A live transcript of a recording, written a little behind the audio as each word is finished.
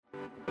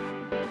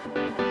Good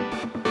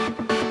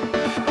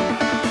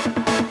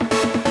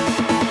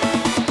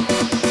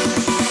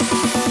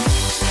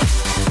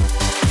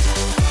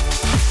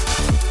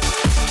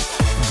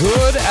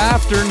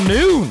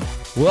afternoon.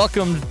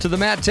 Welcome to the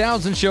Matt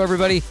Townsend Show,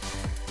 everybody.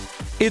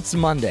 It's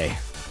Monday.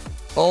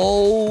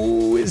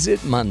 Oh, is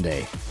it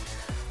Monday?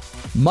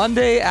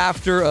 Monday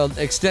after an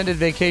extended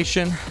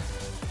vacation.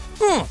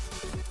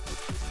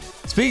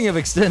 Speaking of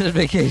extended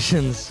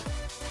vacations,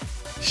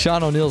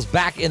 Sean O'Neill's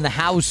back in the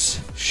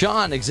house.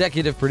 Sean,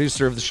 executive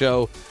producer of the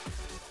show,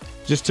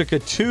 just took a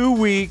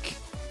 2-week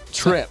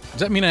trip. Does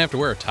that mean I have to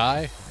wear a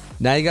tie?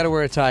 Now you got to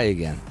wear a tie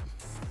again.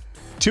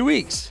 2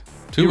 weeks.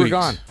 2 you weeks. were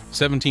gone.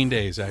 17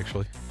 days,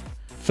 actually.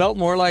 Felt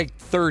more like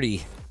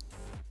 30.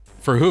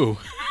 For who?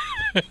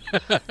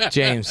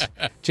 James,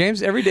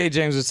 every day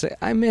James would say,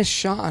 I miss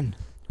Sean.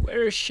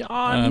 Where's Sean?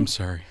 I'm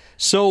sorry.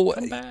 So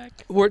Come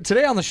back.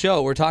 today on the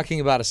show, we're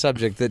talking about a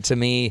subject that to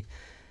me,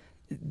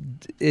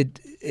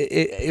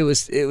 it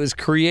was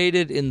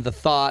created in the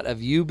thought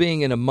of you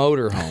being in a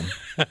motorhome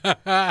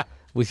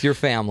with your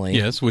family.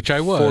 Yes, which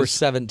I was. For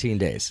 17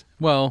 days.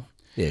 Well,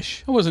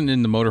 ish. I wasn't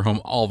in the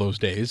motorhome all those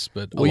days,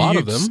 but a lot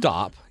of them.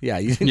 Stop. Yeah,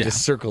 you didn't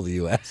just circle the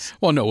U.S.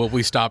 Well, no. Well,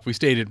 we stopped. We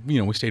stayed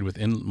with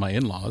my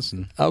in-laws.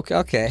 And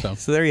Okay.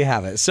 So there you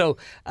have it. So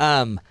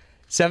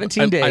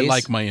 17 days. I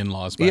like my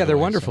in-laws. Yeah, they're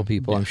wonderful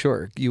people. Yeah. I'm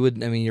sure you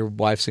would. I mean, your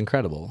wife's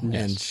incredible,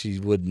 yes. And she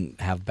wouldn't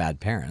have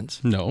bad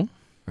parents. No.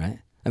 Right.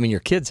 I mean,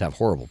 your kids have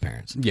horrible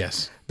parents.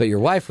 Yes. But your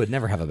wife would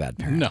never have a bad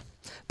parent. No.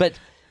 But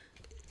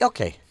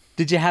okay.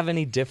 Did you have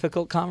any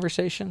difficult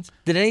conversations?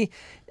 Did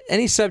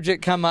any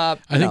subject come up?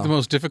 I think the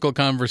most difficult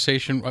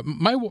conversation,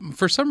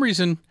 for some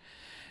reason,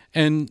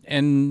 and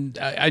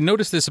I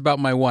noticed this about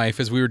my wife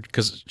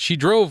because she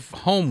drove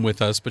home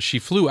with us, but she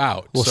flew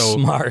out. Well, so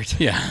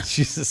smart. Yeah,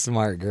 she's a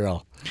smart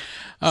girl.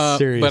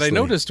 Seriously. But I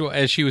noticed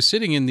as she was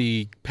sitting in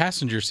the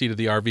passenger seat of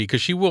the RV,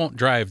 because she won't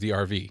drive the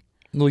RV.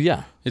 Well,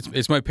 yeah,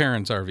 it's my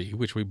parents' RV,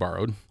 which we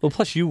borrowed. Well,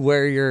 plus you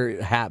wear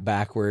your hat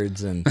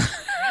backwards and.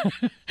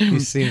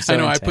 You seem so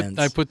intense.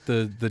 I put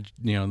the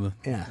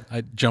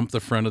I jumped the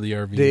front of the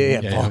RV.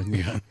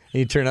 Yeah.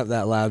 You turn up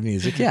that loud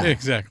music. Yeah,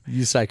 exactly.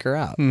 You psych her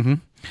out. Mm-hmm.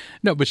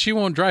 No, but she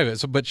won't drive it.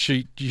 So, but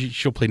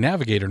she'll play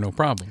Navigator, no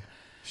problem.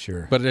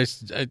 Sure. But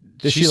does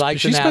she like to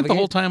She spent navigate? the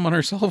whole time on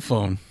her cell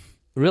phone.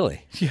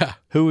 Really? Yeah.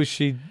 Who was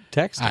she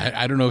texting?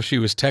 I don't know if she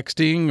was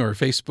texting or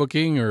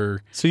Facebooking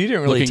or. So you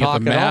didn't really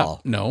talk at all.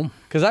 No.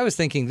 Because I was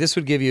thinking this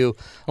would give you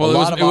a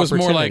lot of opportunity. It was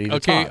more like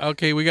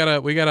okay, we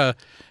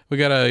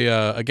got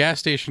a gas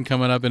station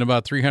coming up in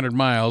about 300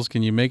 miles.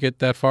 Can you make it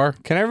that far?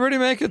 Can everybody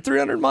make it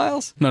 300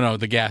 miles? No,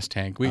 the gas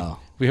tank. We had.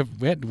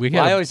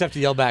 Well, I always have to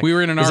yell back. We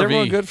were in an RV. Is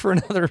everyone good for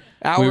another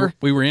hour?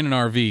 We were in an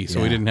RV,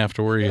 so we didn't have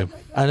to worry.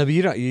 I know, but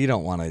you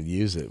don't want to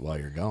use it while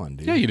you're going,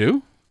 do you? Yeah, you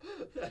do.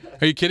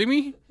 Are you kidding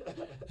me?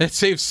 That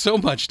saves so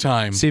much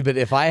time. See, but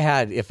if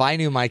I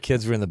knew my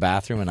kids were in the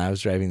bathroom and I was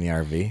driving the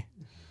RV,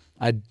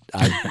 I'd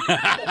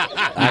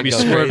be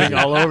swerving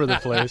all over the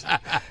place.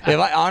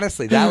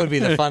 Honestly, that would be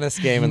the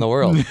funnest game in the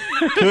world.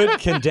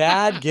 Can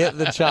Dad get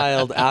the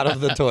child out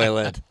of the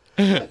toilet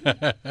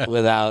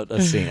without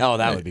a scene? Oh,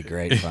 that would be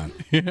great fun.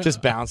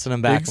 Just bouncing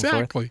them back and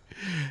forth.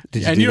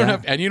 Exactly.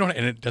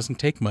 And it doesn't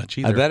take much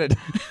either. I bet it.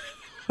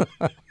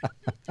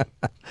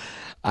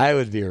 I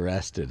would be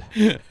arrested.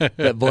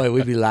 But boy,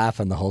 we'd be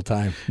laughing the whole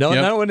time.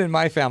 No one in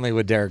my family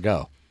would dare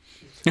go.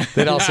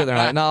 They'd all sit there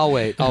like, no, I'll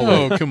wait.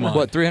 Oh, come on.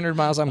 What, 300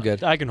 miles? I'm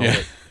good. I can hold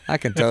it. I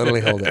can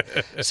totally hold it.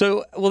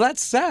 So, well,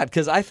 that's sad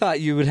because I thought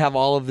you would have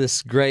all of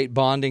this great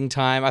bonding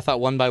time. I thought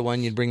one by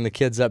one you'd bring the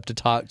kids up to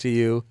talk to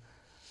you,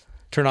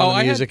 turn on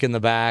the music in the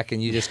back,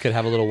 and you just could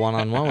have a little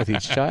one-on-one with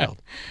each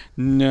child.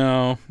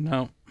 No.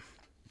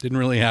 Didn't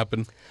really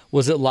happen.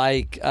 Was it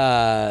like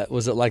that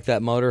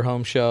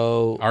motorhome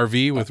show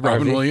RV with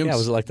Robin Williams? Yeah,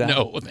 was it like that?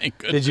 No, thank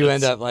goodness. Did you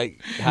end up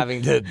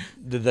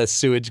did the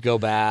sewage go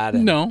bad?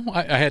 No,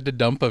 I had to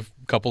dump a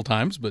couple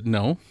times, but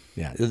no.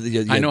 Yeah,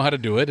 I know how to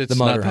do it. It's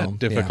not that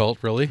difficult,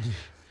 really.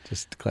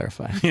 Just to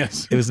clarify.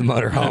 Yes, it was the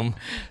motorhome.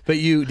 But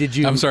did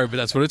you? I'm sorry, but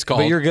that's what it's called.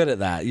 But you're good at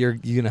that.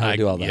 You know how to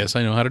do all that. Yes,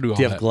 I know how to do all that.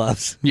 Do you have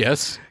gloves?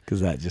 Yes,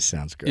 because that just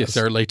sounds gross. Yes,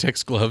 there are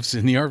latex gloves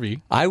in the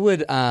RV. I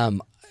would.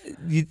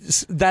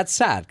 That's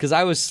sad because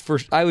I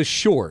was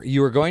sure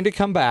you were going to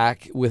come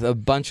back with a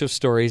bunch of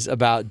stories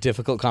about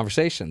difficult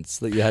conversations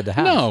that you had to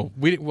have. No,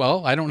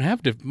 I don't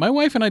have my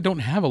wife and I don't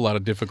have a lot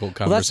of difficult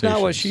conversations. Well, that's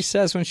not what she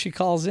says when she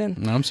calls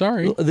in. I'm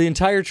sorry. The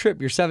entire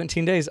trip, your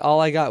 17 days, all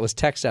I got was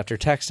text after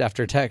text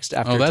after text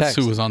after text. Oh, that's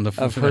who was on the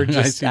phone. Of her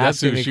just that's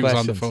who me she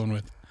questions. was on the phone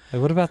with.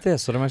 Like, what about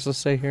this? What am I supposed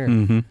to say here?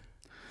 Mm-hmm.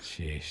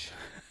 Sheesh.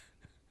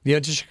 You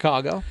went to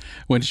Chicago?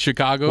 Went to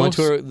Chicago. Went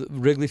to a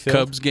Wrigley Field?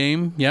 Cubs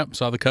game. Yep.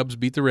 Saw the Cubs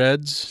beat the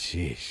Reds.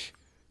 Sheesh.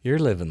 You're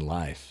living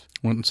life.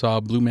 Went and saw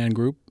Blue Man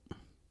Group.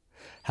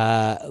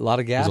 A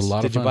lot of gas?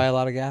 Did you buy a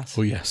lot of gas?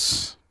 Oh,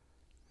 yes.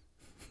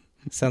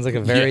 Sounds like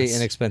a very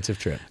inexpensive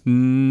trip.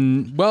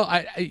 Well,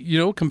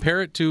 I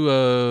compare it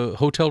to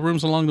hotel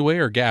rooms along the way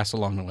or gas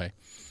along the way.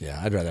 Yeah,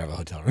 I'd rather have a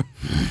hotel room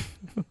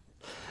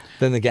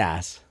than the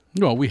gas.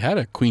 Well, we had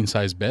a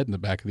queen-size bed in the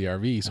back of the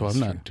RV, so I'm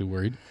not too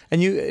worried.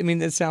 And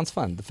it sounds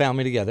fun. The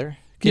family together.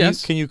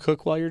 Yes. Can you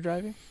cook while you're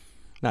driving?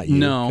 Not you.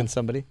 No. Can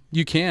somebody?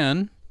 You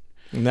can.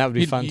 And that would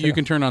be fun, too. You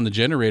can turn on the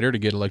generator to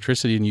get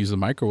electricity and use the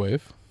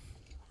microwave.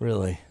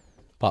 Really?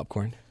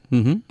 Popcorn?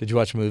 Mm-hmm. Did you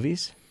watch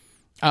movies?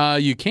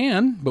 You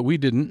can, but we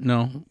didn't,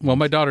 no. Well,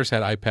 my daughters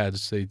had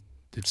iPads. They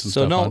did some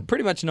stuff on.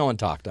 Pretty much no one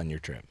talked on your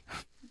trip.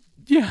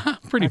 Yeah,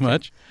 pretty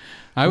much.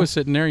 I was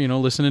sitting there,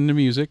 listening to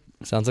music.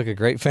 Sounds like a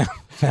great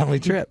family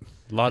trip.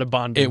 A lot of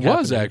bonding. It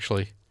was, happening.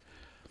 actually.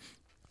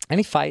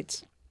 Any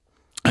fights?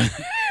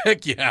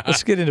 Heck yeah.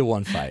 Let's get into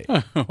one fight.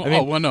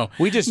 No.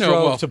 We just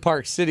drove to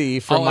Park City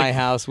from my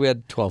house. We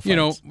had 12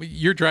 fights.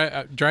 You're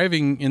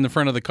driving in the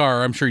front of the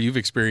car. I'm sure you've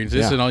experienced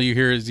this, and all you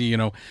hear is,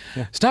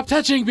 stop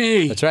touching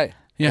me. That's right.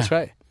 Yeah. That's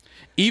right.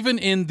 Even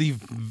in the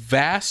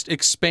vast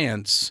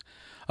expanse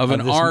of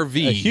an RV.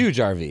 A huge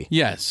RV.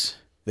 Yes.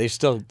 They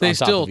still on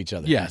top of each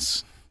other.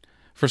 Yes.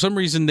 For some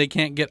reason, they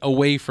can't get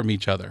away from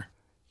each other.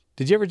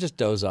 Did you ever just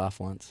doze off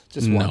once?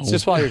 Just No. once?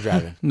 Just while you're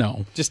driving?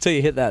 No. Just till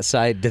you hit that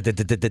side.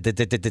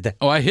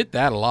 Oh, I hit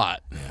that a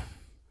lot. Yeah.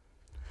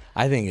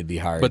 I think it'd be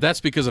hard. But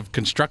that's because of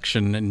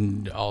construction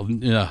and all.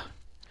 Yeah.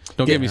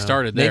 Don't get me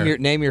started there.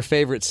 Name your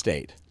favorite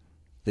state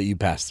that you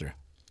pass through.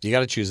 You got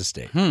to choose a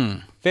state.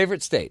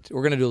 Favorite state.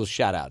 We're going to do a little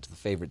shout out to the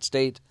favorite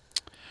state.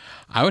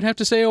 I would have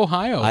to say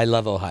Ohio. I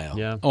love Ohio.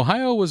 Yeah.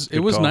 Ohio was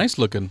call. nice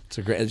looking.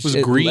 It was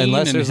green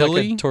unless and there's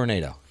hilly. like a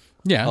tornado.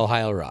 Yeah.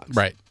 Ohio rocks.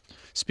 Right.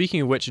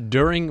 Speaking of which,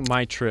 during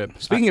my trip,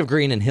 Speaking of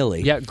green and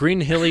hilly. yeah, green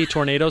hilly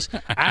tornadoes.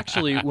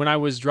 Actually, when I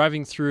was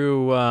driving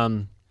through,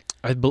 I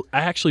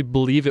actually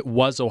believe it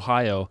was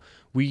Ohio.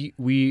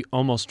 We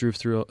almost drove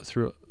through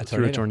a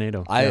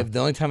tornado. The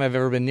only time I've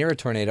ever been near a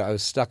tornado, I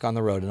was stuck on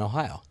the road in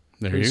Ohio.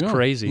 There It was you go.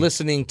 crazy.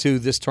 Listening to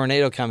this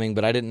tornado coming,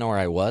 but I didn't know where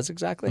I was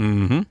exactly.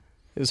 Mm-hmm.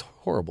 It was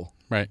horrible.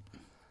 Right.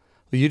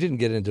 Well, you didn't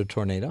get into a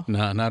tornado.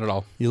 No, not at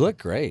all. You look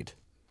great.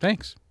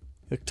 Thanks.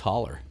 You look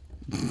taller.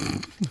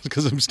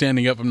 Because I'm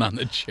standing up, I'm not in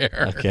the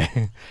chair.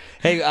 Okay.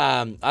 Hey,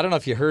 I don't know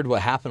if you heard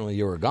what happened when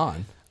you were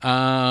gone.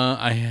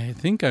 I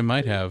think I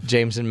might have.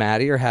 James and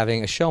Maddie are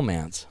having a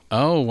showmance.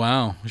 Oh,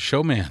 wow.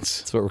 Showmance.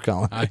 That's what we're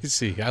calling it. I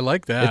see. I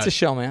like that. It's a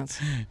showmance.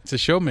 It's a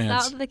Is showmance.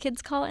 that what the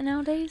kids call it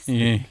nowadays?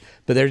 Yeah.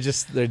 But they're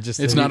just.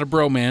 It's not a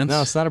bromance.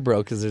 No, it's not a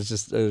bro because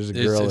there's a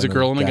girl. It's a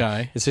girl and a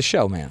guy. It's a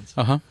showmance.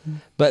 Uh-huh.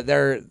 But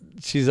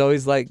she's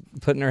always like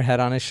putting her head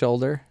on his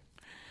shoulder.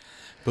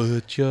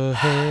 Put your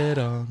head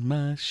on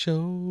my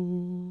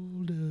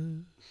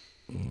shoulder.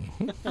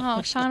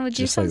 Oh, Sean, would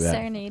you Just like that.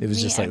 serenade It was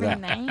me just like every that.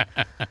 night?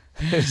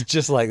 It's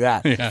just like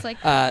that. It's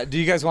like, Do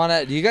you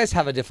guys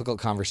have a difficult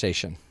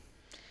conversation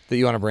that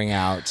you want to bring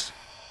out?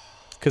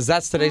 Because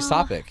that's today's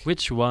topic.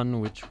 Which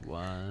one?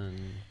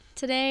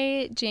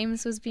 today,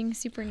 James was being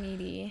super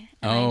needy.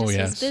 And Oh, I just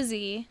yes. was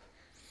busy.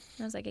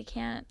 And I was like, I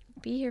can't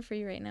be here for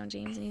you right now,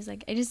 James. And he's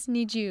like, I just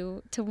need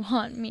you to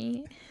want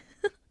me.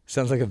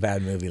 Sounds like a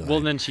bad movie line.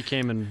 Well, then she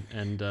came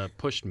and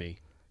pushed me.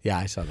 Yeah,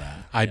 I saw that.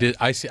 I did.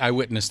 I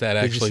witnessed that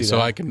Did you actually, see so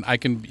that?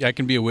 I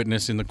can be a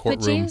witness in the But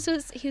courtroom. James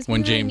was being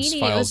when really James needy.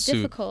 It files was suit.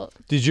 difficult.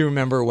 Did you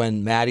remember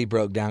when Maddie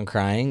broke down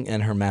crying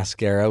and her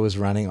mascara was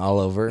running all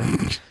over?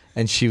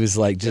 And she was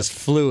like just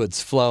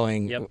fluids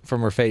flowing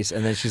from her face.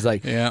 And then she's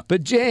like, Yeah.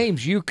 but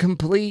James, you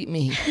complete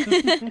me.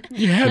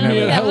 You had me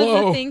at That was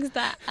hello. the things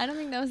that I don't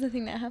think that was the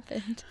thing that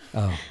happened. Oh,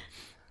 I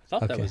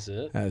thought that Okay. was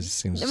it. that just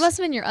seems... It must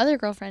have been your other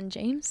girlfriend,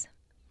 James.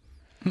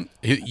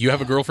 You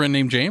have a girlfriend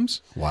named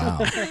James?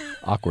 Wow.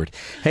 Awkward.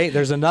 Hey,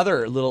 there's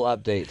another little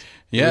update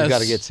Yes. we've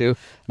got to get to.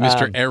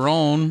 Mr.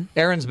 Aaron.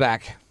 Aaron's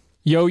back.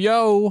 Yo,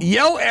 yo.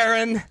 Yo,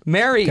 Aaron.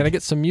 Married. Can I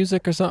get some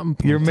music or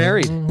something? You're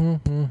married.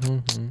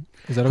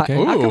 Is that okay?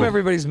 How come Ooh.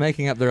 everybody's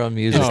making up their own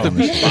music? It's the on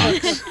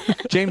this?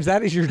 beatbox. James,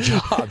 that is your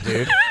job,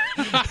 dude.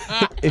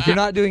 If you're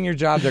not doing your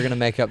job, they're going to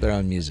make up their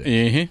own music.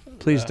 Uh-huh.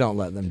 Please don't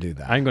let them do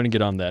that. I'm going to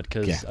get on that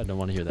because Yeah. I don't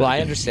want to hear that. Well, I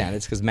again. understand.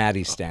 It's because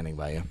Maddie's standing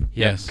by you.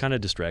 Yeah, Yes. kind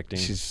of distracting.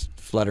 She's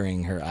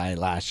fluttering her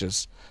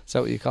eyelashes. Is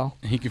that what you call?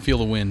 He can feel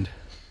the wind.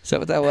 Is that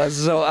what that was?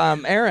 So,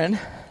 Aaron,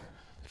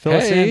 fill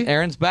us Hey. in.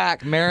 Aaron's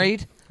back,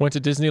 married. Went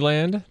to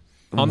Disneyland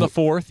on the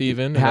 4th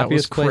even. and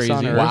Happiest that was place on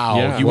crazy. earth. Wow.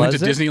 Yeah. You went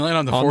to Was it? Disneyland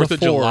on the on 4th the of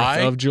July?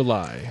 of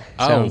July.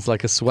 Sounds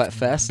like a sweat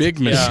fest. Big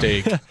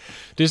mistake.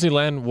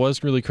 Disneyland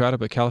was really crowded,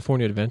 but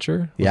California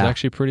Adventure was Yeah.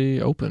 actually pretty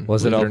open.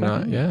 Was it believe open? or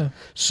not? Yeah.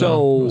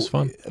 So, it was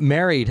fun.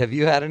 married, have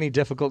you had any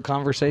difficult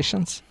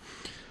conversations?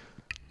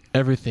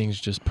 Everything's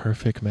just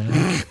perfect,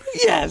 man.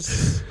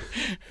 Yes.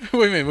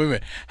 Wait a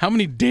minute. How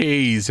many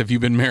days have you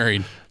been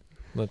married?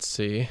 Let's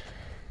see.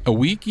 A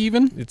week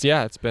even?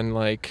 It's been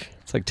like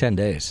It's like 10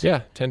 days.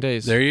 10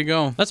 days. There you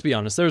go. Let's be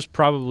honest. There's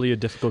probably a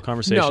difficult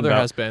conversation No, there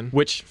about has been.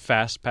 which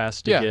fast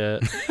pass to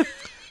get.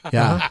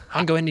 Yeah.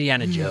 I'm going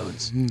Indiana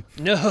Jones.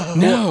 No.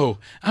 No.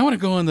 I want to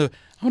go on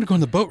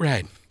the boat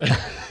ride.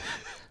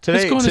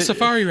 Let's go on the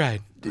safari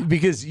ride.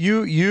 Because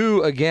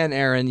you again,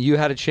 Aaron, you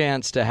had a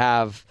chance to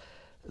have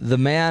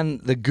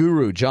the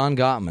guru, John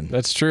Gottman.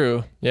 That's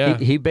true. Yeah.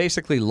 He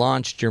basically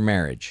launched your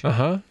marriage.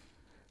 Uh-huh.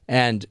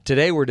 And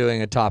today we're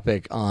doing a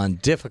topic on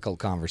difficult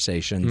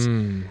conversations.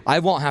 I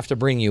won't have to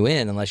bring you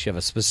in unless you have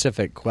a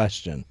specific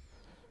question.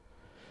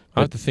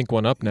 I'll have to think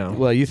one up now.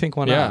 Well, you think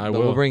one Yeah, up, I but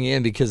will. we'll bring you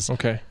in because,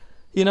 Okay.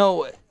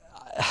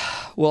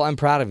 well, I'm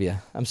proud of you.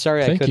 I'm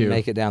sorry I Thank couldn't you.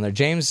 make it down there.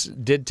 James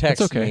did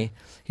text okay. me.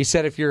 He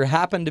said if you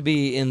happen to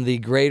be in the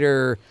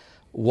greater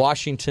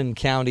Washington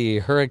County,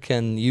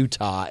 Hurricane,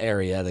 Utah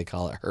area, they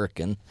call it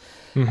Hurricane,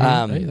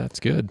 Hey, that's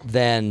good.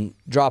 then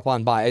drop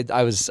on by.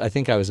 I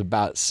think I was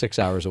about 6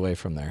 hours away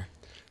from there.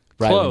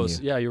 Right when Close.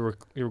 Yeah, you were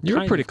You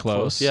were pretty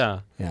close. Yeah.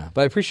 Yeah,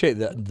 but I appreciate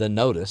the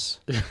notice.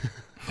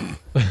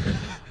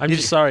 I'm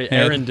just sorry Yeah.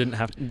 Aaron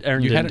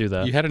didn't do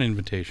that. You had an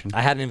invitation.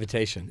 I had an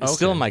invitation. It's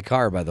still in my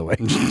car, by the way.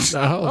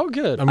 Oh,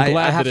 good. I'm I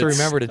glad have that to it's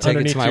remember to take it to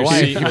underneath my your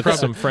wife. seat with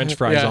some French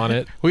fries on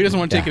it. Well, he doesn't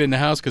want to take it in the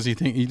house because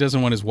he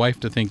doesn't want his wife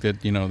to think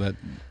that that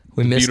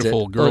We the missed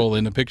beautiful it. girl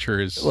in the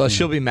picture is. Well,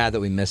 she'll be mad that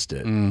we missed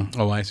it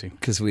Oh, I see.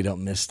 because we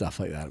don't miss stuff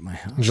like that at my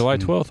house. July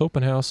 12th,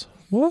 open house.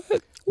 What?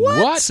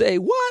 What? Say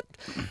what?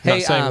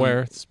 Not saying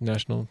where. It's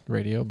national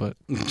radio, but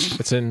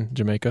it's in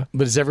Jamaica.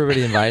 But is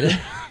everybody invited?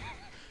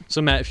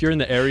 So Matt, if you're in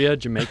the area,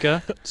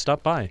 Jamaica,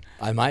 stop by.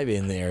 I might be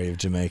in the area of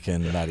Jamaica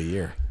in about a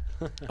year.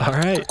 All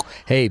right.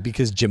 Hey,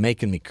 because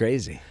Jamaican me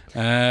crazy.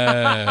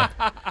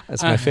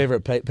 That's my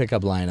favorite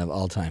pickup line of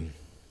all time.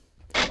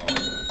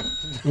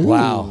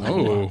 Wow.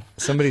 Oh,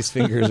 Somebody's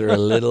fingers are a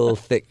little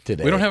thick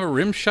today. we don't have a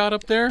rim shot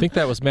up there. I think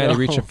that was Maddie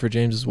reaching for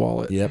James's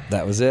wallet. Yep,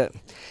 that was it.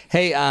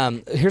 Hey,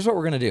 here's what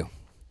we're going to do.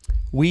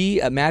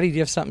 Maddie, do you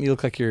have something? You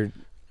look like you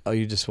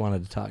just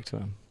wanted to talk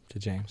to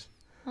James.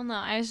 Well, no,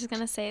 I was just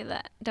going to say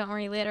that don't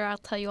worry, later I'll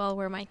tell you all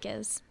where Mike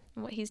is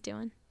and what he's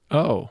doing.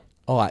 Oh.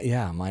 Oh,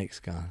 yeah, Mike's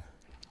gone.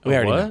 We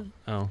already what? know.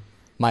 Oh.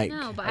 Mike.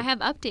 No, but I have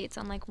updates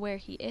on like where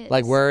he is.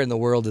 Like where in the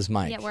world is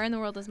Mike? Yeah, where in the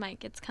world is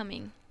Mike? It's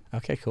coming.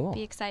 Okay, cool.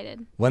 Be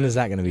excited. When is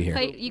that going to be here?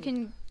 But you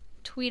can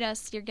tweet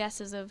us your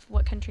guesses of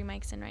what country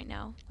Mike's in right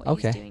now, what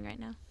Okay. he's doing right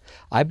now.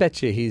 I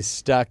bet you he's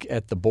stuck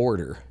at the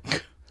border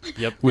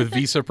Yep. with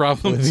visa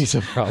problems. with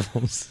visa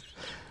problems.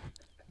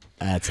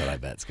 That's what I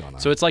bet's going on.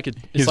 So it's like the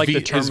his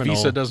terminal.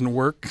 visa doesn't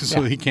work,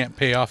 so Yeah. he can't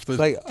pay off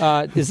the. It's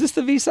like, is this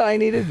the visa I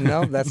needed?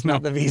 No, that's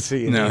not the visa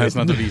you no, needed. that's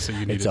not the visa you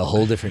needed. It's a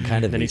whole different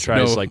kind of Then he visa.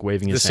 tries like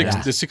waving his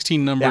hand. The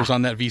 16 numbers Yeah.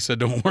 on that visa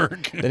don't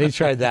work. Then he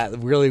tried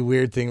that really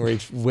weird thing where he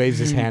waves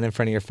his hand in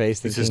front of your face.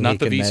 This thinking is he not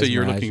the can visa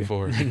you're mesmerize looking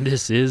you. for.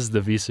 This is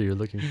the visa you're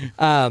looking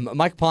for.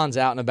 Mike Pond's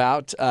out and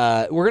about.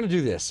 We're gonna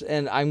do this,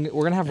 and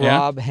we're gonna have Yeah?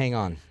 Rob hang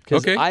on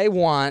because Okay.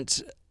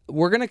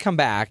 we're gonna come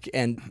back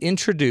and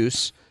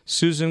introduce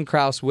Susan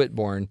Krause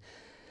Whitbourne.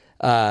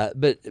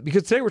 But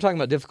because today we're talking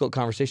about difficult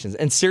conversations,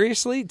 and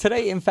seriously,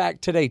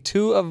 today,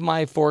 2 of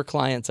my 4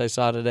 clients I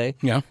saw today,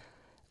 Yeah.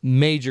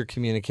 major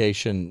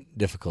communication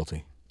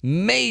difficulty,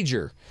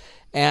 major,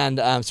 and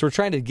so we're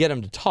trying to get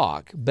them to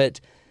talk, but.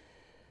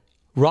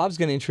 Rob's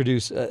going to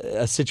introduce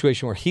a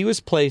situation where he was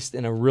placed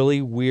in a really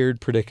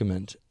weird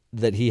predicament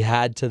that he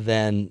had to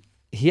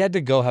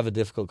go have a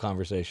difficult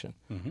conversation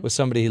with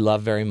somebody he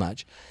loved very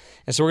much.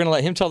 And so we're going to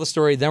let him tell the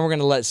story. Then we're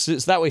going to so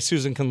that way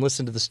Susan can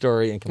listen to the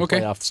story and can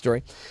play off the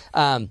story.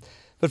 But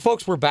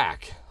folks, we're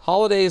back.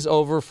 Holiday's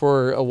over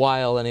for a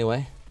while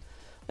anyway.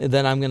 And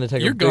then I'm going to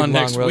take You're a big, gone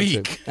long next road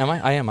week. trip. Am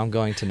I? I am. I'm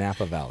going to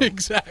Napa Valley.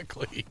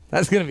 Exactly.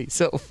 That's going to be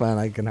so fun.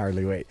 I can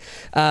hardly wait.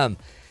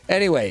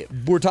 Anyway,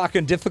 we're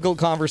talking difficult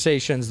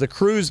conversations. The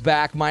crew's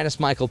back minus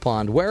Michael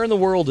Pond. Where in the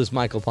world is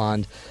Michael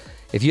Pond?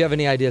 If you have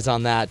any ideas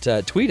on that,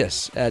 tweet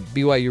us at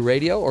BYU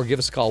Radio or give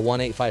us a call,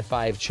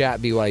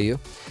 1-855-CHAT-BYU.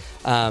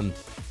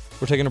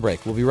 We're taking a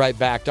break. We'll be right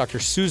back. Dr.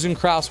 Susan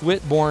Krause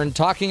Whitbourne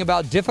talking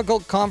about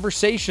difficult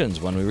conversations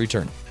when we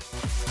return.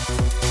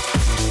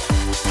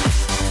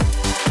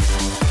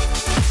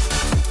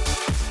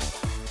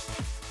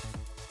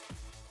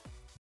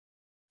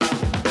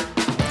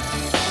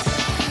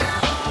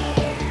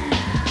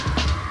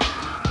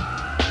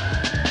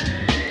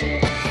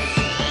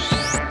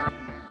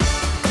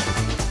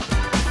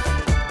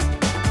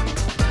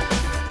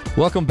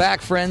 Welcome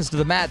back, friends, to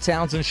the Matt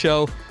Townsend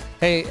Show.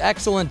 Hey,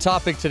 excellent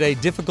topic today,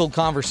 difficult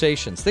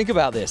conversations. Think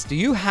about this. Do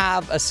you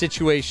have a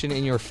situation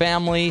in your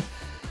family,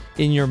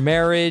 in your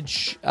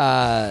marriage,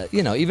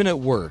 even at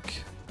work?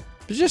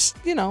 Just,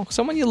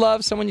 someone you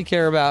love, someone you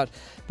care about.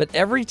 But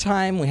every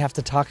time we have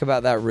to talk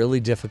about that really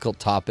difficult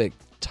topic,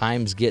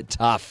 times get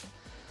tough.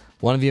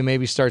 One of you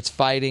maybe starts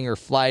fighting or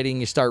flighting.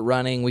 You start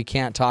running. We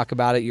can't talk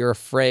about it. You're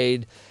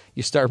afraid.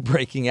 You start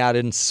breaking out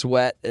in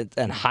sweat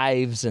and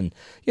hives. And,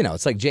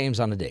 it's like James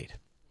on a date.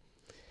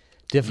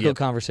 Difficult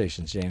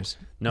conversations, James.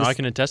 No, I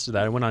can attest to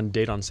that. I went on a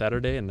date on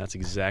Saturday, and that's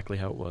exactly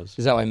how it was.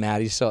 Is that why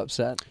Maddie's so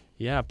upset?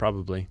 Yeah,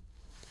 probably.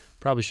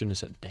 Probably shouldn't have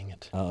said, dang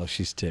it. Oh,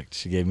 she's ticked.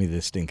 She gave me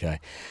the stink eye.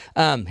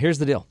 Here's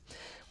the deal.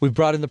 We've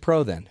brought in the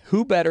pro then.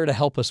 Who better to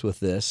help us with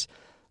this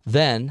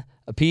than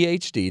a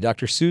PhD?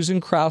 Dr.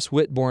 Susan Krause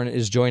Whitbourne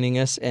is joining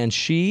us, and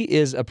she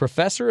is a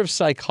professor of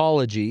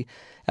psychology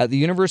at the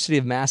University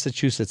of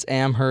Massachusetts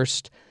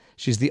Amherst.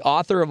 She's the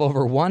author of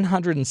over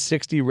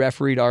 160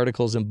 refereed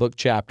articles and book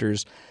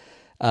chapters,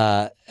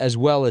 as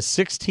well as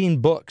 16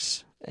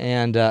 books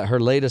And her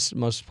latest,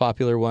 most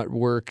popular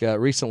work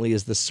recently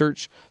is The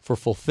Search for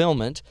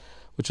Fulfillment,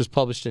 which was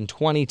published in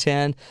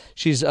 2010.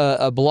 She's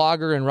a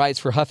blogger and writes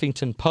for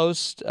Huffington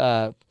Post,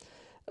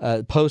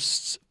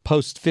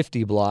 Post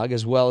 50 blog,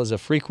 as well as a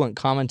frequent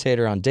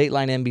commentator on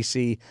Dateline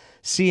NBC,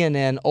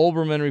 CNN,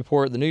 Olbermann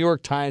Report, the New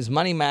York Times,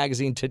 Money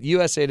Magazine,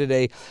 USA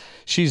Today.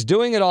 She's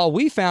doing it all.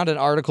 We found an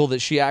article that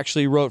she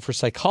actually wrote for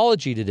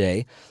Psychology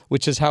Today,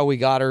 which is how we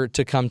got her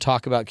to come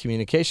talk about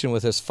communication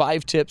with us.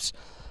 5 tips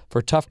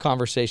for tough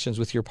conversations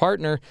with your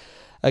partner.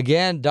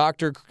 Again,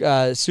 Dr.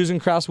 Susan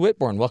Krause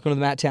Whitbourne, welcome to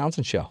the Matt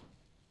Townsend Show.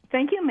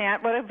 Thank you,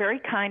 Matt. What a very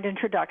kind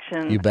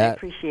introduction. You bet. I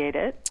appreciate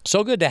it.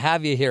 So good to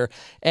have you here.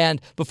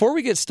 And before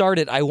we get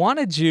started, I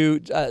wanted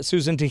you,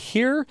 Susan, to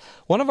hear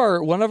one of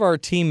our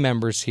team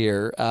members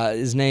here.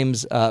 His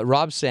name's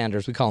Rob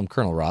Sanders. We call him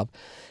Colonel Rob.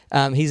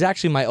 He's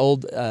actually my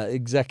old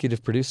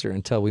executive producer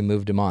until we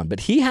moved him on. But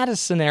he had a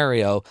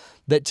scenario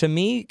that to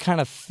me kind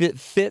of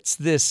fits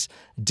this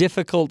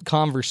difficult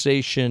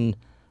conversation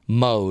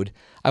mode.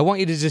 I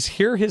want you to just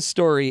hear his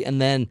story, and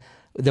then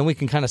we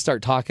can kind of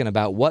start talking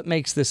about what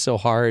makes this so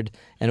hard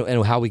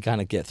and how we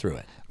kind of get through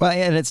it. Well,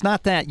 and it's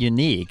not that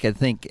unique. I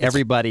think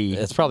everybody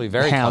it's probably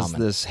very has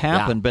common. This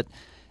happen, but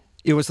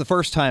it was the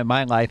first time in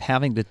my life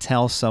having to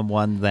tell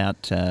someone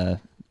that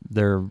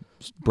their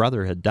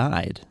brother had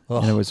died.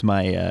 And it was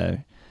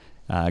my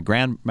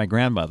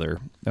grandmother.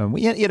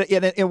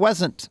 It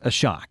wasn't a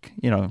shock.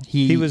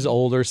 He was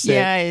older, sick.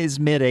 Yeah, his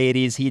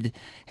mid-80s. He'd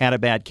had a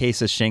bad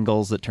case of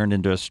shingles that turned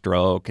into a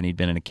stroke, and he'd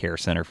been in a care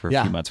center for a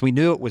few months. We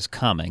knew it was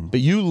coming. But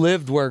you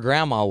lived where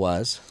Grandma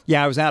was.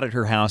 Yeah, I was out at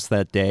her house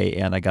that day,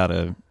 and I got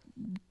a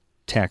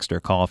text or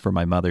call from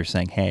my mother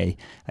saying, "Hey,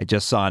 I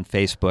just saw on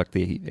Facebook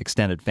the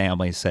extended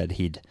family said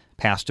he'd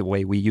passed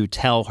away. Will you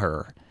tell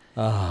her?"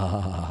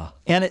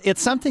 And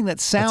it's something that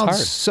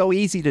sounds so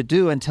easy to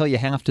do until you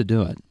have to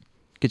do it.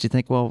 Because you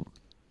think, well,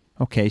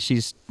 okay,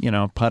 she's,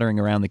 puttering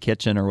around the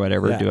kitchen or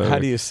whatever. Yeah. How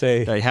do you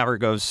say? Have her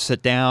go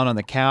sit down on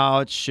the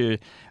couch.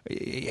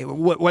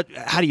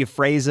 How do you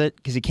phrase it?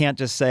 Because you can't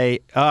just say,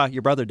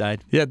 your brother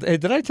died. Yeah, hey,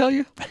 did I tell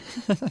you?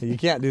 You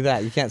can't do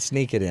that. You can't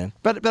sneak it in.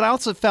 But I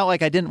also felt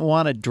like I didn't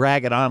want to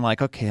drag it on.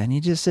 Like, okay, I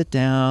need you to sit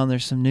down.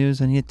 There's some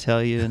news I need to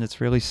tell you, and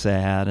it's really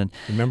sad. And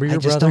remember your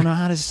brother? I just brother? don't know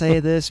how to say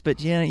this, but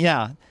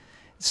yeah.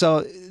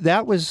 So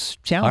that was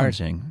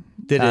challenging.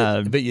 Did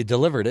it? But you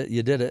delivered it.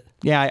 You did it.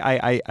 Yeah,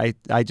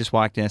 I just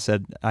walked in and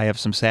said, I have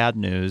some sad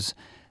news.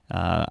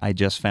 I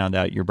just found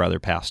out your brother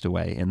passed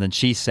away. And then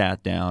she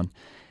sat down.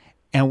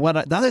 And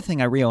the other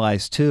thing I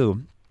realized,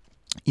 too,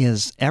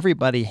 is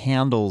everybody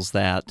handles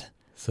that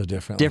so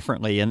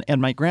differently.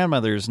 And my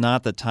grandmother's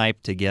not the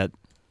type to get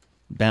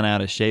bent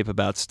out of shape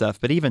about stuff.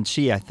 But even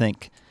she, I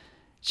think,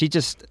 she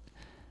just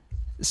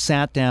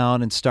sat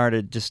down and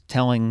started just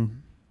telling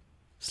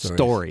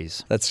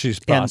stories. That's she's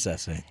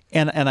processing.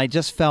 And I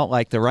just felt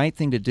like the right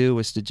thing to do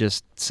was to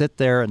just sit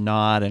there and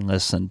nod and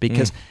listen.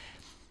 Because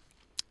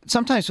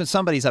sometimes when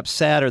somebody's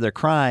upset or they're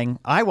crying,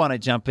 I want to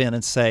jump in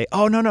and say,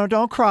 "Oh, no,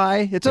 don't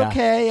cry. It's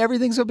okay.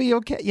 Everything's going to be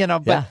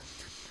okay."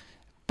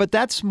 But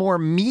that's more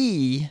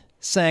me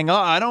saying, "Oh,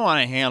 I don't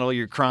want to handle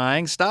your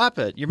crying. Stop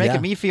it. You're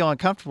making me feel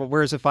uncomfortable."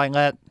 Whereas if I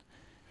let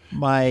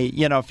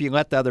if you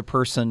let the other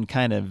person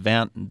kind of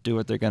vent and do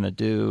what they're going to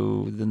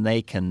do, then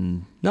they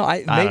can. No,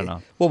 I don't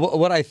know. Well,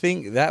 what I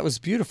think that was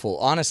beautiful,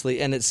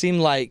 honestly, and it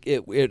seemed like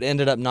it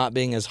ended up not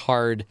being as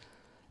hard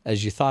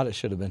as you thought it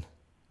should have been.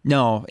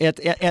 No,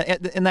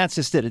 and that's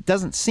just it. It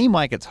doesn't seem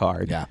like it's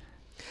hard. Yeah.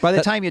 By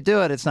the time you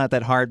do it, it's not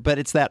that hard. But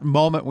it's that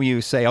moment when you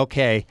say,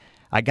 "Okay,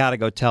 I got to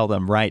go tell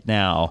them right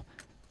now."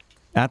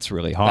 That's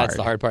really hard. That's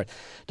the hard part.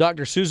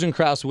 Dr. Susan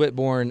Krause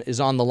Whitbourne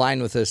is on the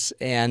line with us,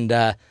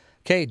 and.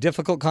 Okay,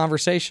 difficult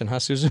conversation, huh,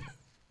 Susan?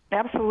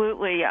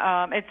 Absolutely.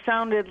 It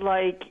sounded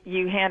like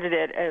you handled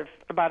it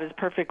about as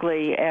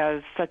perfectly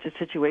as such a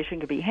situation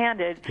could be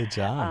handled. Good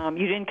job.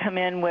 You didn't come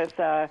in with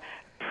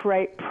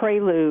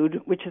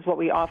prelude, which is what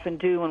we often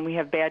do when we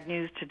have bad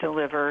news to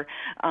deliver.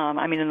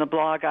 In the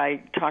blog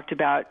I talked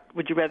about,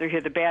 would you rather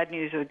hear the bad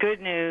news or the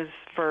good news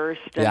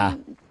first?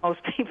 And most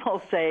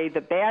people say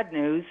the bad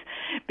news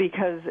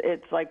because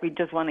it's like we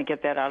just want to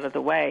get that out of the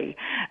way.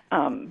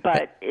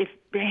 But if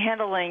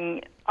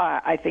handling,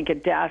 I think, a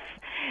death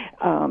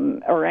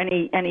or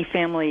any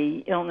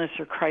family illness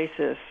or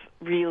crisis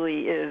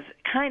really is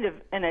kind of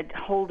in a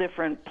whole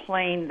different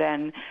plane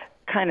than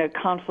kind of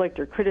conflict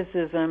or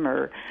criticism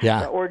or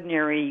the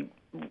ordinary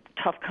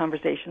tough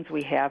conversations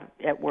we have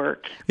at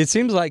work. It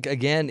seems like,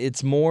 again,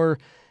 it's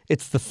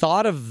the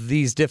thought of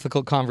these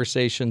difficult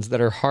conversations that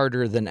are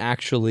harder than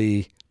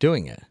actually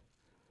doing it.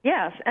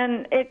 Yes,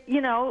 and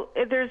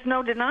there's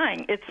no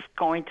denying it's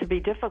going to be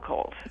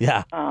difficult.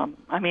 Yeah.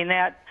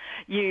 That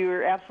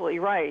you're absolutely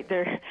right.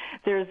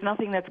 There's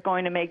nothing that's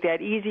going to make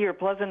that easy or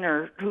pleasant,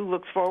 or who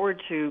looks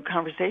forward to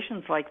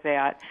conversations like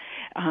that.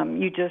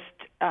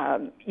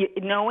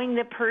 Knowing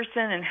the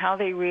person and how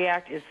they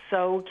react is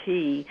so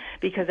key,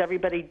 because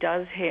everybody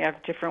does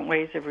have different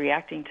ways of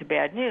reacting to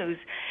bad news.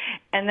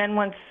 And then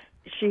once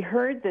she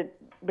heard the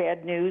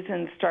bad news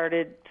and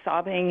started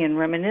sobbing and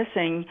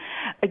reminiscing,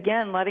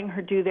 again, letting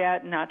her do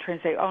that and not trying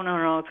to say, oh,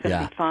 no, it's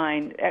going to be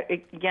fine.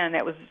 Again,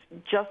 that was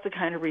just the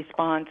kind of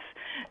response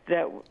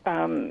that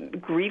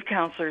grief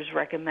counselors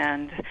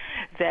recommend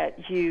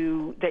that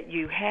you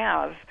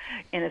have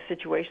in a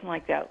situation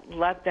like that.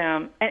 Let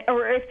them,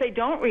 or if they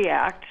don't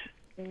react,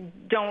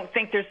 don't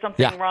think there's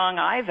something wrong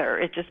either.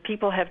 It's just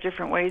people have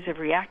different ways of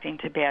reacting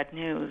to bad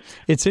news.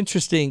 It's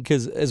interesting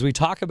because as we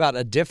talk about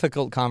a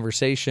difficult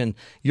conversation,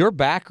 your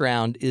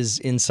background is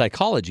in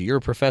psychology. You're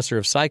a professor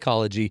of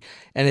psychology,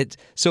 and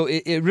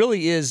it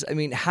really is. I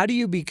mean, how do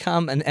you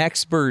become an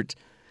expert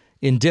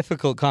in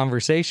difficult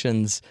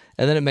conversations?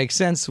 And then it makes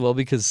sense, well,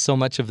 because so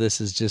much of this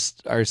is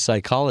just our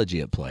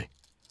psychology at play.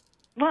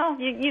 Well,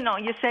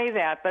 you say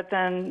that, but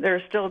then there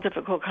are still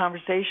difficult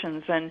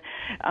conversations. And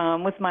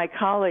with my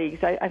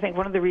colleagues, I think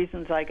one of the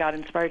reasons I got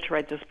inspired to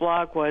write this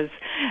blog was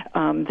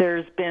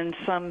there's been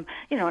some,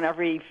 in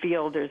every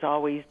field there's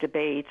always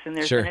debates, and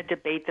there's been a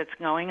debate that's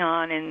going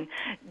on in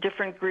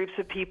different groups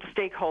of people,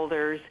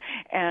 stakeholders,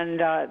 and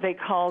they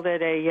called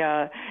it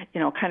a,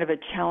 kind of a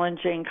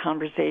challenging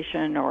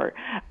conversation, or,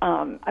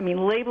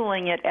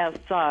 labeling it as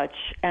such,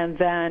 and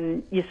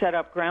then you set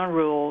up ground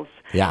rules,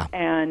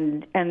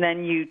 and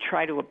then you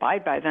try to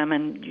abide by them,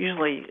 and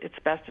usually it's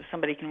best if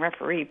somebody can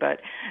referee.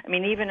 But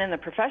even in the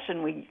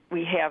profession,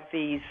 we have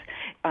these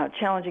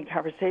challenging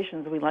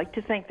conversations. We like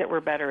to think that we're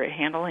better at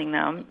handling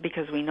them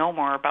because we know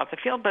more about the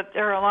field. But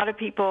there are a lot of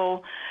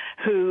people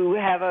who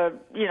have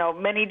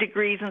many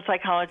degrees in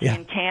psychology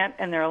and can't,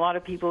 and there are a lot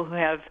of people who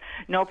have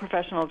no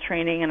professional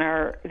training and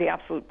are the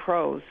absolute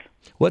pros.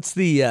 What's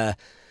the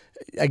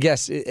I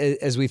guess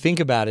as we think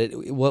about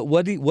it,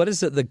 what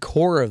is at the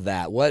core of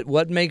that?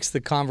 What makes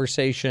the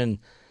conversation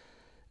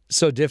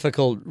so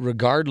difficult,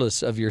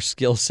 regardless of your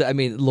skill set?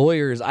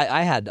 Lawyers.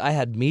 I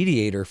had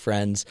mediator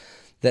friends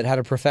that had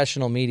a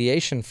professional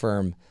mediation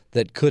firm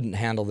that couldn't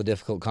handle the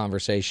difficult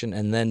conversation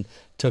and then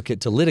took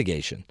it to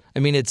litigation.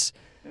 It's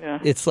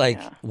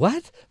like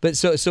what? But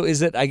so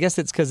is it? I guess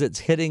it's because it's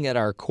hitting at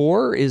our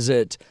core. Is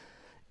it?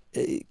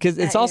 Because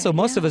it's also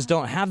most of us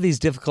don't have these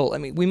difficult.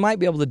 We might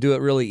be able to do it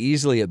really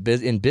easily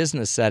in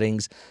business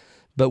settings,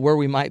 but where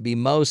we might be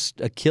most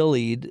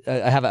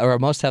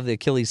most have the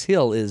Achilles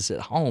heel is at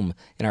home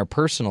in our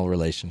personal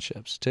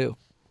relationships too.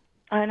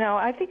 I know.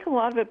 I think a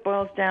lot of it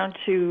boils down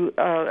to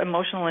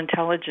emotional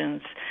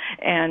intelligence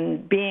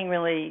and being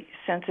really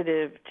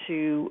sensitive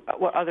to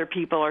what other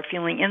people are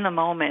feeling in the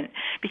moment,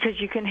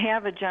 because you can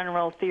have a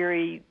general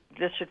theory,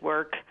 this should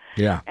work,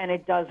 and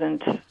it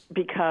doesn't,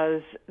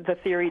 because the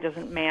theory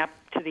doesn't map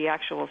to the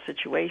actual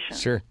situation.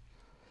 Sure.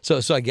 So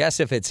I guess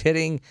if it's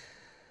hitting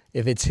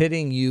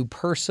you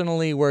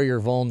personally where you're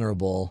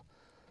vulnerable,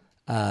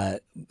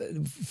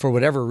 for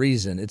whatever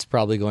reason, it's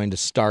probably going to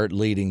start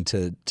leading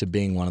to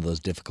being one of those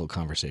difficult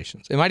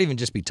conversations. It might even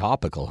just be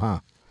topical, huh?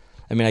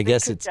 I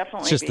guess it's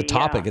just the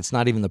topic. It's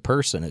not even the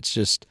person. It's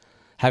just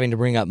having to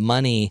bring up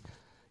money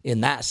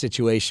in that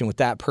situation with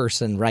that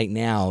person right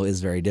now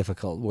is very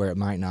difficult, where it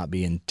might not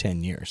be in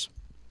 10 years.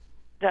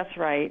 That's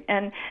right.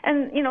 And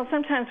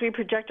sometimes we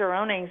project our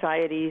own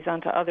anxieties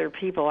onto other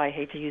people. I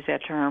hate to use that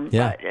term.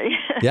 Yeah.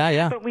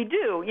 But, but we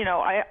do.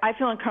 I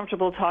feel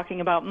uncomfortable talking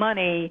about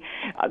money.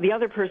 The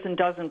other person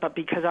doesn't, but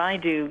because I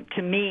do,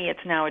 to me, it's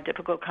now a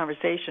difficult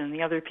conversation.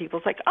 The other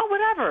people's like, oh,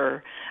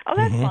 whatever. Oh,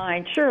 that's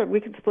fine. Sure, we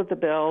can split the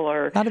bill,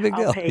 or not a big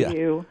deal. I'll pay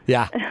you.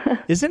 Yeah.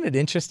 Isn't it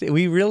interesting?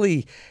 We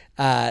really,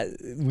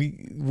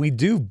 we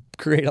do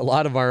create a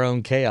lot of our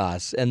own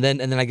chaos. And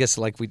then I guess,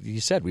 like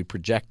you said, we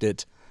project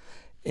it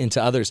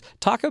into others.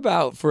 Talk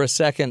about for a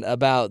second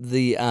about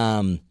the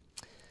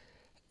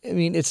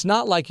it's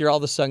not like you're all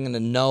of a sudden going to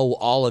know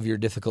all of your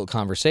difficult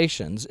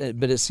conversations,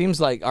 but it seems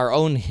like our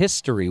own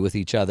history with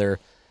each other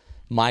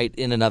might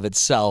in and of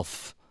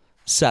itself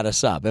set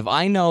us up. If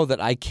I know that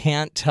I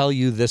can't tell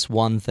you this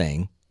one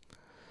thing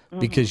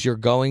because you're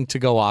going to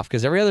go off,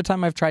 because every other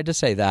time I've tried to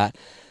say that,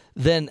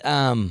 then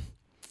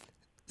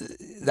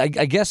I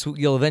guess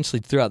you'll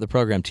eventually, throughout the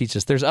program, teach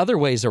us there's other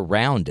ways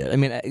around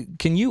it.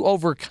 Can you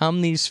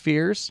overcome these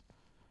fears?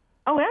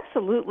 Oh,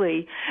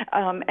 absolutely.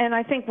 And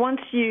I think once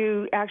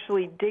you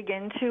actually dig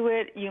into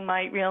it, you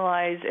might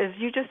realize, as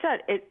you just said,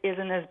 it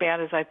isn't as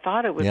bad as I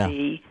thought it would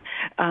be.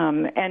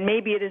 And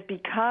maybe it is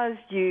because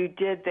you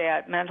did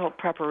that mental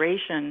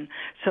preparation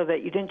so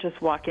that you didn't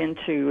just walk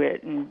into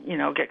it and,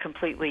 get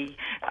completely,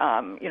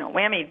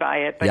 whammied by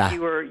it. But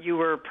you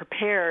were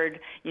prepared.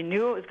 You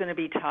knew it was going to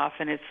be tough.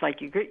 And it's like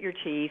you grit your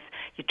teeth.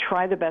 You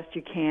try the best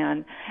you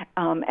can.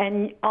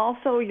 And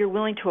also you're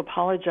willing to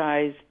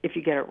apologize if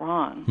you get it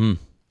wrong.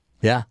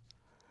 Yeah,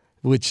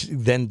 which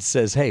then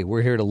says, hey,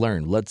 we're here to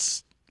learn.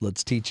 Let's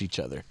teach each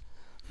other.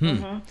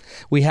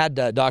 We had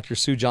Dr.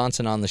 Sue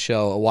Johnson on the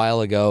show a while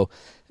ago,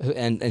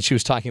 and she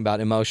was talking about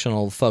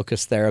emotional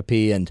focus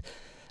therapy, and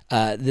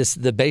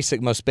the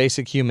most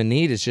basic human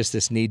need is just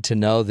this need to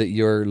know that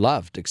you're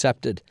loved,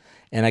 accepted.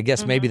 And I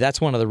guess maybe that's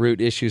one of the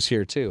root issues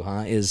here too,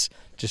 huh? Is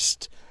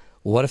just,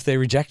 what if they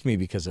reject me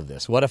because of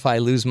this? What if I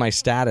lose my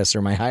status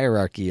or my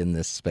hierarchy in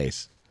this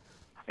space?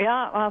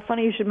 Yeah,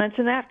 funny you should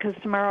mention that because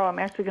tomorrow I'm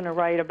actually going to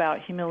write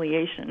about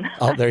humiliation.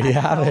 Oh, there you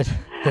have it.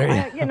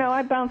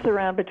 I bounce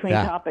around between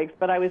topics,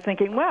 but I was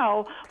thinking,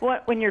 well,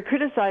 when you're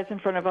criticized in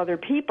front of other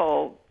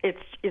people,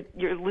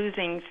 you're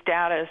losing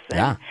status,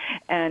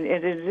 and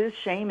it is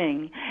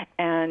shaming.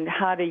 And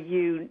how do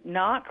you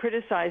not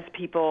criticize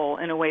people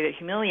in a way that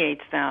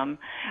humiliates them?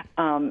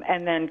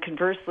 And then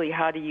conversely,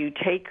 how do you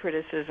take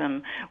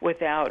criticism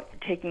without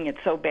taking it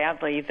so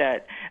badly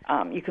that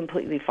you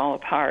completely fall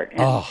apart?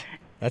 And,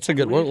 that's a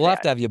good. We'll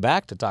have to have you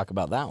back to talk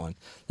about that one.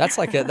 That's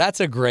that's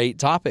a great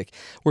topic.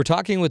 We're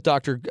talking with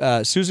Dr.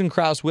 Susan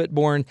Krause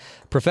Whitbourne,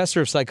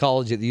 professor of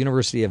psychology at the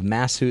University of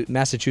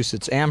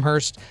Massachusetts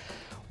Amherst.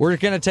 We're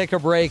going to take a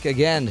break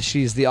again.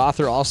 She's the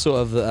author also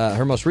of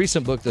her most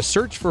recent book, The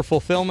Search for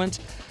Fulfillment.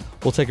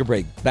 We'll take a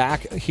break.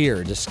 Back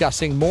here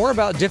discussing more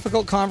about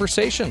difficult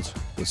conversations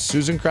with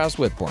Susan Krause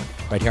Whitbourne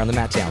right here on the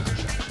Matt Townsend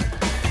Show.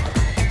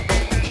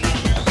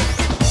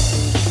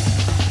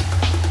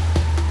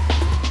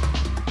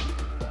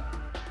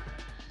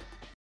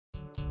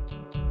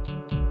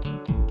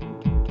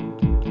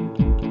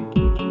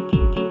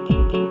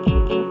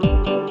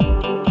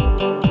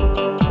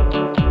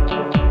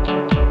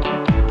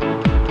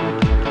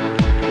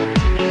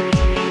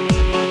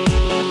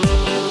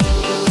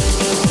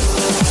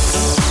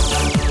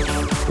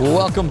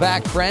 Welcome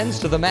back, friends,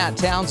 to the Matt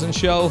Townsend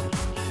Show.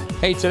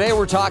 Hey, today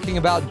we're talking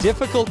about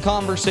difficult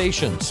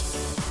conversations.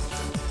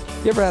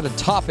 You ever had a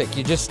topic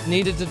you just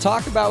needed to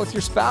talk about with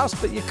your spouse,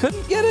 but you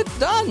couldn't get it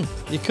done?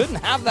 You couldn't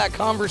have that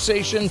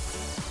conversation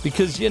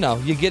because,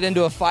 you get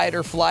into a fight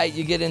or flight,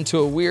 you get into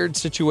a weird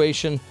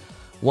situation.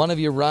 One of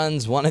you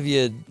runs, one of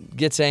you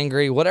gets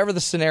angry, whatever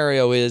the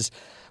scenario is.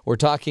 We're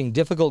talking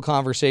difficult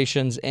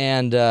conversations,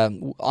 and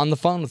on the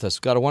phone with us,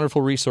 we've got a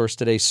wonderful resource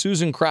today,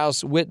 Susan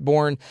Krause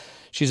Whitbourne.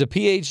 She's a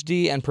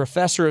PhD and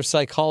professor of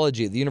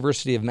psychology at the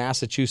University of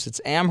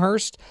Massachusetts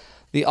Amherst,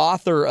 the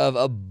author of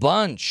a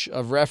bunch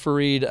of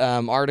refereed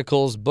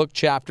articles, book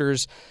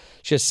chapters.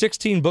 She has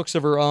 16 books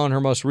of her own. Her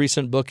most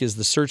recent book is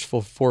The Search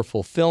for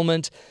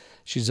Fulfillment.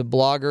 She's a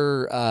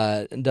blogger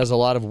and does a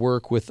lot of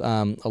work with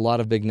a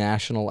lot of big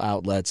national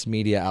outlets,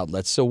 media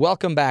outlets. So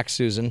welcome back,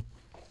 Susan.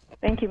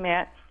 Thank you,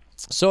 Matt.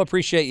 So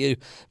appreciate you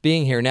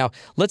being here. Now,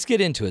 let's get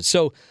into it.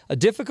 So a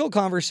difficult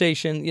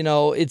conversation,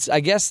 it's,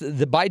 I guess,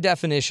 by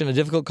definition, a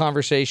difficult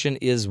conversation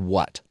is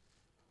what?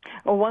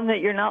 Well, one that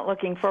you're not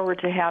looking forward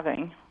to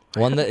having.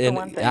 One that,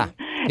 one thing.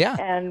 Yeah.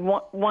 And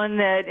one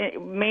that,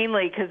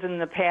 mainly because in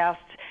the past,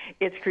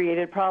 it's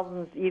created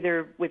problems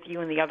either with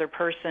you and the other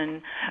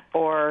person,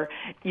 or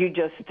you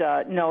just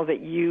know that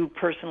you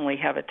personally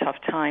have a tough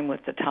time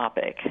with the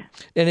topic.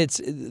 And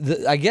it's,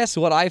 I guess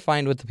what I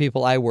find with the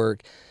people I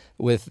work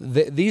with,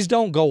 these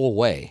don't go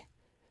away.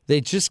 They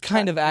just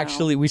kind of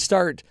actually, we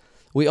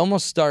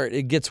almost start,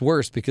 it gets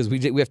worse because we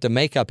have to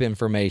make up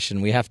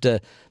information. We have to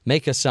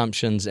make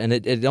assumptions, and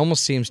it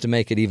almost seems to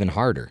make it even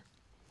harder.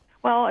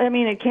 Well, I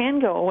mean, it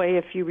can go away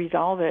if you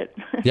resolve it.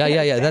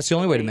 Yeah. That's the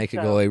only way to make it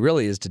go away,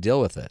 really, is to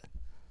deal with it.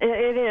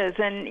 It is.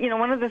 And,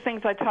 one of the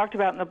things I talked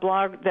about in the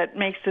blog that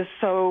makes this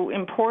so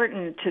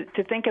important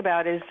to think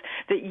about is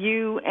that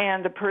you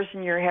and the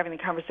person you're having the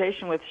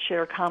conversation with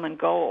share common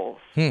goals.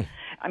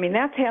 I mean,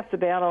 that's half the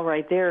battle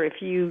right there.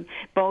 If you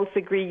both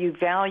agree you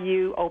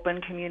value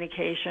open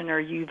communication, or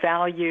you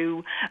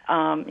value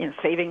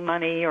saving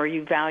money, or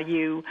you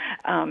value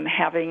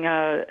having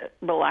a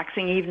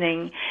relaxing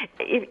evening,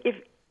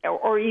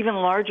 or even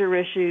larger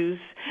issues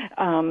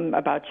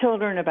about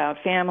children, about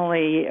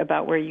family,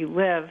 about where you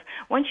live.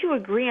 Once you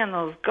agree on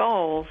those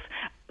goals,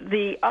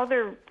 the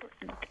other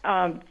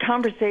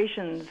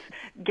conversations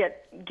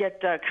get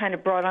kind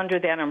of brought under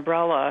that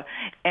umbrella,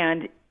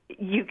 and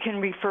you can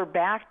refer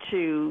back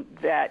to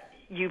that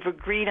you've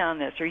agreed on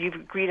this, or you've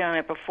agreed on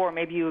it before.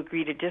 Maybe you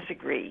agree to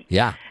disagree.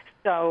 Yeah.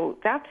 So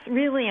that's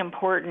really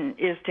important,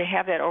 is to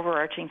have that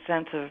overarching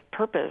sense of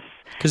purpose.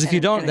 Because if you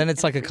don't, then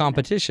it's like a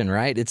competition,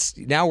 right? It's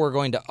now we're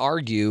going to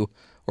argue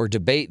or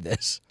debate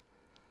this.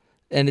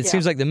 And it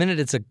seems like the minute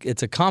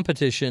it's a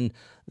competition,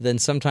 then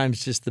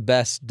sometimes just the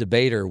best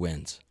debater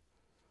wins.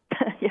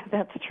 Yeah,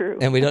 that's true.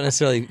 And we don't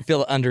necessarily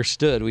feel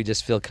understood. We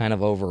just feel kind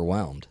of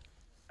overwhelmed.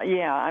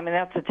 Yeah, I mean,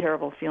 that's a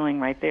terrible feeling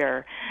right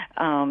there.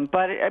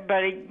 But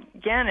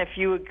again, if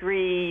you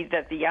agree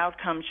that the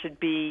outcome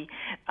should be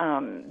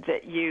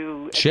that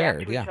you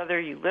shared, adapt to each other,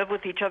 you live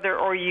with each other,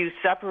 or you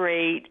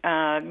separate,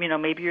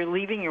 maybe you're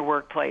leaving your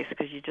workplace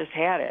because you just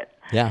had it.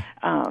 Yeah.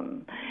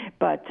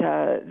 But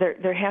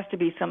there has to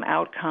be some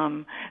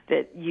outcome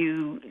that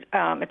you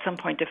at some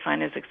point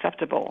define as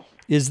acceptable.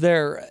 Is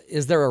there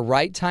a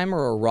right time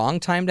or a wrong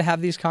time to have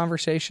these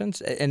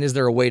conversations? And is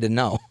there a way to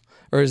know?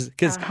 Or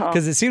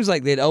because it seems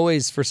like they'd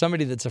always, for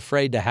somebody that's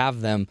afraid to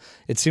have them,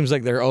 it seems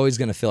like they're always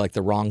going to feel like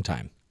the wrong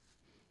time.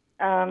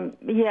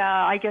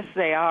 Yeah, I guess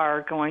they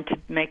are going to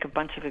make a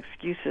bunch of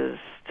excuses.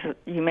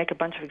 You make a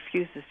bunch of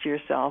excuses to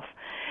yourself.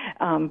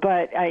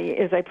 But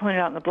as I pointed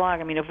out in the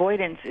blog, I mean,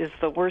 avoidance is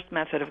the worst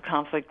method of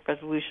conflict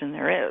resolution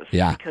there is.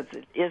 Yeah. Because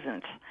it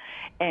isn't.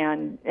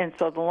 And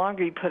so the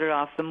longer you put it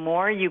off, the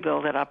more you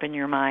build it up in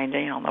your mind,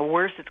 the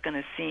worse it's going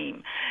to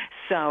seem.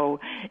 So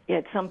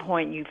at some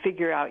point you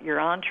figure out your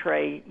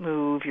entree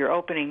move, your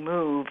opening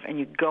move, and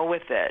you go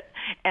with it.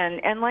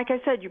 And like I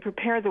said, you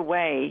prepare the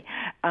way.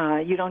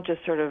 You don't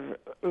just sort of,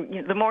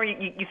 the more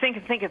you think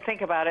and think and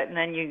think about it, and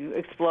then you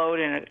explode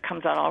and it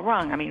comes out all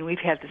wrong. I mean, we've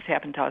had this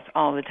happen to us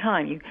all the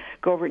time. You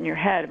go over it in your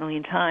head a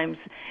million times,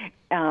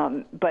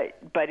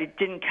 but it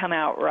didn't come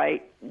out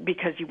right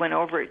because you went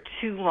over it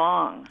too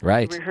long.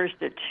 Right. You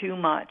rehearsed it too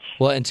much.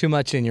 Well, and too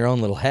much in your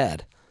own little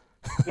head.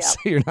 Yep. So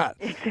you're not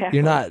Exactly.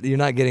 you're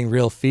not getting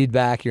real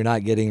feedback. You're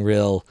not getting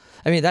real.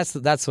 I mean,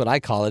 that's what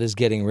I call it, is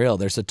getting real.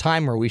 There's a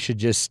time where we should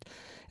just,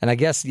 and I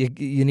guess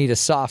you need a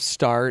soft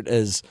start,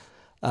 as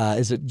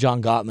is it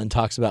John Gottman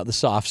talks about the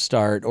soft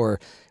start, or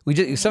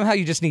somehow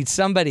you just need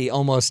somebody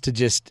almost to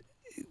just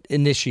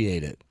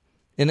initiate it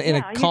in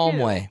a calm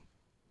way.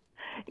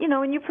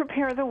 And you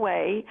prepare the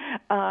way.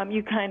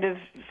 You kind of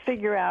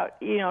figure out,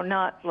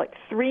 not like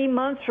 3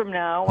 months from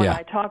now when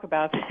I talk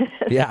about this.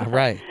 Yeah,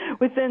 right.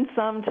 Within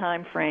some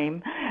time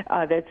frame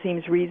that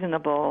seems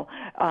reasonable.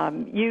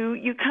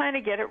 You kind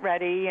of get it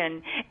ready,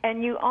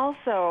 and you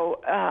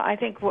also, I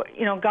think,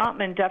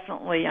 Gottman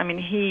definitely, I mean,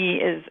 he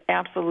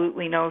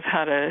absolutely knows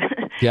how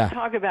to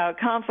talk about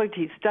conflict.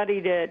 He's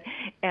studied it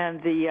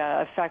and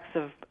the effects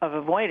of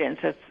avoidance.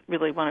 That's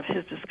really one of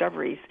his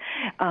discoveries.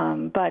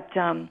 But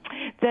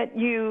that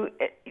you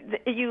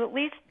at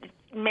least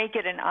make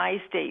it an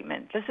I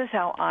statement. This is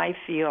how I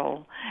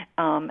feel,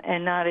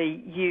 and not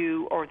a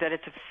you, or that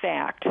it's a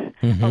fact.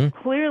 Mm-hmm. Oh,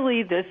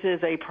 clearly, this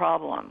is a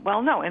problem.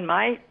 Well, no, in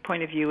my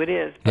point of view, it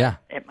is. But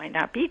it might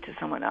not be to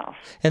someone else.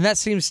 And that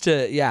seems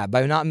to,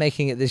 by not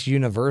making it this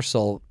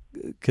universal,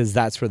 because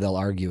that's where they'll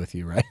argue with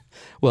you, right?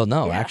 Well,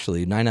 no,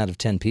 actually, 9 out of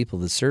 10 people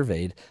that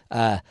surveyed,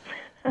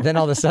 then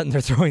all of a sudden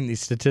they're throwing these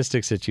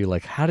statistics at you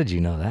like, how did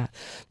you know that?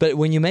 But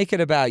when you make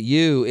it about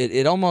you,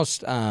 it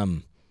almost,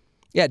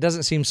 it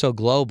doesn't seem so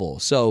global.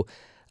 So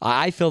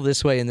I feel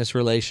this way in this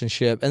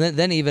relationship, and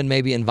then even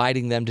maybe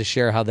inviting them to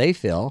share how they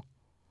feel,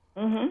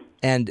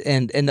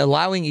 and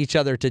allowing each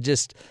other to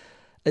just,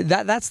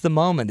 that's the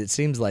moment, it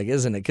seems like,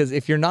 isn't it? Because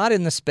if you're not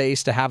in the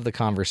space to have the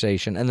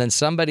conversation, and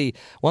then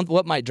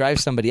what might drive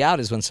somebody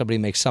out is when somebody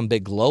makes some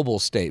big global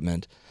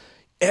statement.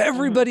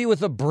 Everybody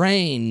with a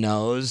brain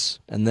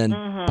knows, and then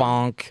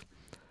bonk,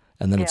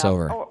 and then it's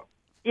over.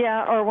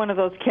 Or one of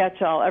those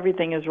catch-all,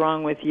 everything is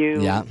wrong with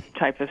you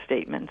type of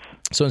statements.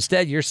 So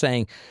instead, you're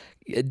saying,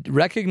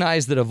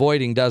 recognize that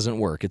avoiding doesn't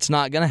work. It's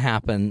not going to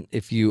happen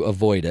if you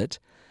avoid it,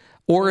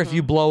 or if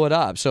you blow it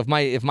up. So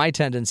if my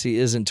tendency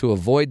isn't to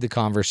avoid the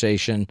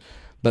conversation,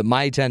 but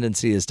my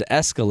tendency is to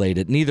escalate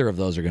it, neither of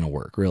those are going to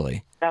work,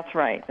 really. That's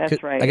right. I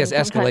guess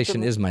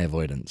escalation is my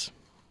avoidance.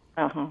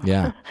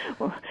 Yeah.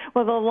 Well,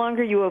 the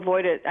longer you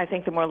avoid it, I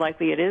think the more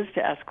likely it is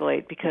to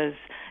escalate, because,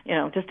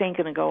 it just ain't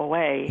going to go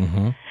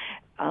away.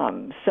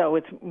 So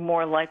it's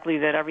more likely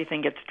that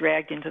everything gets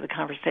dragged into the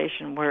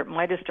conversation where it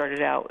might have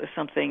started out as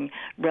something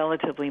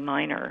relatively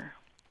minor.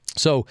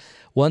 So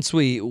once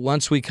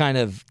we kind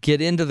of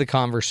get into the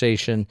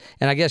conversation,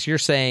 and I guess you're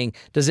saying,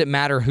 does it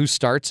matter who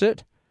starts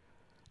it?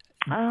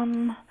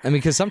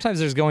 Because sometimes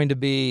there's going to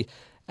be,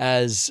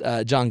 as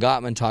John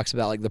Gottman talks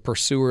about, like the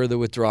pursuer, the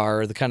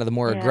withdrawer, the kind of the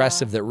more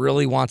aggressive that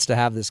really wants to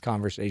have this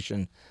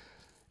conversation.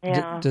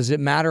 Yeah. Does it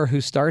matter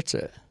who starts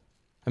it?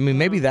 I mean,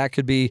 maybe that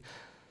could be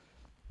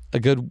a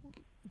good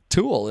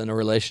tool in a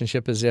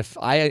relationship, is if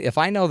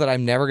I know that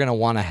I'm never going to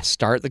want to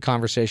start the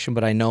conversation,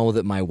 but I know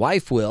that my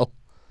wife will,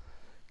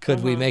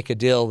 could we make a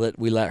deal that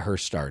we let her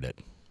start it?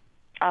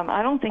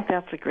 I don't think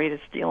that's the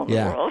greatest deal in the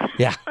world.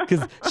 Yeah,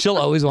 because she'll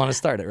always want to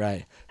start it,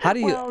 right? How do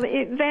you? Well,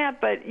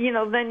 but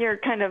then you're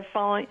kind of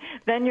falling.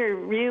 Then you're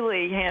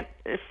really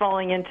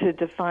falling into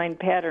defined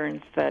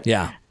patterns that.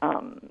 Yeah.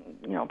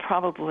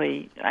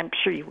 Probably, I'm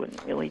sure you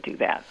wouldn't really do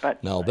that,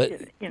 but no,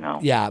 but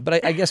Yeah,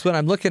 but I guess what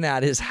I'm looking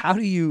at is, how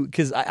do you?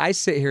 Because I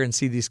sit here and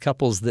see these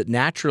couples that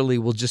naturally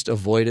will just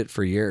avoid it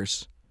for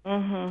years.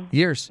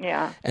 Years.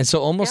 Yeah. And so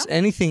almost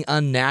anything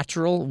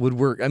unnatural would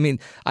work. I mean,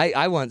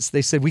 I once,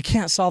 they said, we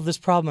can't solve this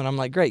problem. And I'm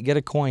like, great, get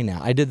a coin now.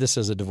 I did this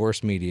as a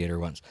divorce mediator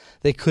once.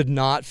 They could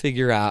not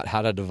figure out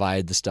how to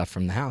divide the stuff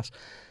from the house.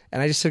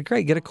 And I just said,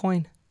 great, get a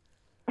coin.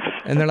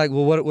 And they're like,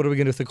 well, what are we going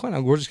to do with the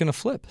coin? We're just going to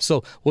flip.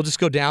 So we'll just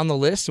go down the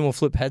list and we'll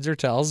flip heads or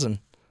tails. And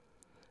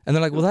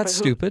they're like, well, that's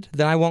stupid.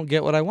 Then I won't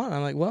get what I want.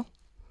 I'm like, well,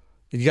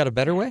 you got a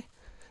better way?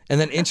 And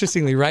then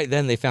interestingly, right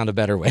then they found a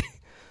better way.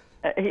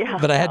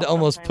 But I had to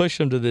almost push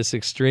them to this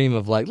extreme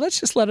of like, let's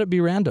just let it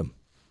be random.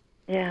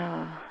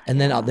 Yeah. And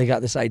then they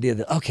got this idea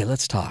that, okay,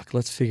 let's talk.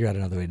 Let's figure out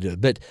another way to do it.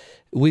 But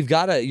we've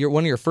got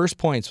one of your first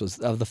points was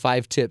of the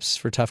 5 tips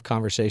for tough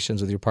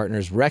conversations with your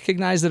partners.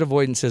 Recognize that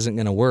avoidance isn't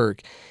going to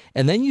work.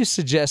 And then you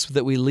suggest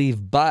that we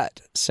leave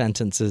but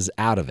sentences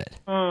out of it.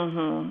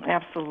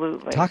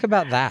 Absolutely. Talk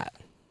about that.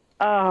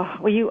 Oh,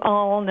 well, you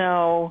all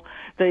know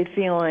the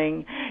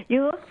feeling,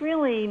 you look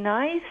really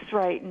nice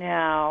right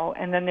now,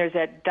 and then there's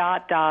that ...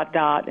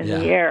 in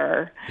the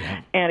air,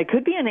 and it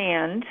could be an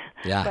and,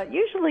 but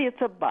usually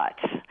it's a but.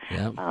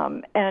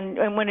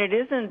 And when it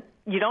isn't,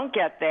 you don't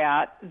get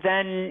that,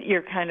 then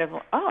you're kind of,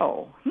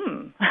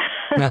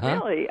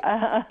 really?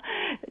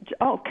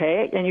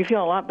 okay, and you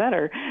feel a lot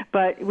better.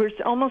 But we're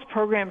almost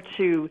programmed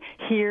to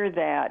hear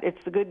that.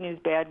 It's the good news,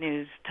 bad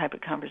news type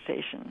of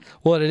conversation.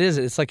 Well, it is.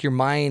 It's like your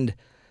mind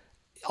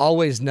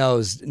always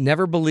knows,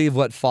 never believe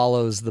what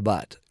follows the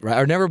but, right?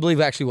 Or never believe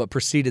actually what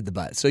preceded the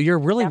but. So you're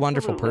a really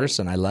wonderful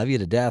person. I love you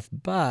to death,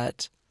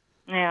 but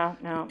yeah,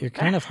 no, you're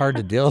kind of hard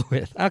to deal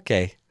with.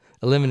 Okay.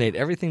 Eliminate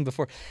everything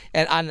before.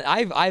 And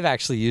I've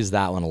actually used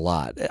that one a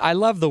lot. I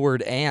love the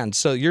word and.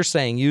 So you're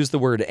saying use the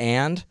word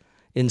and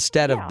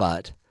instead of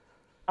but.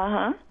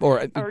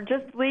 Or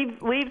just leave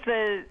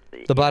the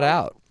but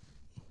out.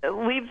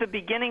 Leave the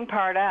beginning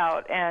part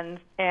out, and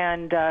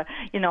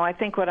I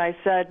think what I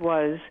said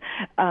was,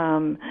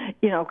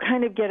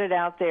 kind of get it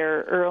out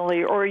there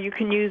early, or you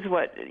can use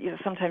what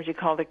sometimes you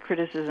call the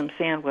criticism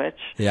sandwich.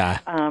 Yeah.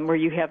 Where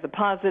you have the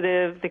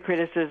positive, the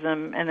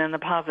criticism, and then the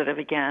positive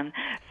again,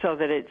 so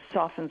that it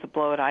softens the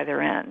blow at either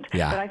end.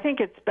 Yeah. But I think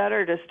it's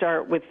better to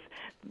start with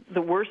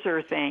the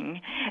worser thing,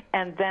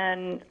 and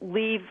then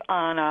leave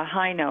on a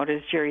high note,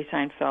 as Jerry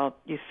Seinfeld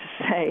used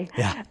to say.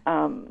 Yeah.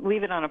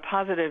 Leave it on a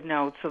positive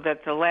note, so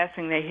that the last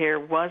thing they hear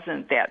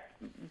wasn't that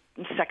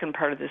second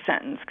part of the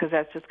sentence, because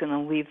that's just going to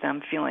leave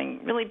them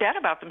feeling really bad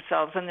about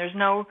themselves, and there's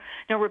no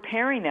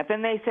repairing that.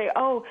 Then they say,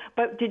 "Oh,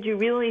 but did you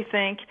really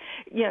think?"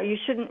 You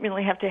shouldn't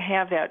really have to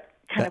have that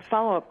kind of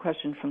follow-up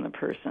question from the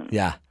person.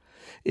 Yeah.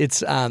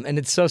 It's and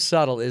it's so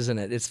subtle, isn't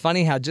it? It's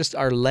funny how just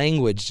our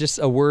language, just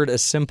a word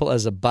as simple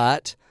as a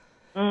but,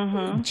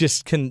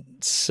 just can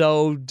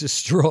so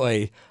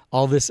destroy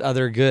all this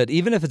other good,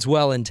 even if it's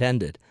well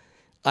intended.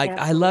 Like,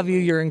 I love you,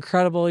 you're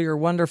incredible, you're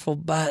wonderful,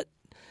 but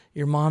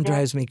your mom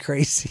drives me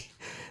crazy.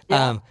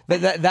 But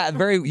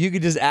that you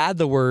could just add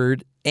the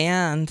word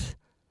and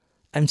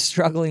I'm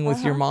struggling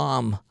with your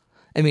mom.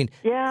 I mean,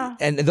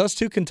 and those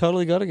two can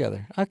totally go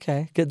together.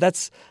 Okay, good.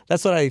 That's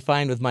what I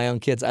find with my own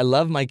kids. I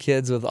love my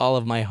kids with all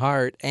of my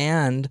heart,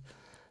 and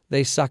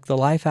they suck the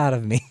life out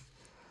of me.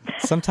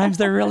 Sometimes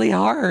they're really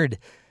hard.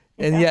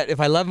 And yet, if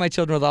I love my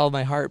children with all of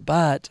my heart,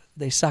 but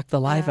they suck the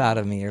life out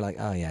of me, you're like,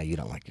 oh, yeah, you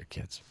don't like your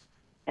kids.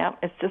 Yeah,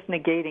 it's just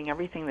negating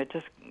everything that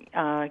just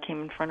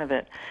came in front of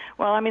it.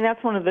 Well, I mean,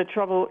 that's one of the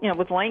trouble,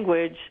 with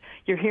language.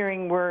 You're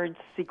hearing words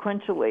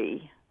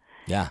sequentially.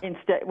 Yeah.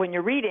 Instead, when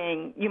you're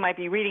reading, you might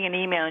be reading an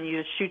email and you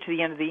just shoot to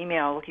the end of the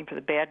email looking for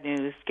the bad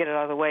news, get it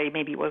out of the way,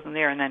 maybe it wasn't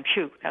there, and then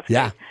shoot. That's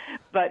great.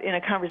 But in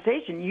a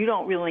conversation, you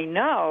don't really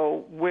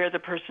know where the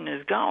person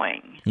is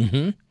going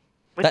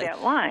with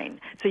that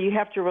line. So you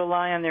have to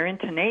rely on their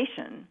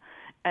intonation.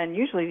 And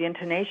usually the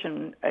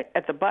intonation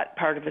at the but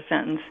part of a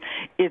sentence,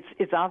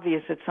 it's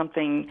obvious that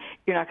something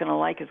you're not going to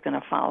like is going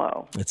to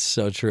follow. It's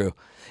so true.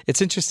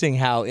 It's interesting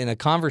how in a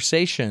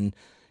conversation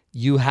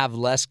you have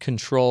less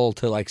control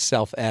to like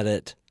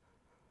self-edit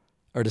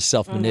or to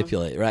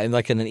self-manipulate, right? And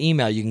like in an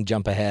email, you can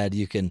jump ahead,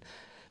 and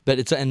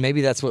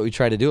maybe that's what we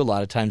try to do a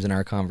lot of times in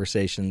our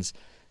conversations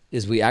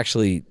is we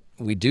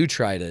do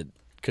try to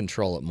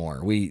control it more.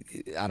 We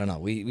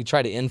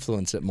try to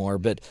influence it more,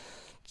 but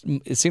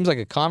it seems like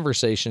a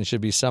conversation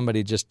should be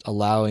somebody just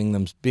allowing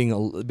them,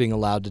 being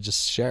allowed to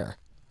just share.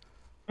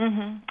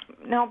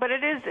 No, but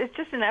it's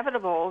just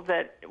inevitable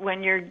that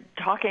when you're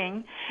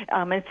talking,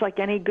 it's like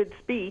any good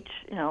speech,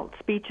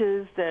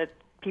 speeches that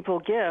people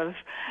give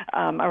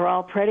are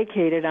all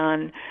predicated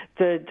on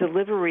the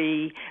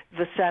delivery,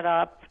 the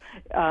setup,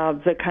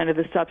 the kind of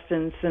the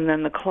substance, and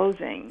then the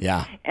closing.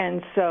 Yeah.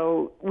 And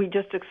so we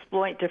just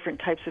exploit different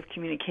types of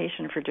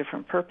communication for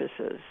different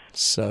purposes.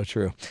 So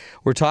true.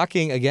 We're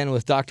talking again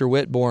with Dr.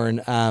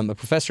 Whitbourne, a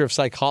professor of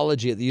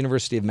psychology at the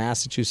University of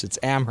Massachusetts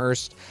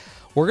Amherst.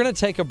 We're going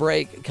to take a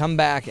break, come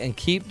back, and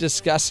keep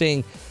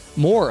discussing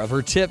more of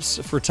her tips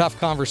for tough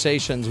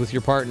conversations with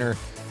your partner.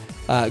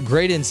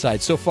 Great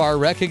insight. So far,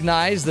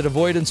 recognize that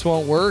avoidance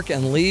won't work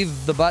and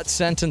leave the but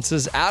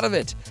sentences out of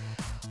it.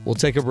 We'll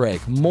take a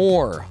break.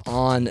 More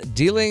on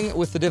dealing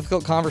with the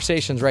difficult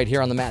conversations right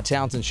here on the Matt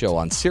Townsend Show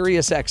on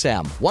Sirius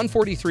XM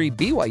 143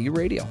 BYU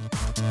Radio.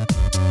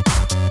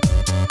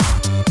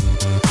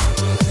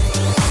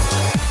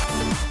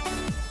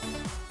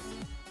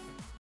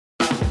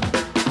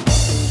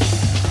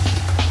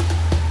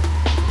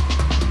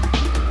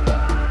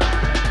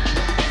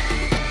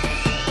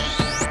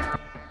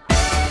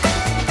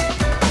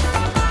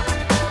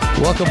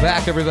 Welcome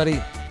back,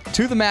 everybody,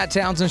 to the Matt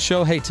Townsend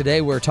Show. Hey,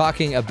 today we're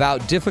talking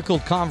about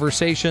difficult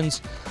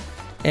conversations.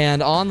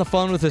 And on the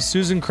phone with us,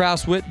 Susan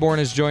Krause Whitbourne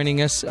is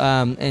joining us.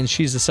 And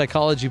she's a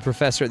psychology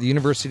professor at the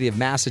University of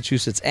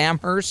Massachusetts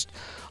Amherst,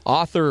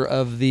 author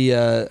of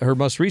her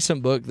most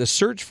recent book, The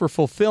Search for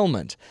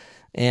Fulfillment,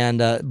 and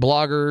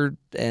blogger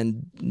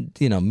and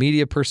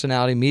media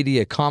personality,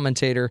 media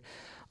commentator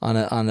on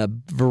a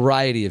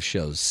variety of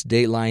shows,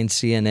 Dateline,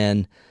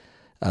 CNN,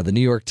 the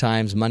New York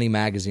Times, Money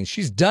Magazine.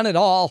 She's done it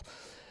all.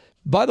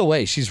 By the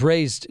way, she's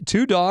raised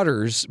two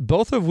daughters,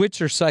 both of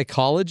which are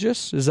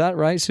psychologists. Is that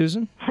right,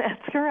 Susan?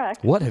 That's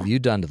correct. What have you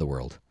done to the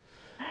world?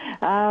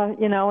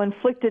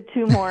 Inflicted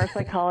two more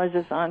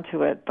psychologists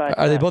onto it. But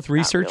are they both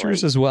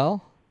researchers as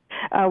well?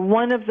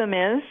 One of them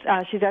is.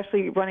 She's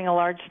actually running a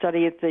large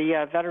study at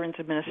the Veterans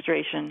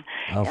Administration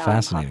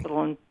fascinating.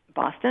 hospital in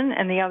Boston,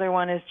 and the other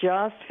one is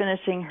just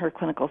finishing her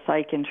clinical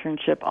psych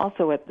internship,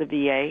 also at the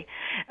VA.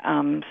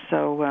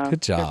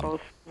 Good job. They're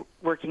both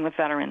working with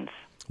veterans.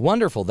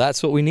 Wonderful.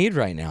 That's what we need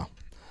right now.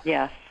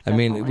 Yes. I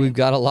mean, definitely. we've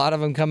got a lot of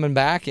them coming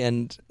back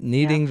and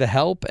needing the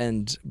help,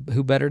 and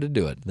who better to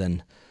do it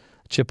than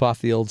chip off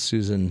the old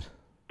Susan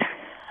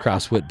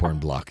Krause Whitbourne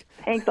block.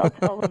 Thanks, I'll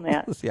tell them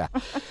that. Yeah.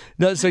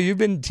 No, so you've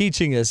been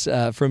teaching us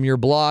from your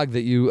blog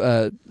that you,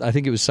 I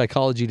think it was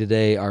Psychology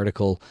Today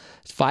article,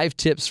 5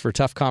 tips for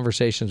tough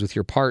conversations with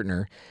your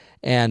partner.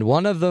 And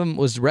one of them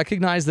was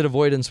recognize that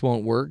avoidance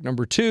won't work.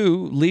 Number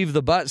 2, leave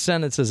the but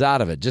sentences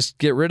out of it. Just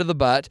get rid of the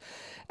but.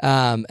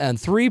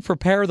 And 3,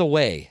 prepare the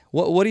way.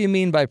 What do you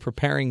mean by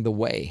preparing the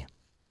way?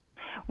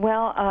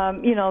 Well,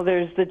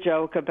 there's the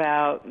joke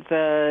about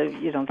the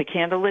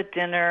candlelit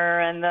dinner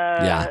and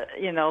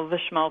the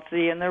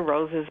schmaltzy and the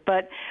roses,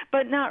 but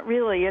not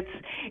really.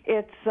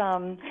 It's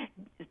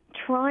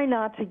try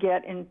not to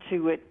get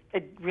into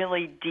a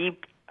really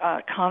deep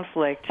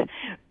conflict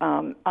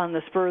on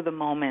the spur of the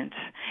moment.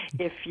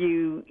 If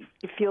you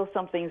feel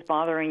something's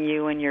bothering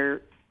you and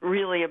you're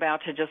really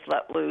about to just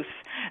let loose,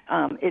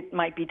 it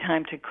might be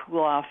time to cool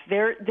off.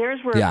 There's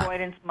where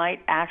avoidance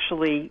might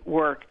actually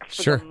work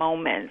for the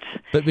moment.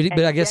 But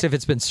I guess if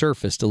it's been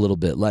surfaced a little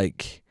bit,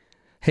 like,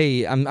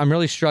 hey, I'm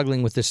really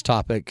struggling with this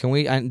topic. Can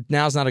we?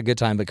 Now's not a good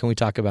time, but can we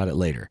talk about it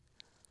later?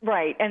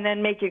 Right, and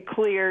then make it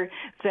clear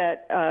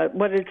that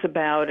what it's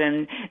about,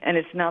 and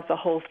it's not the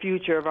whole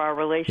future of our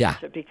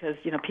relationship, because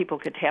people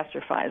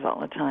catastrophize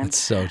all the time. That's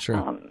so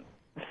true.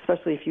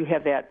 Especially if you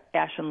have that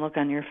ashen look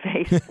on your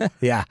face.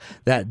 Yeah,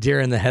 that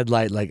deer in the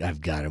headlight, like, I've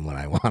got him when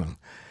I want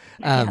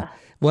him.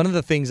 One of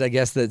the things, I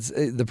guess, that's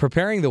the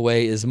preparing the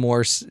way is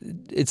more,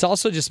 it's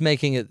also just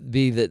making it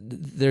be that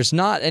there's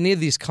not, any of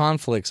these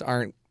conflicts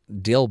aren't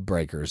deal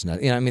breakers.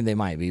 I mean, they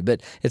might be,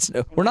 but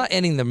we're not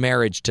ending the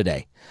marriage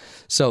today.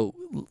 So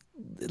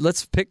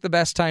let's pick the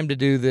best time to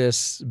do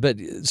this, but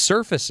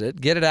surface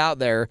it, get it out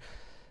there.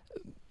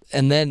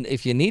 And then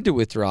if you need to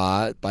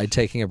withdraw it by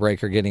taking a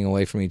break or getting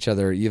away from each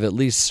other, you've at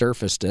least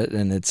surfaced it,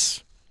 and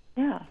it's...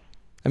 Yeah.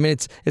 I mean,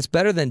 it's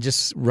better than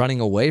just running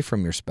away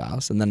from your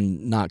spouse and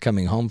then not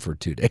coming home for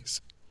 2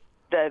 days.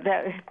 That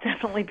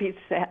definitely beats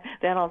that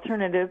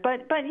alternative.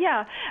 But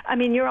yeah, I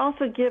mean, you're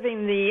also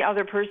giving the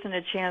other person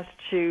a chance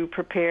to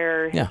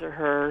prepare his or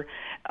her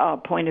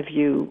point of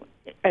view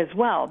as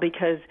well,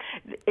 because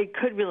it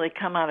could really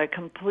come out of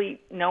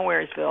complete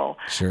nowheresville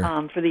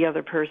for the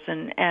other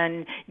person,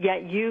 and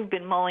yet you've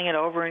been mulling it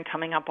over and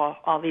coming up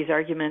all these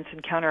arguments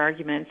and counter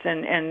arguments,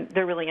 and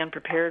they're really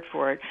unprepared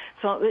for it.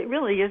 So it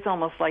really is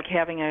almost like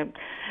having a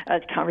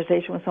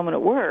conversation with someone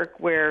at work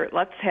where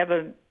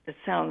it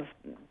sounds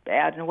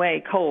bad in a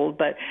way, cold,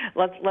 but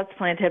let's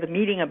plan to have a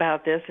meeting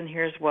about this, and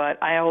here's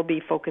what I will be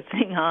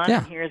focusing on,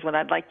 and here's what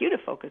I'd like you to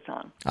focus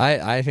on.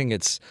 I think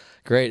it's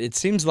great. It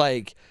seems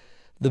like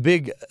the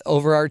big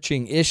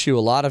overarching issue a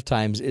lot of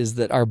times is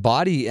that our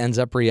body ends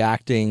up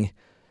reacting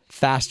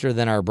faster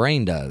than our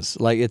brain does.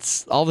 Like,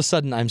 it's all of a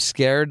sudden I'm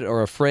scared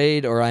or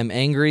afraid or I'm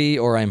angry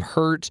or I'm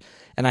hurt,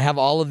 and I have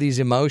all of these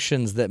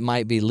emotions that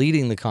might be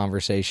leading the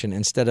conversation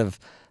instead of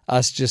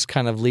us just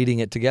kind of leading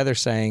it together,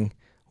 saying,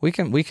 we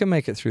can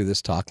make it through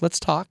this talk. Let's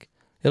talk.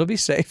 It'll be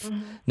safe.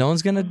 Mm-hmm. No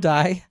one's going to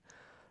die.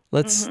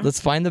 Let's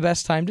find the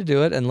best time to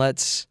do it, and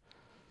let's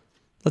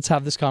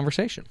have this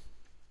conversation.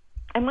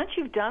 And once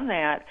you've done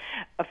that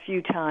a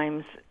few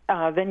times,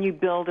 then you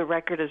build a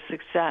record of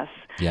success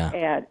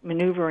at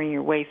maneuvering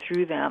your way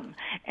through them.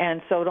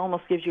 And so it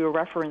almost gives you a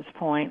reference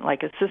point,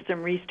 like a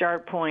system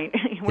restart point,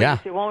 where you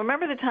say, well,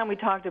 remember the time we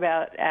talked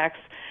about X?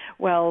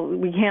 Well,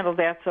 we handled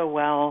that so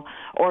well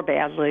or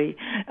badly,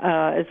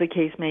 as the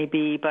case may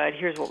be, but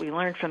here's what we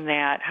learned from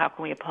that. How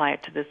can we apply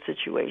it to this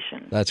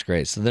situation? That's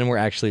great. So then we're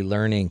actually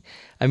learning.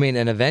 I mean,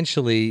 and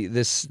eventually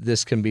this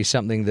can be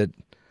something that,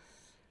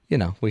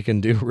 we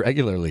can do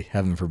regularly,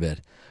 heaven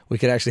forbid. We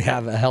could actually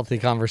have a healthy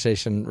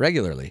conversation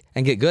regularly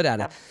and get good at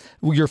it.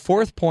 Your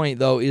 4th point,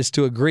 though, is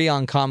to agree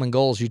on common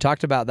goals. You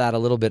talked about that a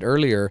little bit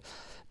earlier,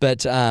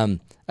 but I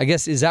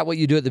guess, is that what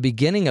you do at the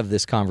beginning of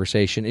this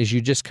conversation, is you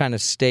just kind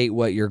of state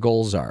what your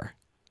goals are?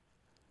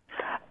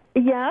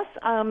 Yes,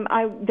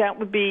 that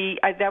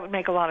would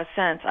make a lot of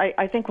sense.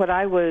 I think what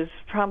I was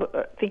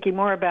thinking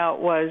more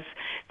about was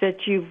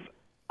that you've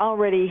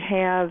already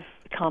have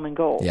common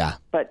goals. Yeah.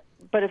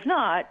 But if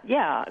not,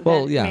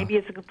 maybe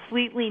it's a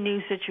completely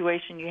new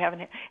situation you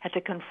haven't had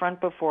to confront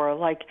before,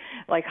 like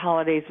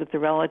holidays with the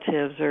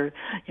relatives, or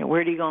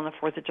where do you go on the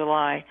 4th of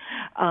July?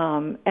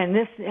 And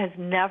this has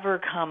never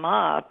come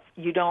up.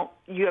 You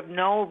have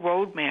no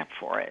roadmap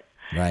for it.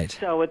 Right.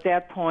 So at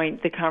that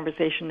point, the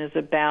conversation is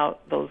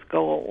about those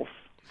goals.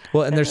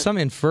 Well, and there's some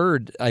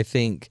inferred, I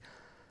think,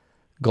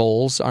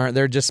 goals, aren't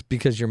there, just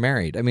because you're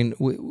married? I mean,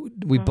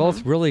 we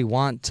both really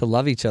want to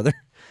love each other.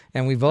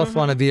 And we both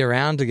want to be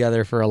around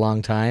together for a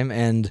long time.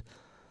 And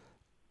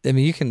I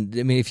mean,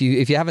 if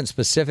you haven't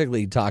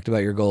specifically talked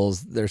about your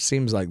goals, there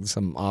seems like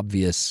some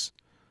obvious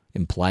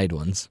implied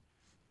ones.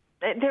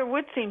 There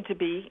would seem to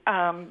be,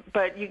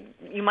 but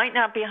you might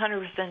not be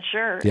 100%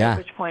 sure, Yeah. at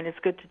which point it's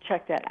good to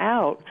check that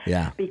out,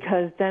 Yeah.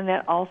 because then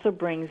that also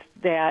brings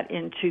that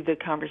into the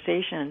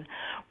conversation,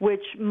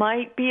 which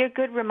might be a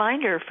good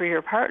reminder for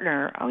your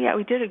partner. Oh, yeah,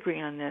 we did agree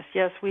on this.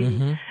 Yes, we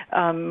do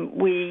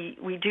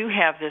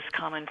have this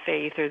common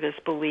faith or this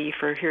belief,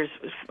 or here's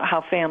how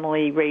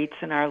family rates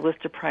in our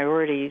list of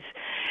priorities,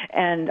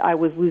 and I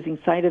was losing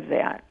sight of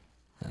that.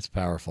 That's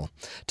powerful.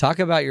 Talk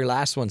about your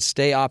last one,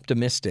 stay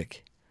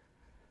optimistic.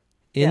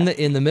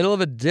 In the middle of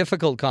a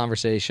difficult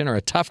conversation or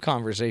a tough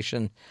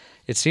conversation,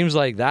 it seems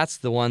like that's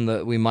the one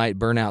that we might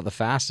burn out the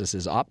fastest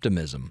is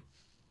optimism.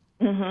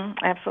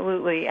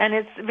 Absolutely. And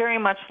it's very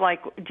much like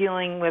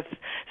dealing with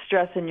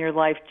stress in your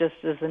life just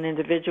as an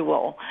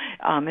individual.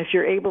 If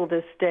you're able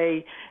to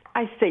stay,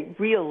 I say,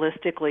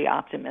 realistically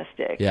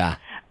optimistic. Yeah.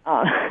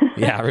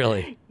 Yeah,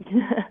 really.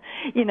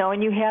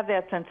 And you have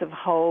that sense of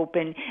hope,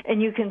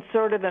 and you can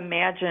sort of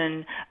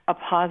imagine a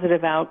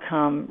positive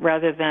outcome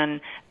rather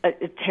than a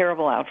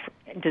terrible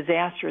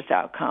disastrous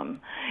outcome.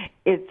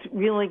 It's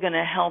really going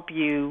to help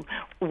you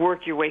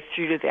work your way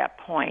through to that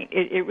point.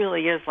 It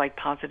really is like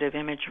positive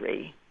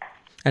imagery.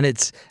 And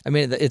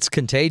it's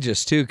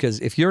contagious too, because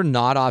if you're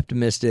not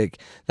optimistic,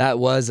 that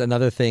was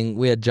another thing.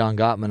 We had John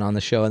Gottman on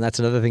the show, and that's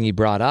another thing he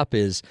brought up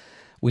is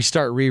we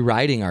start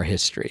rewriting our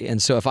history.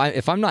 And so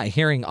if I'm not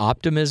hearing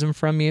optimism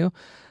from you,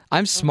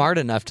 I'm smart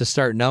enough to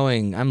start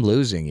knowing I'm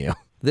losing you.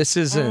 This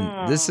is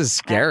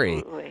scary.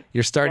 Absolutely.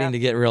 You're starting to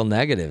get real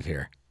negative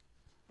here.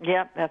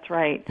 Yep, that's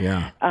right.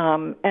 Yeah.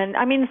 And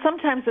I mean,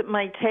 sometimes it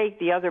might take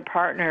the other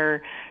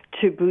partner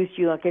to boost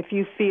you. Like if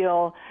you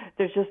feel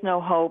there's just no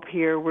hope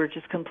here, we're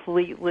just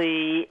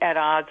completely at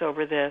odds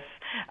over this.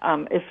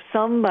 If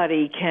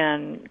somebody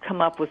can come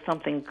up with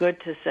something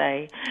good to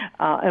say,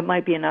 it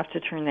might be enough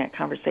to turn that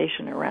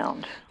conversation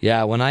around.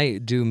 Yeah, when I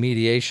do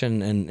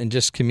mediation and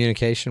just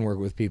communication work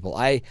with people,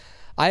 I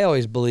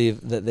always believe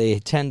that they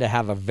tend to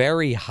have a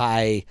very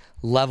high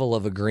level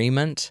of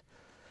agreement.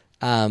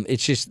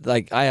 It's just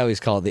like I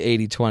always call it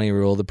the 80-20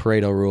 rule, the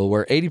Pareto rule,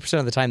 where 80%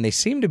 of the time they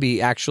seem to be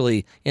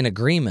actually in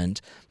agreement,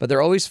 but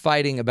they're always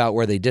fighting about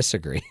where they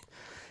disagree.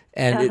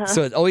 And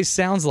so it always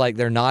sounds like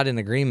they're not in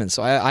agreement.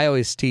 So I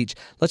always teach,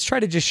 let's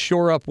try to just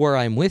shore up where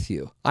I'm with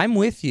you. I'm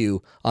with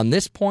you on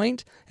this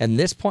point and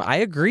this point. I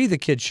agree the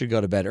kids should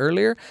go to bed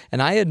earlier,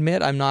 and I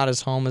admit I'm not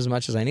as home as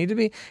much as I need to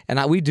be,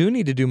 and we do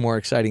need to do more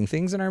exciting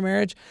things in our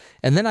marriage.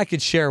 And then I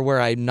could share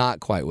where I'm not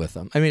quite with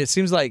them. I mean, it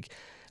seems like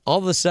all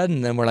of a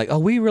sudden then we're like, oh,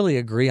 we really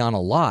agree on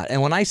a lot.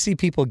 And when I see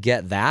people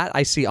get that,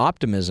 I see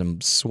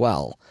optimism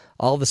swell.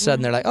 All of a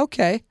sudden they're like,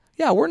 okay,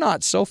 yeah, we're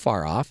not so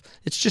far off.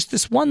 It's just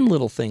this one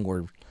little thing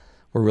we're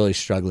really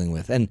struggling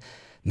with. And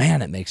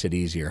man, it makes it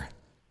easier.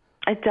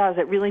 It does.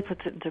 It really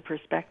puts it into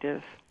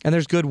perspective. And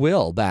there's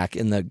goodwill back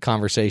in the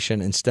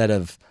conversation instead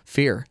of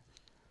fear.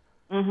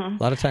 A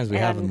lot of times we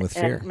have them with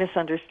fear. And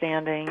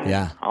misunderstanding.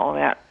 Yeah. And all of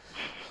that.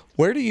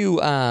 Where do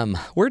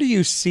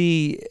you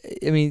see,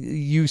 I mean,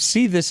 you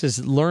see this as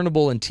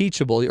learnable and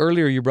teachable.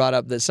 Earlier you brought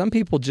up that some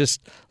people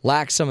just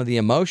lack some of the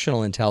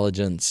emotional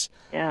intelligence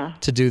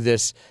to do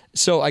this.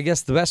 So I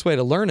guess the best way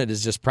to learn it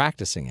is just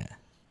practicing it.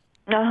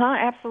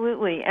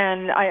 Absolutely.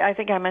 And I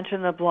think I mentioned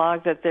in the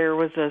blog that there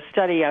was a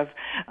study of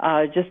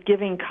just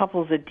giving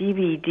couples a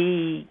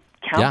DVD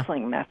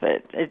counseling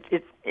method.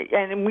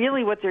 And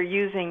really what they're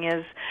using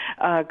is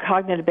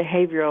cognitive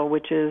behavioral,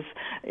 which is,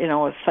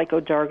 a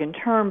psycho-jargon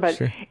term, but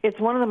it's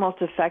one of the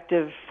most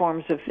effective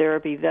forms of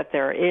therapy that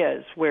there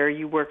is, where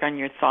you work on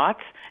your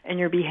thoughts and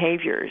your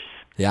behaviors.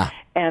 Yeah.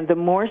 And the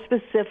more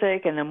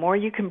specific and the more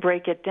you can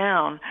break it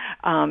down,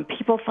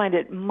 people find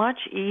it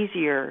much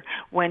easier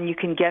when you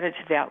can get it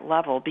to that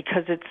level,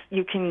 because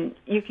you can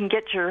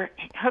get your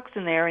hooks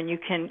in there and you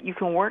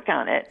can work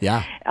on it.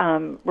 Yeah.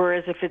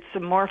 Whereas if it's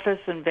amorphous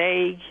and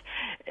vague,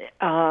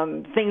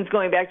 things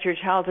going back to your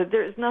childhood,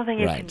 there's nothing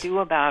you can do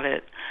about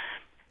it.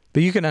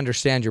 But you can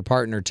understand your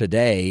partner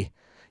today.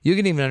 You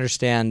can even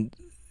understand,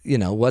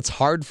 what's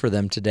hard for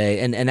them today,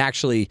 and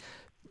actually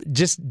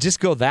just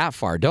go that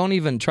far. Don't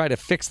even try to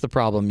fix the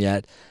problem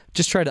yet.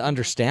 Just try to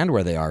understand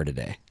where they are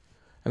today.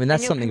 I mean,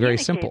 that's something very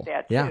simple.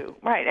 That too.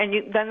 Right.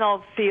 And then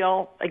they'll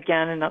feel,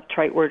 again, in a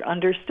trite word,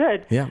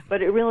 understood. Yeah.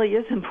 But it really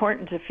is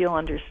important to feel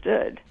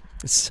understood.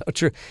 It's so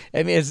true.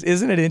 I mean,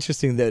 isn't it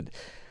interesting that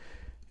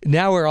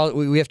now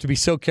we have to be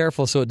so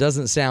careful so it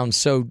doesn't sound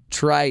so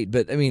trite,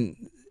 but I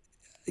mean,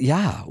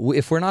 yeah,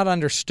 if we're not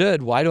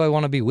understood, why do I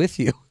want to be with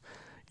you?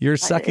 You're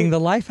sucking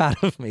the life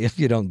out of me if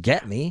you don't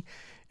get me.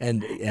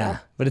 And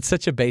but it's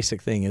such a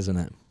basic thing, isn't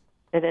it?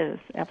 It is,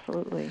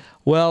 absolutely.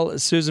 Well,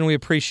 Susan, we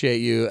appreciate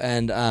you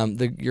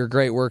and your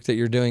great work that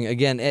you're doing.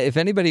 Again, if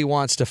anybody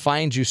wants to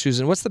find you,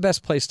 Susan, what's the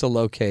best place to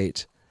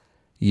locate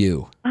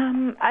you?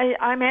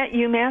 I'm at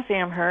UMass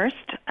Amherst.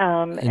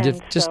 And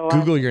just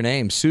Google your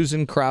name,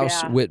 Susan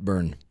Krause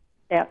Whitbourne.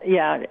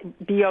 Yeah,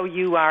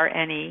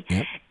 Bourne.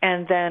 Yep.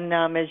 And then,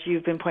 as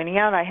you've been pointing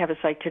out, I have a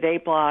Psych Today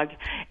blog,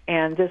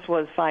 and this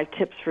was 5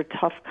 tips for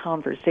tough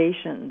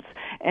conversations.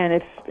 And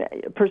if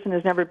a person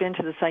has never been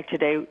to the Psych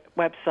Today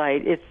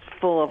website, it's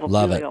full of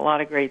Love doing it. a lot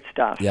of great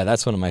stuff. Yeah,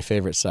 that's one of my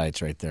favorite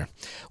sites right there.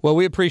 Well,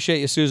 we appreciate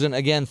you, Susan.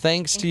 Again,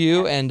 thanks to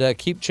you, and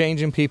keep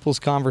changing people's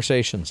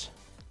conversations.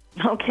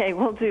 Okay,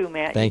 will do,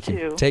 Matt. Thank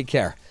you. Too. Take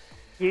care.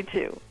 You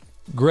too.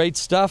 Great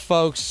stuff,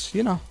 folks.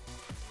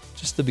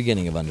 Just the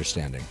beginning of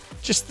understanding.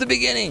 Just the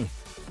beginning.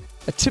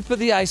 A tip of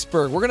the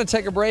iceberg. We're going to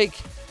take a break.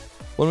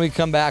 When we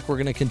come back, we're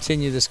going to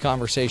continue this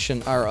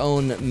conversation. Our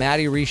own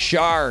Maddie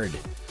Richard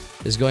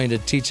is going to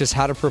teach us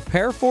how to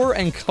prepare for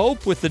and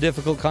cope with the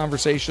difficult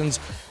conversations.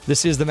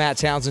 This is the Matt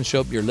Townsend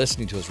Show. You're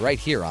listening to us right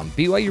here on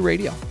BYU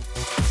Radio.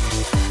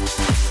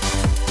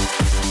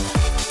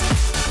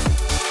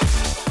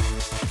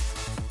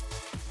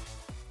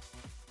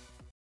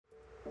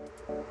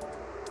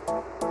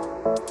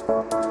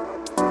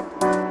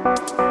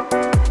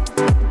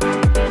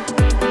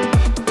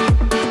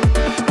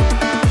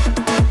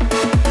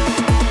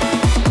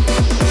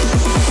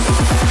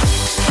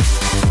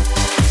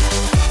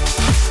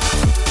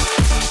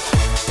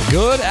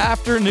 Good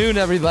afternoon,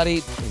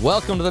 everybody.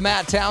 Welcome to the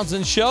Matt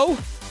Townsend Show.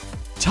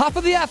 Top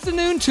of the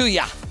afternoon to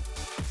ya.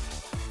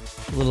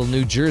 A little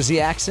New Jersey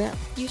accent.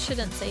 You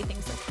shouldn't say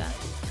things like that.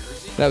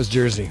 That was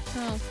Jersey.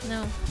 Oh,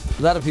 no.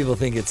 A lot of people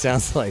think it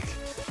sounds like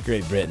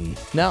Great Britain.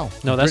 No,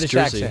 that's British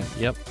Jersey. accent.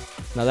 Yep.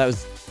 No, that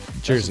was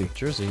Jersey.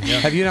 Jersey. Yeah.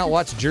 Have you not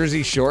watched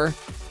Jersey Shore?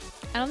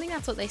 I don't think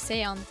that's what they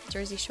say on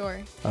Jersey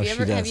Shore. Oh, she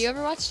does. Have you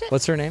ever watched it?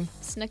 What's her name?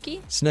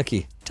 Snooki?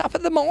 Snooki. Top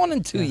of the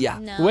morning to ya.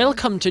 No.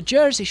 Welcome to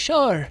Jersey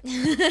Shore.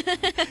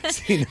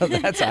 See, no,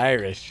 that's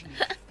Irish.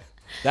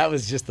 That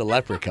was just the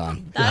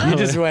leprechaun. You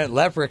just went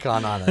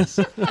leprechaun on us.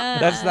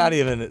 That's not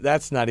even.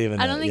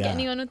 I don't think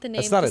anyone with the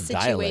name That's not The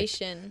a dialect.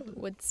 Situation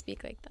would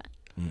speak like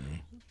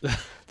that.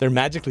 They're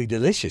magically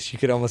delicious. You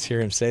could almost hear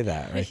him say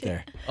that right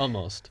there.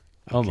 Almost.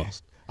 Okay.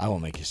 Almost. I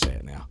won't make you say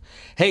it now.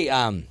 Hey,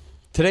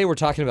 today we're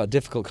talking about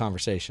difficult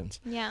conversations.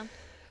 Yeah.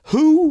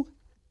 Who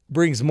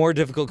brings more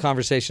difficult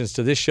conversations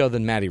to this show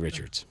than Maddie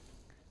Richards?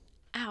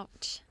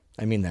 Ouch.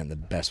 I mean that in the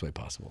best way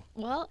possible.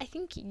 Well, I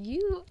think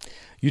you...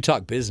 You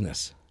talk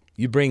business.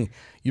 You bring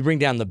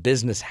down the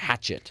business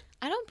hatchet.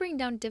 I don't bring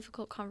down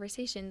difficult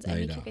conversations. No, I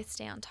you make you don't. guys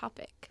stay on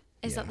topic.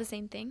 Is Yeah. that the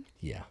same thing?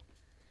 Yeah.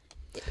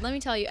 Let me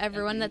tell you,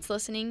 everyone that's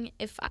listening,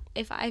 if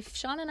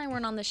Sean and I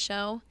weren't on the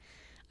show,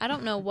 I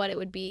don't know what it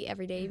would be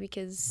every day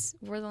because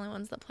we're the only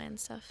ones that plan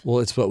stuff. Well,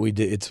 it's what we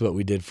did. It's what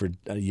we did for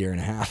a year and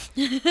a half.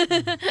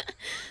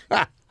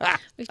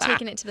 We've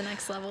taken it to the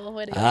next level.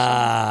 Way to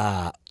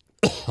go,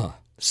 Sean.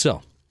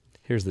 So,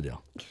 here's the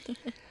deal.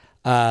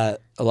 A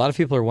lot of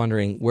people are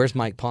wondering, where's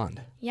Mike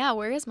Pond? Yeah,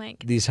 where is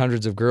Mike? These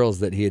hundreds of girls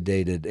that he had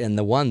dated, and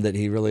the one that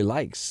he really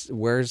likes.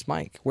 Where's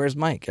Mike? Where's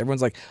Mike?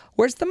 Everyone's like,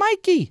 where's the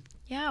Mikey?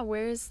 Yeah,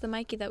 where's the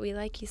Mikey that we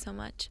like you so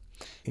much?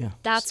 Yeah.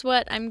 That's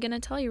what I'm going to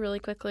tell you really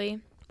quickly,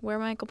 where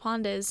Michael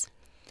Pond is.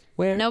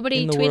 Where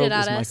Nobody in the tweeted world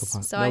at is us, Michael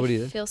Pond? so Nobody I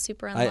did. feel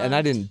super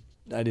unloved.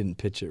 I didn't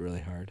pitch it really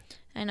hard.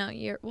 I know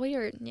yeah.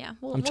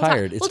 I'm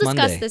tired. It's We'll discuss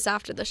Monday. this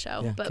after the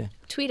show, Yeah, but okay.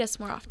 tweet us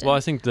more often. Well, I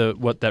think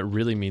what that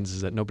really means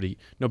is that nobody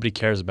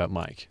cares about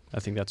Mike. I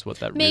think that's what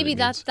that Maybe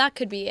really means. that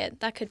could be it.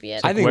 That could be it.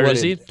 I think Where what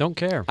is it- he? Don't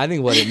care. I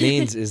think what it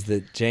means is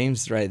that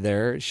James right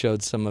there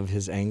showed some of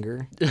his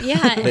anger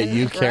Yeah. that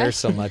you care aggression.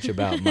 so much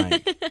about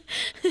Mike.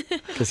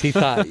 Because he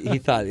thought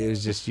it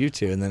was just you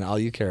two, and then all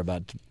you care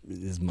about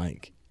is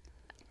Mike.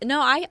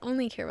 No, I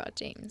only care about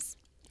James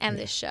and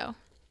this show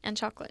and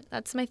chocolate.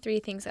 That's my 3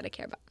 things that I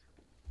care about.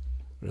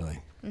 Really,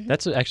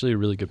 That's actually a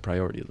really good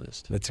priority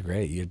list. that's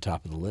great. You're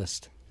top of the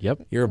list.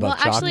 Yep. You're above Well,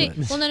 actually,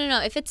 chocolate. no.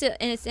 If it's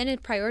in a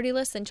priority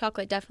list, then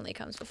chocolate definitely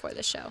comes before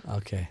the show.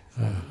 Okay.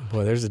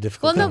 Boy, there's a Well,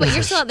 difficult. no, but you're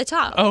conversation. still at the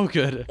top. Oh,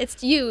 good.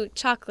 It's you,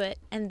 chocolate,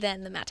 and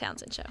then the Matt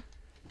Townsend show.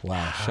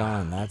 Wow,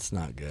 Sean, that's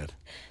not good.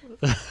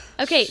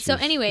 Okay, so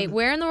anyway,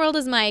 where in the world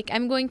is Mike?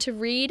 I'm going to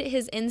read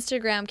his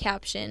Instagram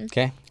caption,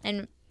 Okay,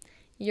 and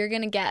you're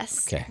going to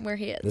guess Okay. where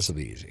he is. this will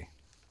be easy.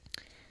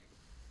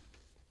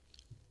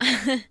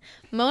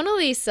 Mona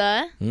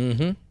Lisa.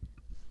 Mm-hmm.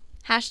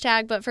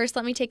 Hashtag, but first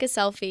let me take a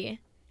selfie.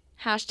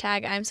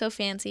 Hashtag, I'm so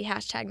fancy.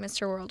 Hashtag,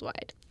 Mr.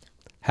 Worldwide.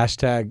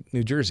 Hashtag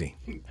New Jersey.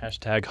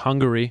 Hashtag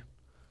Hungary.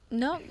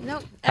 No,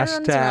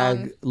 everyone's Hashtag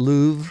wrong.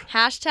 Louvre.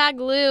 Hashtag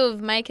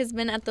Louvre. Mike has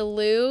been at the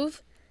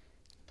Louvre.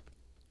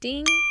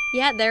 Ding.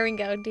 Yeah, there we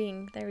go.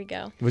 Ding. There we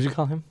go. What'd you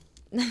call him?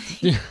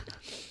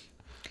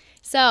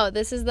 So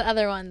this is the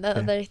other one, the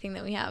other thing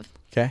that we have.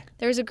 Okay.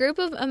 There was a group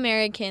of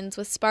Americans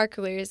with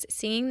sparklers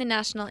singing the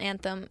national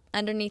anthem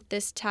underneath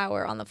this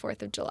tower on the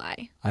 4th of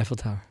July. Eiffel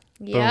Tower.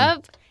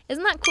 Yep.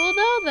 Isn't that cool,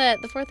 though,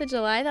 that the 4th of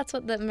July, that's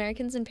what the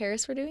Americans in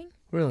Paris were doing?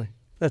 Really?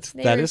 That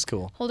They were is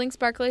cool. Holding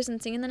sparklers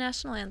and singing the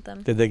national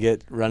anthem. Did they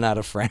get run out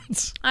of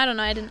France? I don't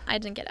know. I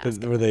didn't get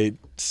asked. Were they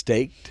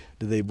staked?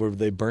 Were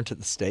they burnt at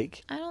the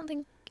stake? I don't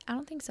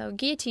think so.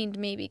 Guillotined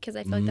maybe because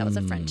I feel like that was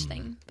a French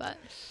thing. But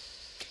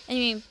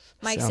anyway,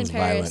 Mike's Sounds in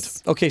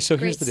Paris. violent. Okay, so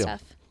here's Great the deal.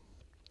 stuff.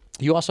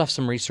 You also have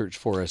some research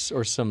for us,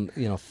 or some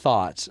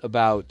thoughts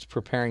about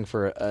preparing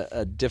for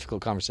a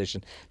difficult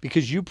conversation,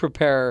 because you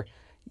prepare.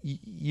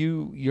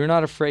 You're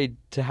not afraid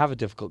to have a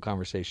difficult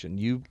conversation.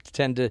 You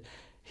tend to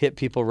hit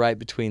people right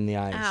between the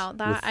eyes. Ow, with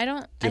that I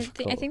don't. I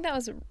difficult- think that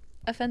was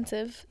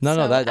offensive. No,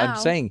 so, I'm ow.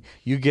 saying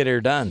you get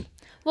her done.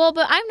 Well,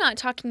 but I'm not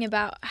talking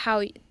about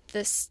how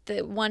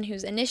the one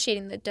who's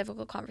initiating the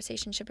difficult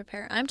conversation should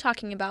prepare. I'm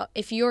talking about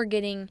if you're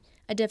getting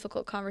a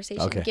difficult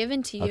conversation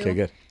given to you,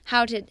 good.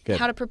 how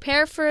to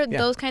prepare for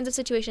those kinds of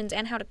situations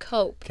and how to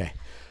cope. Okay.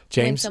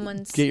 James,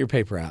 someone's- get your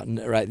paper out and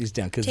write these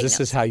down because Take this is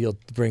notes. how you'll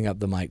bring up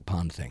the Mike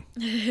Pond thing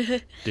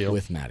Deal.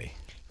 with Maddie.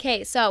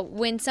 Okay, so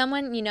when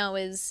someone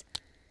is,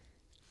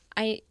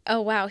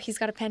 oh wow, he's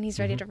got a pen, he's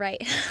ready to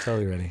write.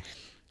 Totally ready.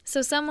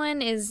 So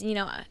someone is,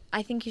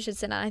 I think you should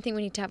sit down. I think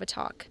we need to have a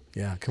talk.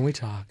 Yeah. Can we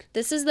talk?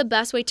 This is the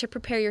best way to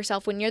prepare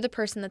yourself when you're the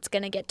person that's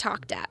going to get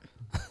talked at.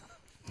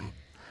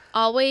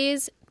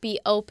 Always be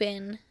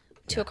open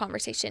to a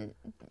conversation.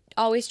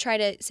 Always try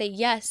to say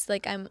yes,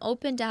 like I'm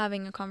open to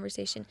having a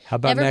conversation. How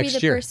about Never next be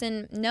the year?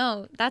 person.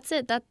 No, that's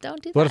it. Don't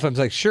do What that. if I'm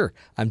like, sure,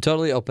 I'm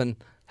totally open.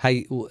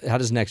 How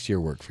does next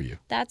year work for you?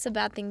 That's a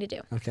bad thing to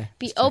do. Okay.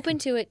 Be open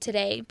to it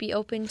today. Be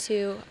open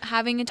to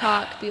having a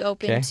talk. Be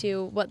open Okay.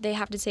 to what they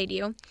have to say to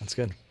you. That's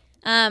good.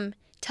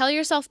 Tell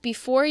yourself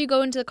before you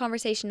go into the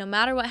conversation, no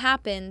matter what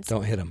happens,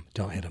 Don't hit him.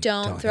 Don't hit him.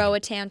 don't throw a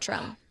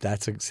tantrum.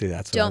 That's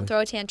what Don't throw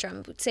a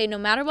tantrum. Say no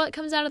matter what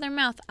comes out of their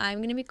mouth, I'm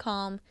going to be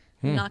calm.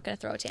 I'm not going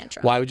to throw a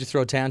tantrum. Why would you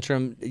throw a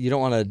tantrum? You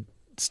don't want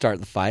to start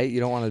the fight. You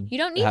don't want to. You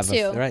don't need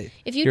to. Right.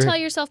 If you tell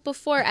yourself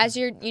before, as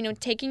you're,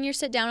 taking your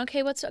sit down,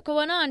 okay, what's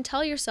going on?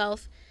 Tell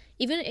yourself,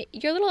 even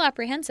you're a little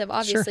apprehensive,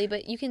 obviously,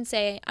 but you can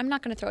say, I'm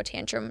not going to throw a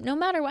tantrum, no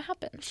matter what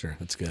happens. Sure,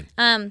 that's good.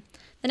 The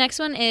next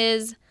one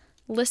is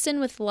listen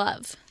with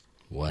love.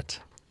 What?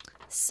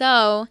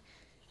 So,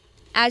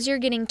 as you're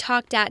getting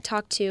talked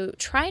to,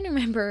 try and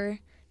remember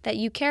that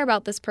you care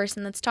about this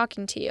person that's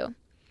talking to you.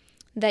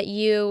 That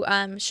you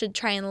should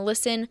try and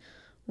listen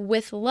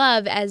with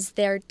love as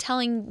they're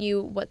telling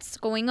you what's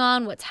going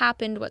on, what's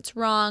happened, what's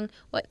wrong,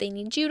 what they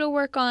need you to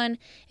work on.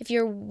 If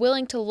you're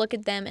willing to look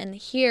at them and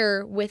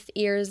hear with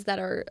ears that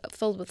are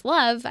filled with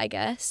love, I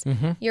guess,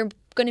 you're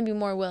going to be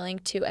more willing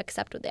to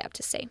accept what they have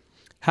to say.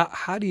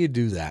 How do you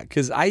do that?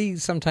 Because I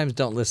sometimes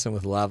don't listen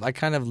with love. I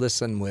kind of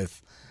listen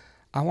with,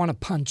 I want to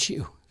punch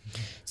you.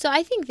 So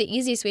I think the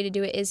easiest way to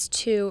do it is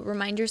to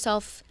remind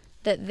yourself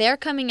that they're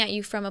coming at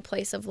you from a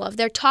place of love.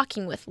 They're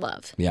talking with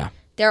love. Yeah.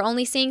 They're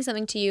only saying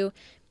something to you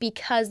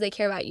because they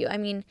care about you. I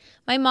mean,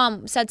 my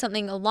mom said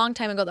something a long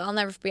time ago that I'll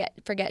never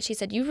forget. She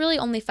said, you really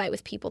only fight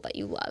with people that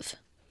you love.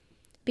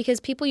 Because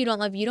people you don't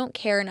love, you don't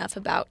care enough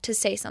about to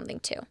say something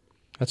to.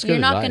 That's good You're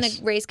not advice. going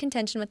to raise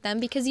contention with them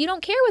because you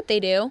don't care what they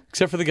do.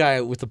 Except for the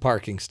guy with the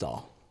parking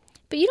stall.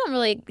 But you don't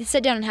really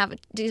sit down and have a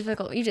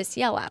difficult, you just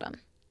yell at them.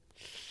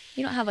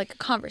 You don't have like a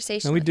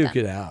conversation And we with duke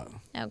them. it out.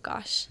 Oh,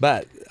 gosh.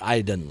 But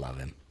I didn't love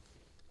him.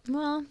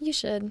 Well, you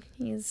should.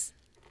 He's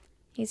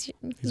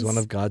one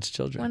of God's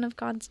children. One of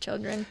God's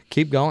children.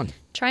 Keep going.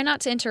 Try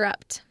not to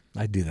interrupt.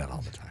 I do that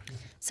all the time.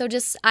 So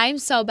I'm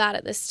so bad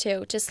at this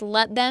too. Just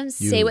let them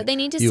say what they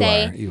need to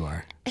say. You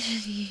are.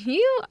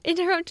 You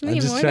interrupt me I'm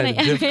just more than I trying to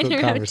ever difficult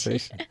interrupt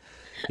conversation.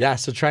 Yeah,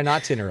 so try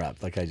not to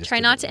interrupt like I just Try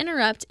did. not to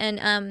interrupt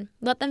and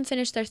let them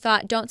finish their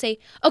thought. Don't say,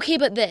 okay,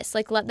 but this.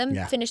 Like, let them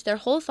finish their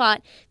whole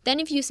thought. Then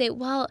if you say,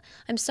 well,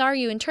 I'm sorry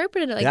you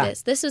interpreted it like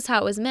this. This is how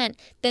it was meant.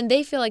 Then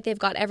they feel like they've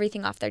got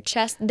everything off their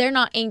chest. They're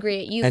not angry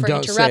at you and for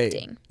don't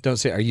interrupting. Don't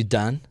say, are you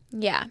done?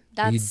 Yeah.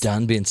 Are you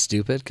done being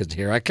stupid? Because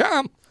here I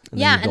come. And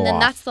then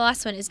that's the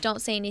last one is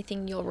don't say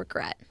anything you'll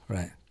regret.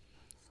 Right.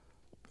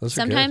 Those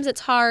are Sometimes good.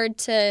 it's hard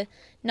to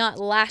not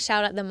lash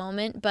out at the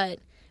moment, but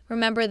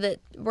remember that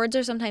words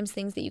are sometimes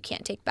things that you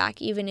can't take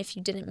back, even if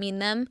you didn't mean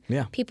them.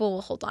 Yeah. People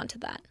will hold on to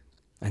that.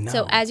 I know.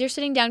 So as you're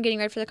sitting down getting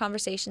ready for the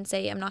conversation,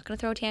 say, I'm not going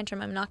to throw a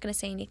tantrum. I'm not going to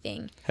say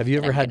anything. Have you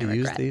that ever I'm had to gonna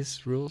use regret."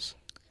 these rules?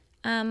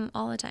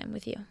 All the time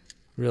with you.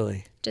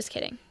 Really? Just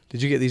kidding.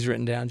 Did you get these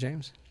written down,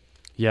 James?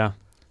 Yeah.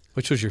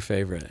 Which was your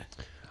favorite?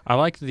 I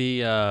like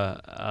the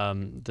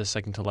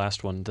second to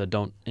last one, the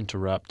don't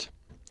interrupt.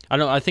 I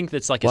don't know. I think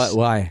it's like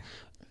Why?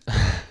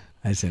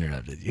 I just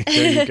interrupted you.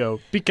 There you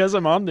go. Because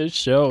I'm on this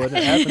show and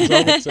it happens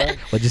all the time.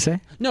 What'd you say?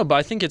 No, but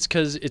I think it's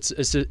because it's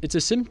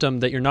a symptom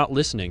that you're not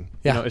listening.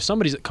 Yeah. You know, if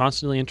somebody's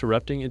constantly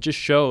interrupting, it just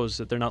shows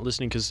that they're not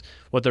listening because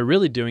what they're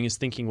really doing is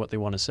thinking what they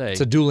want to say.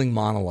 It's a dueling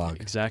monologue.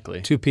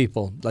 Exactly. Two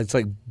people. It's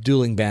like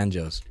dueling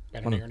banjos.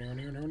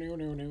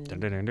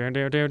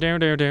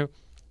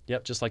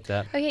 Yep, just like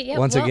that. Okay, yeah.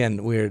 Once well,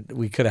 again,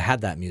 we could have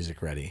had that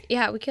music ready.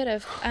 Yeah, we could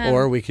have.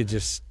 Or we could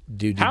just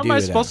do How am I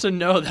supposed to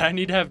know that I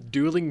need to have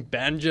dueling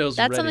banjos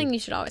That's ready? something you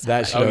should always That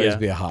have. should always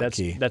be a that's,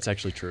 hotkey. That's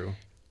actually true.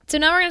 So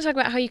now we're going to talk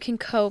about how you can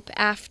cope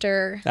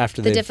after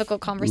the they've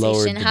difficult lowered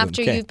conversation, the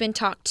after okay. you've been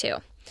talked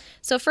to.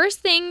 So first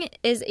thing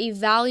is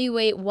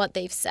evaluate what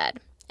they've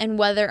said and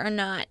whether or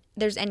not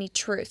there's any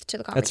truth to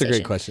the That's conversation. a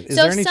great question. Is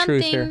So there any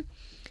truth here?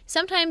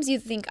 Sometimes you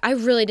think, I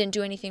really didn't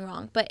do anything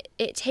wrong, but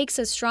it takes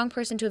a strong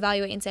person to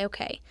evaluate and say,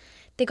 okay,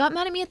 they got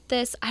mad at me at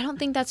this. I don't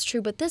think that's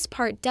true, but this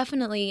part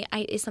definitely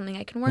is something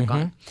I can work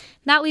on.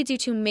 That leads you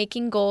to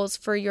making goals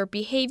for your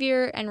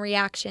behavior and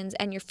reactions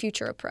and your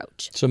future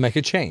approach. So make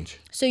a change.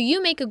 So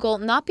you make a goal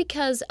not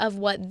because of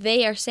what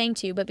they are saying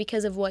to you, but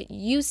because of what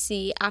you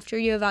see after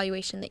your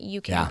evaluation that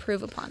you can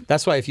improve upon.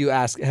 That's why if you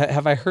ask,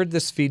 have I heard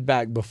this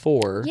feedback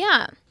before?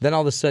 Yeah. Then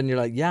all of a sudden you're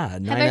like,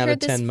 9 out of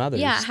 10 mothers.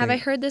 Yeah. Have I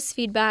heard this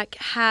feedback?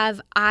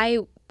 Has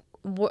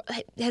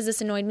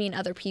this annoyed me in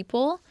other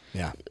people?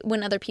 Yeah.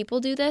 When other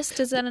people do this,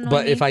 does that annoy me?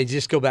 But if I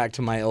just go back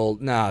to my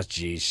old,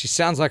 she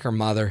sounds like her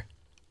mother.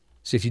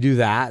 So if you do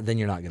that, then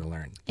you're not going to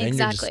learn. Then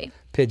Exactly.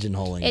 You're just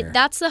pigeonholing her.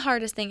 That's the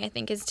hardest thing, I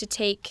think, is to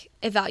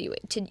evaluate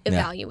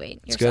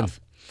yourself.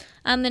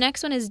 The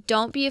next one is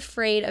don't be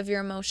afraid of your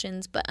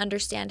emotions, but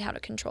understand how to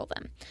control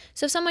them.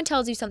 So if someone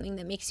tells you something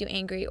that makes you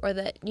angry or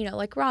that,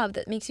 like Rob,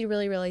 that makes you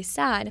really, really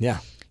sad,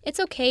 it's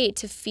okay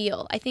to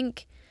feel. I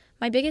think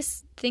my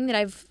biggest thing that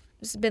I've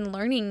been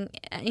learning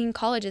in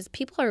college is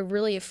people are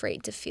really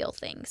afraid to feel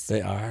things.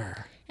 They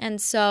are. And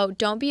so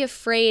don't be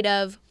afraid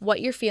of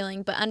what you're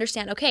feeling, but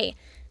understand, okay,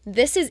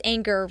 this is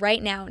anger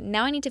right now.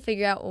 Now I need to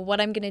figure out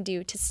what I'm going to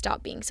do to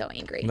stop being so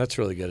angry. That's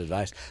really good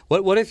advice.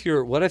 What if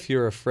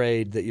you're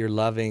afraid that you're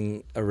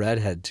loving a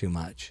redhead too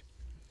much?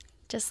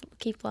 Just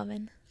keep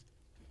loving.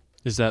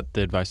 Is that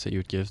the advice that you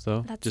would give,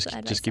 though? That's just the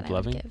advice just keep that I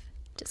would loving. give.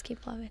 Just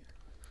keep loving.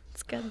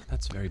 It's good.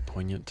 That's very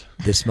poignant.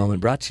 This moment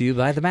brought to you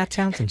by the Matt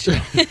Townsend Show.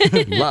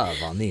 Love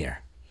on the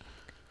air.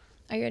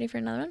 Are you ready for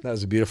another one? That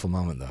was a beautiful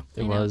moment, though.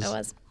 It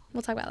was.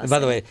 We'll talk about that. And by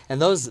the way,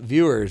 and those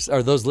viewers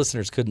or those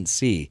listeners couldn't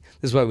see.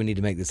 This is why we need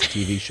to make this a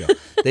TV show.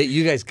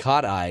 You guys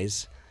caught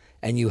eyes,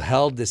 and you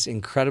held this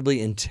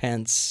incredibly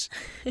intense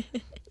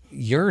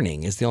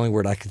yearning is the only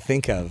word I could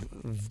think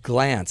of.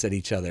 Glance at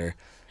each other,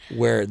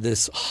 where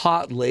this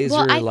hot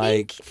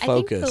laser-like focus. I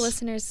think the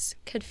listeners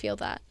could feel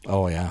that.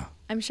 Oh yeah,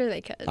 I'm sure they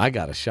could. I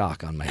got a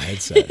shock on my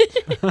headset.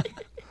 It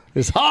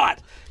was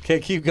hot. Okay,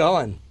 keep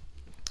going.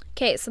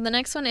 Okay, so the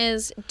next one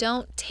is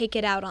don't take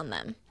it out on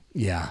them.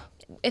 Yeah.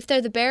 If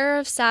they're the bearer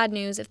of sad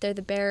news, if they're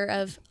the bearer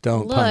of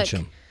don't punch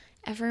them.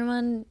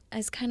 Everyone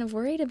is kind of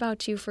worried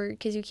about you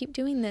because you keep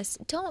doing this.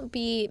 Don't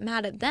be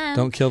mad at them.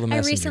 Don't kill the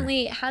messenger. I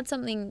recently had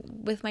something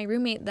with my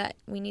roommate that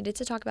we needed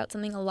to talk about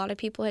something. A lot of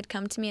people had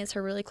come to me as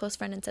her really close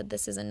friend and said,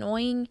 this is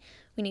annoying.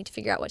 We need to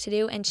figure out what to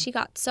do. And she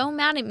got so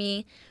mad at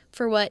me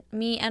for what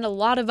me and a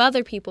lot of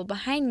other people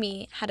behind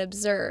me had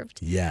observed.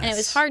 Yes. And it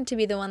was hard to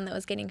be the one that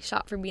was getting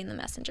shot for being the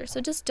messenger.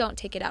 So just don't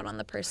take it out on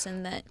the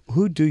person that...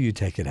 Who do you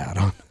take it out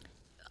on?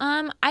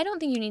 I don't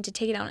think you need to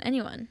take it out on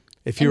anyone.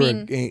 If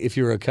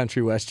you're a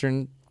country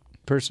western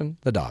person,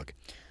 the dog.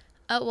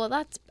 Oh,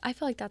 well, I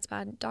feel like that's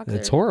bad.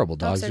 It's horrible.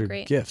 Dogs are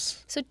great.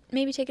 gifts. So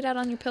maybe take it out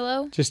on your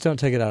pillow. Just don't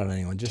take it out on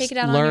anyone. Just take it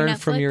out learn on your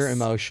from Netflix. your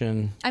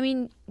emotion. I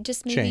mean,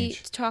 just maybe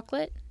Change.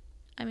 chocolate.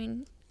 I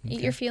mean, eat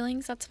your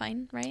feelings. That's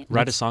fine, right?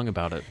 Write a song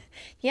about it.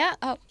 Yeah.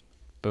 Oh,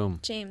 Boom.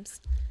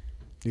 James.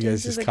 You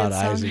guys James just is a caught good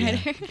eyes again.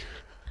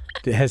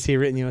 songwriter. Has he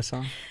written you a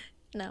song?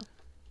 No.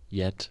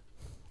 Yet.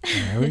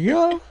 There we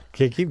go.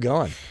 Okay, keep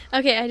going.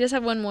 Okay, I just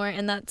have one more,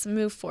 and that's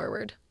move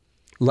forward.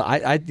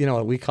 I you know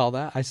what we call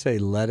that? I say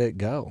let it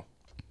go.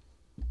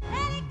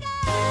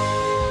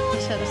 I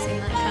should have seen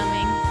that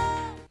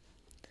coming.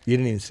 You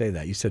didn't even say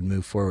that. You said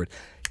move forward.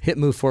 Hit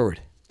move forward.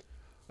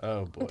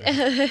 Oh, boy.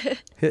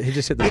 He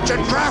just hit the... It's a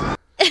trap!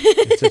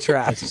 It's a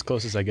trap. That's as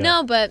close as I got.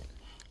 No, but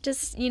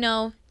just,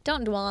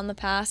 don't dwell on the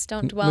past.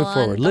 Don't dwell Move on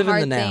forward. the Live in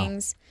hard the now.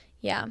 things.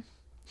 Yeah.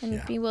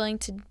 And be willing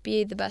to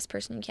be the best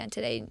person you can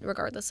today,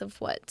 regardless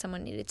of what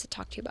someone needed to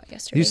talk to you about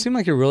yesterday. You seem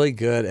like you're really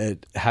good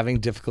at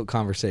having difficult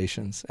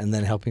conversations and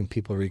then helping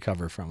people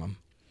recover from them.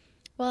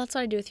 Well, that's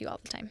what I do with you all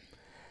the time.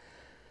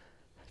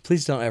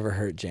 Please don't ever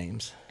hurt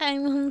James. I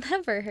will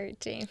never hurt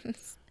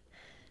James.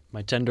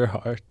 My tender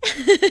heart.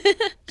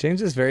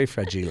 James is very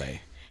fragile.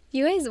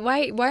 You guys,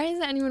 why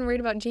isn't anyone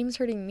worried about James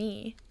hurting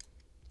me?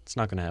 It's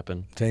not going to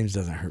happen. James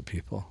doesn't hurt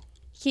people.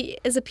 He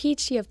is a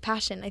PhD of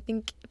passion. I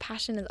think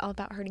passion is all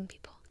about hurting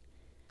people.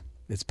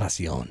 It's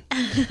passion.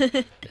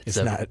 It's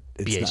not.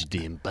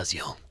 PhD in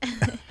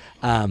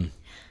passion.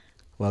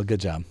 Well,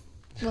 good job.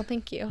 Well,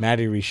 thank you.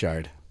 Maddie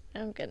Richard.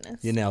 Oh,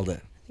 goodness. You nailed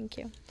it. Thank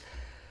you.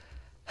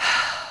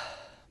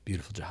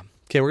 Beautiful job.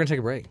 Okay, we're going to take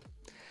a break.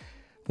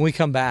 When we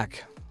come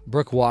back,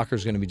 Brooke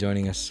Walker's going to be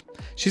joining us.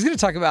 She's going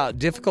to talk about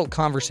difficult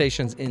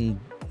conversations in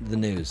the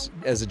news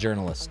as a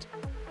journalist.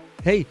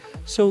 Hey,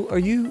 so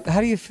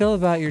how do you feel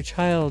about your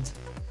child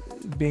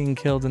being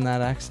killed in that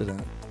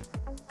accident?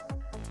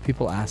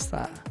 People ask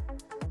that.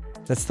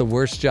 That's the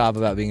worst job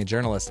about being a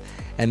journalist.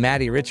 And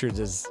Maddie Richards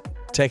is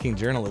taking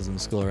journalism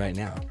school right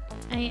now.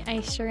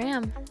 I sure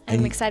am. And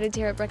I'm excited to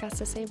hear what Brooke has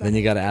to say about Then it.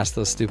 you got to ask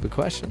those stupid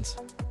questions.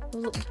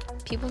 Well,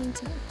 people need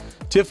to know.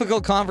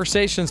 Difficult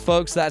conversations,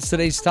 folks. That's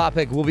today's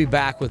topic. We'll be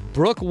back with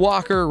Brooke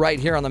Walker right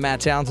here on the Matt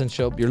Townsend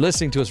Show. You're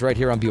listening to us right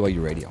here on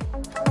BYU Radio.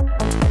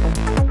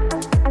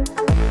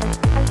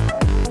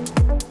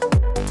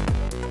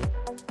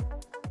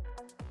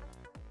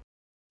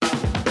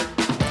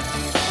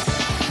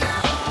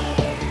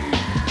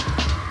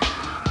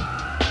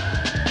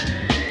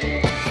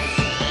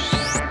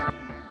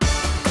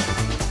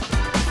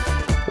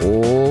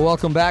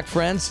 welcome back,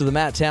 friends, to the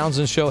Matt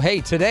Townsend Show. Hey,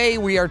 today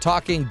we are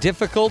talking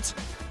difficult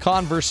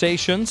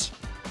conversations.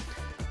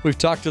 We've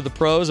talked to the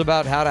pros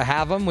about how to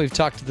have them. We've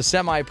talked to the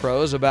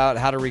semi-pros about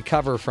how to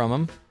recover from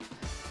them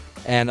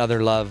and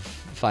other love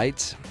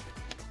fights.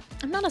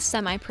 I'm not a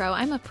semi-pro.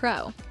 I'm a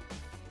pro.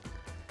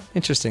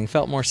 Interesting.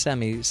 Felt more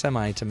semi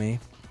to me.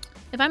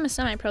 If I'm a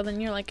semi-pro,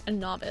 then you're like a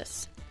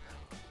novice.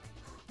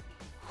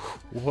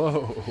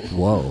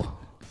 Whoa.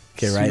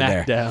 Okay, right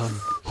Smack there. down.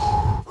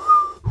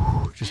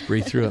 Just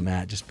breathe through it,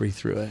 Matt. Just breathe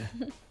through it.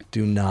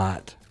 Do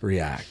not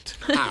react.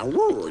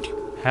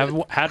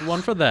 Had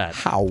one for that.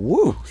 How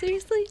woo.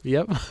 Seriously?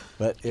 Yep.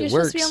 But it You're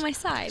works. supposed to be on my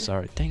side.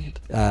 Sorry. Dang it.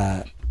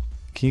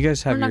 Can you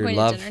guys have We're not your going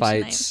to love dinner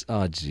fights?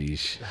 Oh,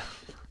 geez.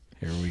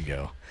 Here we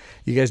go.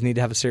 You guys need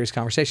to have a serious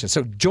conversation.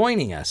 So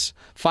joining us,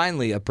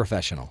 finally,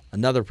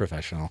 another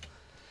professional.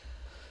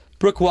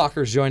 Brooke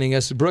Walker's joining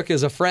us. Brooke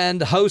is a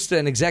friend, host,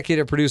 and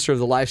executive producer of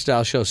the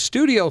lifestyle show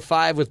Studio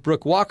 5 with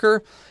Brooke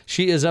Walker.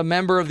 She is a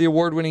member of the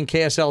award-winning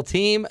KSL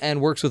team and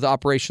works with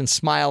Operation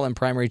Smile and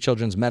Primary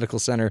Children's Medical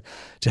Center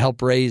to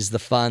help raise the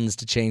funds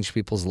to change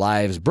people's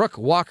lives. Brooke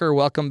Walker,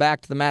 welcome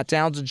back to the Matt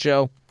Townsend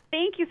Show.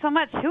 Thank you so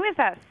much. Who is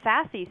that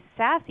sassy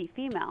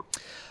female?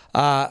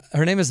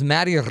 Her name is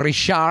Maddie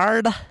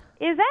Richard.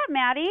 Is that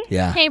Maddie?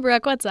 Yeah. Hey,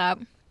 Brooke, what's up?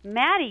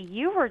 Maddie,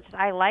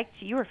 I liked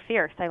you. You were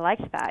fierce. I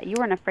liked that. You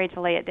weren't afraid to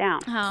lay it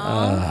down.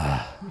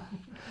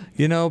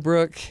 You know,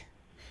 Brooke.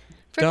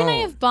 Brooke and I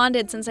have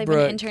bonded since I've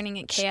been interning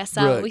at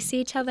KSL. Brooke. We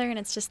see each other, and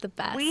it's just the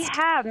best. We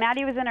have.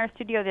 Maddie was in our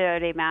studio the other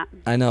day, Matt.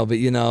 I know, but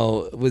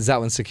was that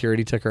when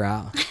security took her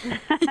out?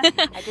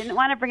 I didn't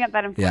want to bring up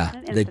that Yeah,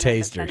 unfortunate they incident,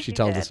 tased but her. since She you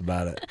told did. us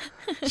about it.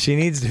 She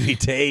needs to be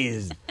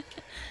tased.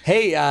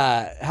 Hey,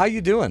 how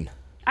you doing?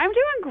 I'm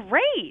doing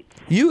great.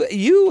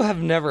 You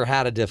have never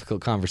had a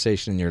difficult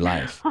conversation in your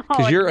life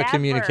because you're a never.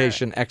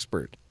 communication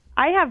expert.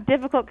 I have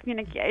difficult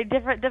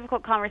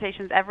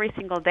conversations every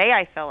single day,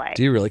 I feel like.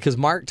 Do you really? Because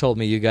Mark told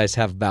me you guys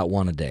have about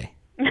one a day.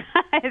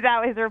 Is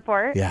that his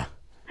report? Yeah.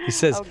 He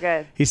says. Oh,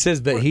 good. He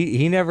says, but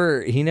he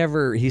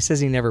says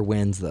he never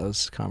wins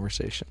those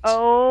conversations.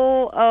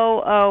 Oh.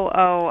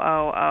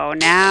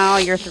 Now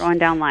you're throwing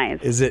down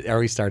lies. Are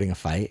we starting a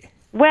fight?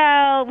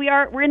 Well,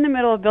 we're in the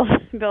middle of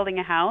building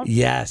a house.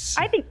 Yes.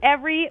 I think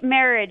every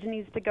marriage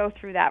needs to go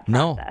through that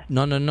process.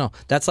 No.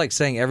 That's like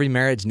saying every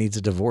marriage needs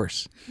a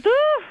divorce.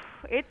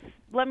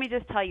 Let me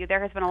just tell you, there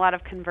has been a lot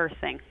of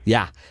conversing.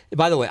 Yeah.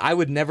 By the way, I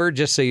would never,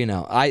 just so you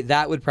know,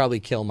 that would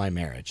probably kill my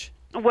marriage.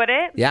 Would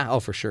it? Yeah.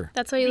 Oh, for sure.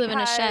 That's why you live in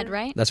a shed,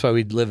 right? That's why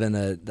we live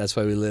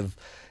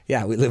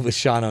with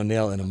Sean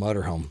O'Neill in a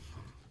motorhome.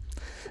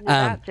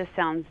 That just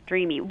sounds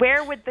dreamy.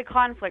 Where would the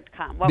conflict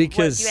come? What do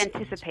you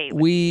anticipate?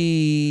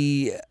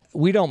 We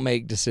don't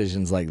make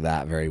decisions like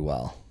that very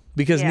well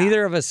because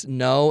neither of us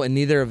know and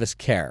neither of us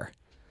care.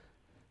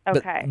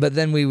 Okay. But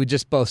then we would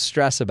just both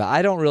stress about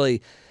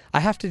it.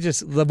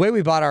 The way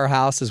we bought our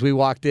house is we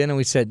walked in and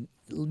we said,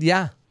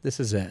 yeah,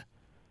 this is it.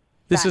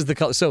 This is the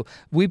color. So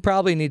we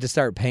probably need to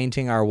start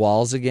painting our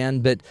walls again,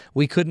 but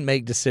we couldn't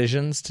make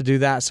decisions to do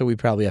that, so we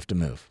probably have to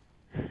move.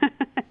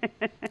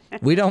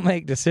 We don't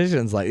make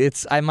decisions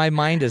my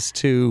mind is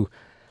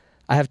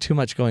I have too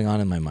much going on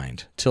in my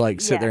mind to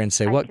sit there and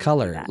say, what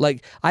color?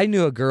 I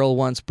knew a girl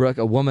once, Brooke,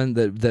 a woman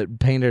that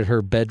painted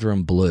her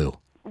bedroom blue.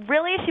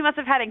 Really? She must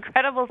have had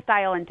incredible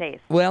style and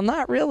taste. Well,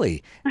 not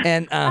really.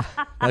 And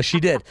no, she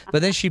did.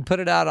 But then she put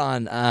it out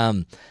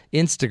on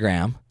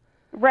Instagram.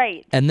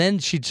 Right. And then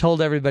she told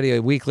everybody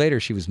a week later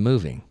she was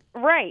moving.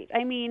 Right.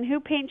 I mean, who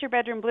paints your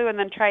bedroom blue and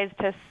then tries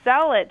to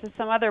sell it to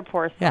some other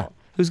poor soul? Yeah.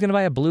 Who's going to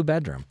buy a blue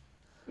bedroom?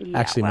 Yeah,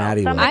 Actually,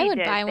 Maddie would. I would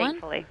buy one.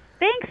 Thankfully.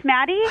 Thanks,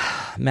 Maddie.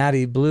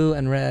 Maddie, blue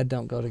and red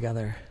don't go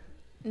together.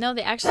 No,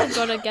 they actually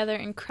go together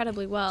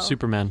incredibly well.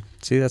 Superman.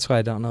 See, that's why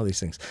I don't know these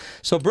things.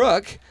 So,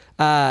 Brooke,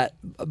 by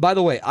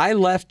the way, I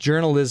left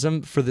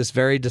journalism for this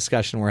very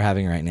discussion we're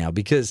having right now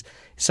because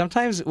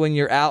sometimes when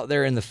you're out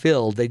there in the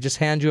field, they just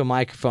hand you a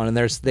microphone and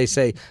they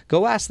say,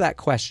 go ask that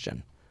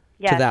question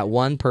to that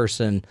one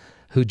person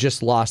who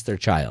just lost their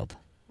child.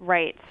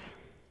 Right.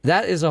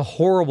 That is a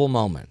horrible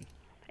moment.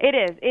 It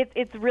is.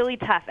 It's really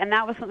tough. And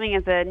that was something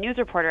as a news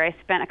reporter. I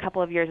spent a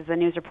couple of years as a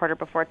news reporter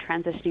before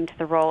transitioning to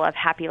the role of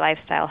happy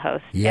lifestyle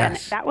host.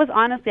 Yes. And that was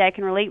honestly, I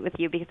can relate with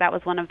you because that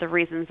was one of the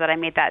reasons that I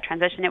made that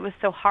transition. It was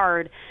so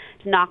hard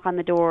to knock on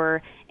the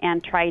door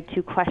and try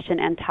to question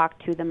and talk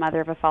to the mother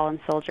of a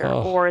fallen soldier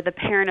or the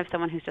parent of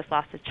someone who's just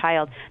lost a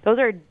child. Those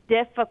are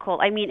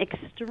difficult,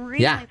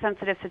 extremely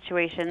sensitive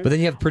situations. But then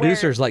you have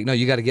producers no,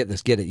 you got to get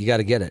this, get it. You got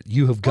to get it.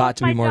 You have got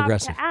to be more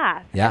aggressive. To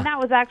ask. Yeah. And that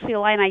was actually a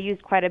line I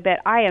used quite a bit.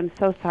 I am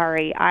so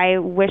sorry. I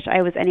wish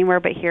I was anywhere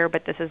but here,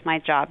 but this is my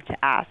job to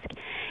ask.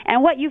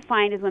 And what you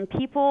find is when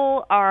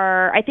people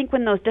I think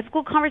when those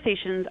difficult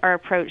conversations are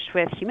approached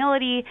with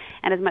humility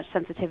and as much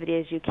sensitivity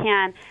as you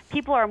can,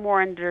 people are more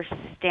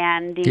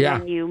understanding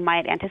than you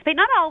might anticipate.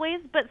 Not always,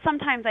 but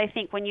sometimes I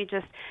think when you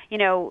just,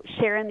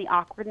 share in the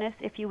awkwardness,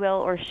 if you will,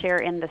 or share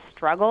in the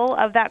struggle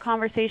of that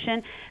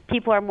conversation,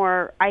 people are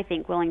more, I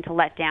think, willing to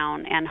let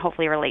down and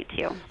hopefully relate to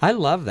you. I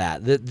love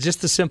that.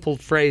 Just the simple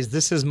phrase,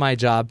 this is my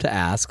job to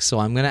ask, so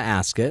I'm going to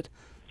ask it.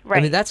 I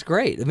mean, that's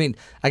great. I mean,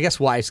 I guess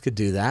wives could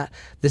do that.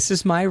 This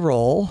is my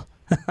role.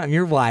 I'm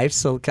your wife,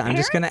 so I'm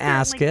just going to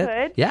ask it.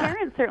 Could. Yeah.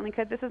 Parents certainly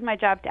could. This is my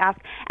job to ask.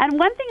 And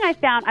one thing I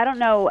found, I don't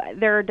know,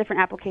 there are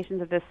different applications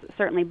of this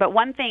certainly, but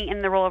one thing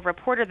in the role of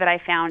reporter that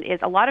I found is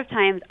a lot of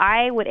times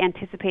I would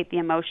anticipate the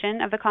emotion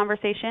of the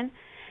conversation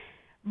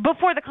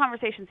before the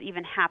conversations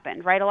even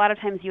happened, right? A lot of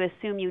times you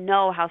assume you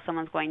know how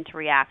someone's going to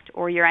react,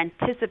 or you're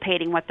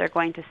anticipating what they're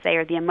going to say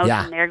or the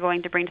emotion they're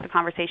going to bring to the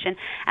conversation.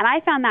 And I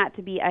found that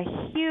to be a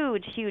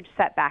huge, huge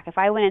setback. If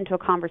I went into a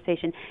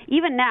conversation,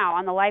 even now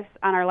on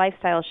our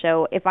lifestyle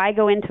show, if I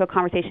go into a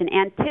conversation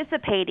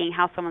anticipating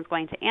how someone's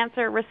going to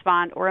answer,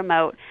 respond, or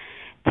emote,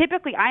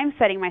 typically I'm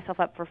setting myself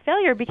up for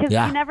failure because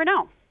you never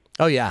know.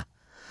 Oh yeah,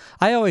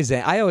 I always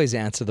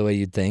answer the way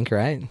you'd think,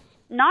 right?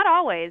 Not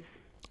always.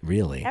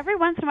 Really? Every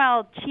once in a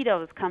while,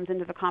 Cheetos comes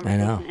into the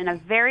conversation in a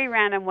very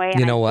random way, and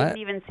you know I what? didn't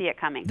even see it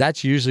coming.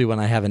 That's usually when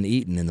I haven't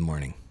eaten in the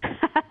morning.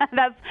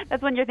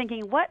 That's when you're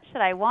thinking, what should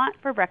I want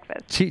for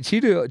breakfast?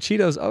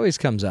 Cheetos always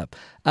comes up.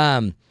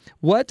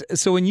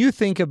 So when you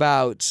think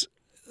about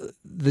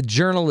the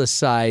journalist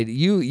side,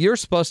 you're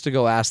supposed to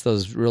go ask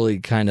those really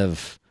kind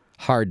of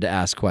hard to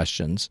ask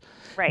questions.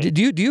 Right.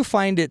 Do you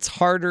find it's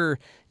harder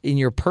in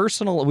your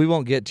personal? We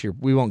won't get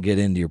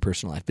into your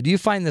personal life, but do you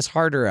find this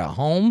harder at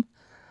home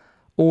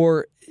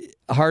or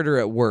harder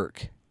at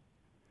work?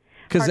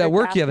 Because at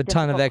work you have a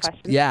ton of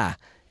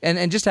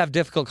and just have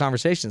difficult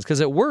conversations. Because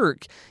at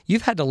work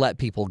you've had to let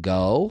people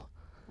go.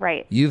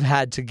 Right. You've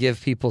had to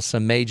give people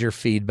some major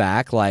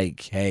feedback,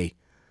 like, "Hey,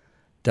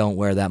 don't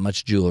wear that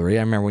much jewelry."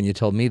 I remember when you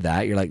told me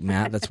that. You're like,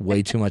 "Matt, that's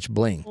way too much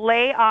bling."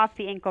 Lay off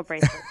the ankle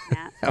bracelets,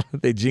 Matt.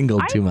 They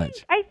jingled too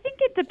much. I think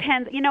it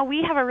depends. You know,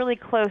 we have a really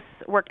close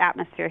work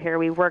atmosphere here.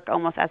 We work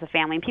almost as a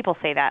family. And people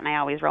say that, and I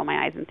always roll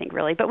my eyes and think,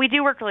 really. But we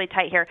do work really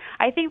tight here.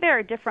 I think there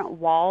are different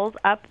walls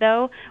up,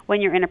 though,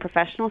 when you're in a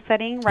professional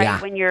setting, right?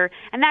 Yeah.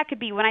 And that could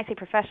be, when I say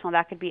professional,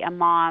 that could be a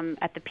mom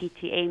at the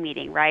PTA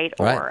meeting, right?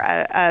 Or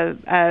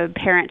a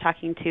parent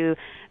talking to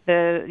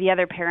the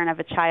other parent of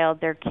a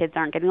child, their kids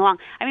aren't getting along.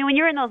 I mean, when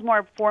you're in those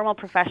more formal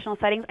professional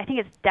settings, I think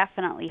it's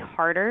definitely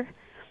harder.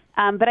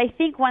 But I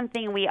think one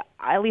thing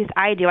at least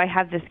I do, I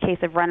have this case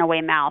of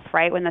runaway mouth,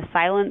 right? When the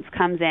silence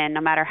comes in,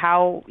 no matter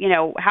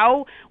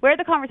where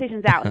the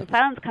conversation's at, when the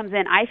silence comes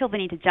in, I feel the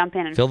need to jump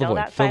in and fill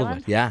that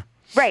silence. Yeah.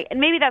 Right. And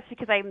maybe that's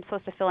because I'm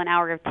supposed to fill an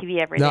hour of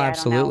TV every day. No,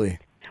 absolutely.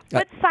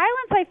 But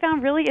silence, I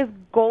found, really is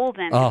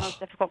golden in those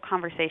difficult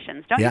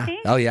conversations. Don't you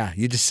think? Oh, yeah.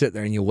 You just sit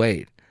there and you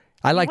wait.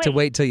 I like to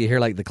wait till you hear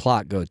like the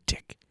clock go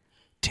tick,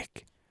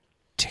 tick,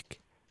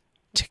 tick,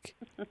 tick,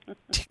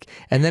 tick.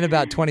 And then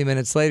about 20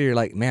 minutes later, you're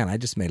like, man, I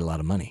just made a lot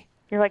of money.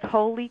 You're like,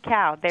 holy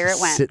cow, there it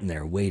went. Sitting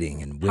there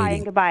waiting and waiting. Hi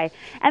and goodbye.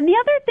 And the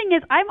other thing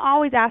is I'm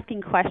always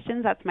asking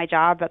questions. That's my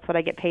job. That's what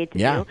I get paid to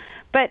do.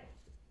 But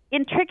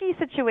in tricky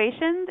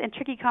situations, in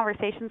tricky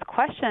conversations,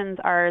 questions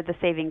are the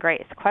saving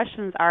grace.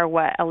 Questions are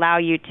what allow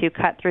you to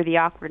cut through the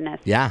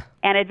awkwardness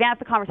and advance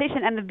the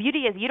conversation. And the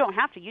beauty is you don't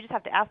have to. You just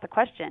have to ask the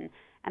question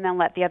and then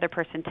let the other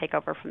person take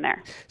over from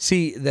there.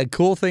 See, the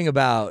cool thing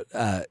about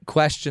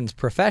questions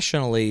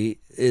professionally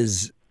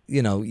is,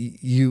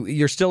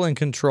 you're still in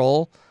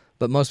control,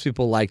 but most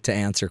people like to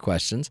answer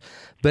questions.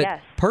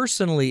 But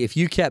personally, if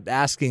you kept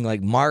asking,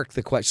 like, Mark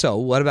the question, so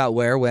what about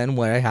where, when,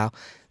 where, how,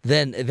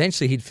 then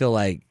eventually he'd feel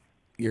like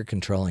you're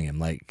controlling him.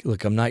 Like,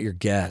 look, I'm not your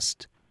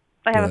guest.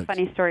 I have a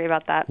funny story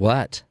about that.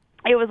 What?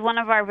 It was one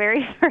of our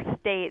very first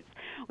dates.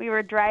 We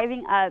were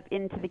driving up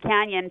into the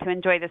canyon to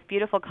enjoy this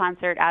beautiful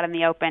concert out in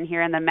the open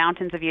here in the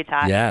mountains of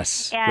Utah.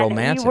 Yes, and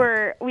romantic.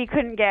 we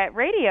couldn't get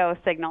radio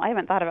signal. I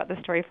haven't thought about this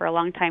story for a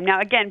long time. Now,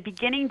 again,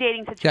 beginning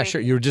dating situation. Yeah,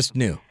 sure. You were just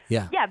new.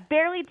 Yeah. Yeah,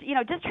 barely,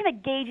 just trying to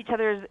gauge each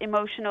other's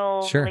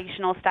emotional,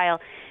 relational style.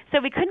 So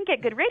we couldn't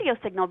get good radio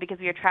signal because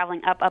we were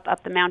traveling up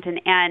the mountain.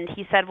 And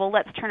he said, well,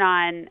 let's turn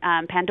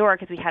on Pandora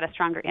because we had a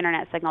stronger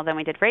internet signal than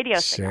we did radio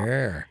signal.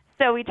 Sure.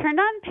 So we turned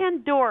on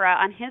Pandora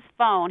on his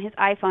phone, his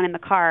iPhone in the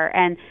car,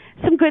 and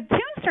some good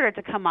tunes started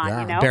to come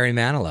on, Barry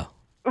Manilow.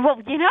 Well,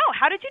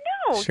 how did you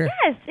know? Sure.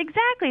 Yes,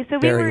 exactly. So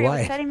Barry we were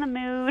White. setting the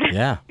mood.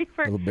 Yeah,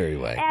 little Barry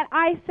White. And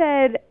I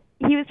said,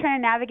 he was trying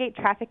to navigate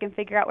traffic and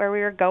figure out where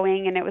we were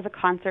going, and it was a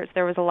concert, so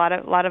there was a lot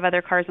of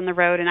other cars on the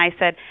road. And I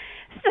said,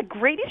 these are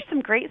some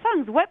great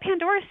songs. What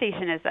Pandora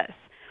station is this?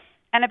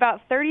 And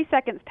about 30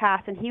 seconds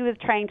passed, and he was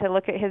trying to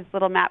look at his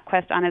little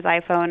MapQuest on his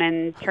iPhone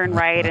and turn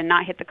right and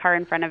not hit the car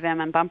in front of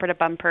him and bumper to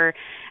bumper.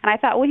 And I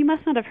thought, well, he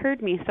must not have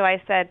heard me. So I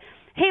said,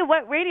 hey,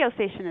 what radio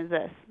station is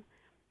this?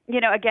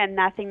 Again,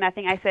 nothing.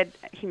 I said,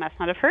 he must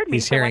not have heard me.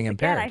 He's hearing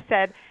impaired. I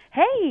said,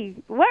 hey,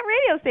 what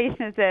radio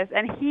station is this?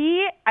 And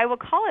I will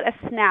call it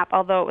a snap,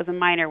 although it was a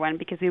minor one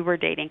because we were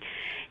dating.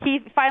 He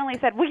finally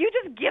said, will you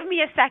just give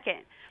me a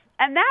second?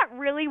 And that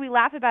really, we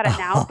laugh about it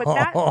now, but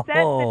that set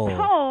the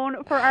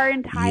tone for our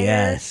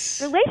entire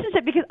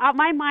relationship because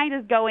my mind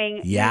is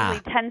going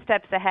usually 10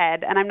 steps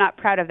ahead, and I'm not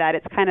proud of that.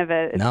 It's kind of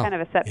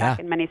a setback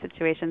in many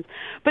situations.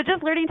 But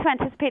just learning to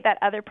anticipate that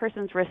other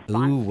person's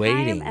response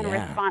time and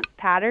response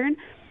pattern,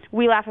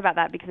 we laugh about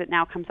that because it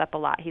now comes up a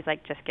lot. He's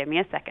like, just give me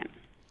a second.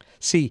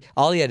 See,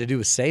 all he had to do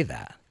was say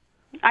that.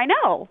 I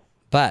know.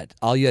 But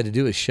all you had to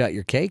do is shut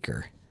your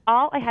caker.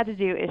 All I had to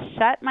do is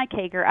shut my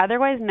caker,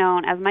 otherwise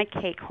known as my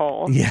cake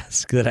hole.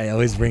 Yes, good. I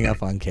always bring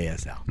up on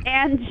KSL.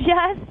 And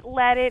just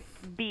let it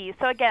be.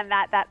 So again,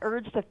 that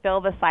urge to fill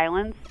the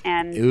silence,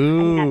 and I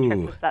think that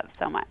trips us up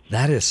so much.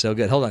 That is so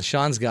good. Hold on,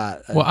 Sean's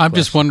got. Well, I'm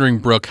just wondering,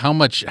 Brooke, how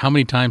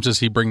many times does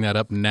he bring that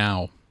up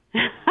now?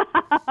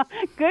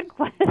 Good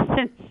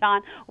question,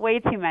 Sean. Way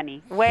too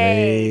many.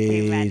 Way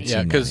too many.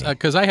 Yeah,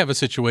 because I have a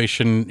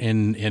situation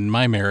in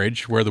my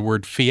marriage where the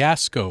word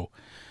fiasco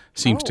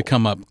seems to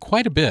come up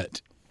quite a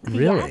bit.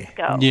 Really?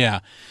 Fiasco. Yeah.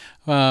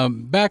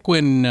 Back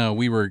when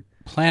we were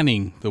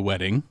planning the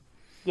wedding,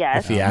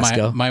 Yes.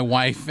 Fiasco. my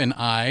wife and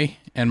I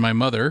and my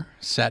mother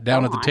sat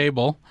down at the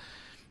table.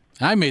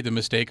 I made the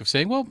mistake of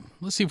saying, well,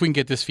 let's see if we can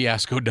get this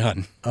fiasco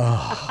done.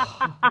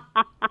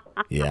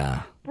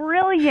 Yeah.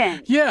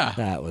 Brilliant. Yeah.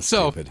 That was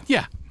so, stupid.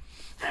 Yeah.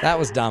 That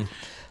was dumb.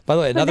 By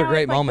the way, another now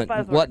great it's like moment. the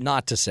buzzword. What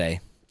not to say.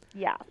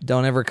 Yeah.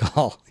 Don't ever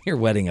call your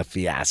wedding a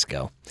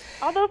fiasco.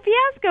 Although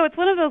fiasco, it's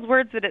one of those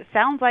words that it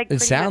sounds like It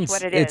pretty sounds.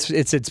 much what it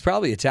is. It's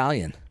probably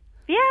Italian.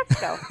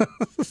 Fiasco.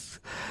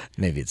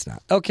 Maybe it's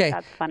not. Okay.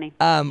 That's funny.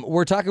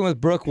 We're talking with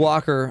Brooke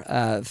Walker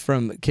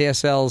from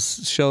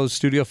KSL's show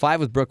Studio 5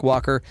 with Brooke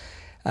Walker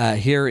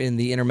here in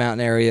the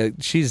Intermountain area.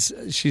 She's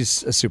a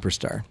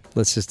superstar.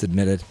 Let's just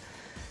admit it.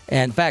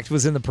 And in fact,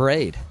 was in the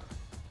parade.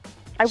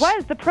 I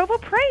was. The Provo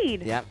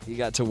Parade. Yeah, you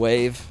got to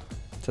wave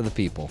to the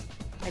people.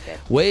 I did.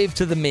 Wave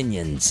to the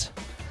minions.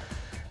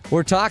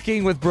 We're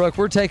talking with Brooke.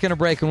 We're taking a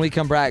break. When we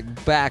come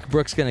back,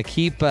 Brooke's going to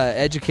keep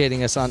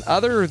educating us on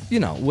other,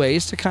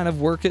 ways to kind of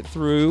work it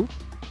through,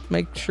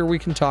 make sure we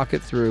can talk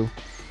it through,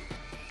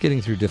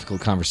 getting through difficult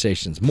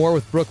conversations. More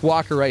with Brooke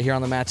Walker right here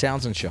on the Matt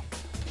Townsend Show.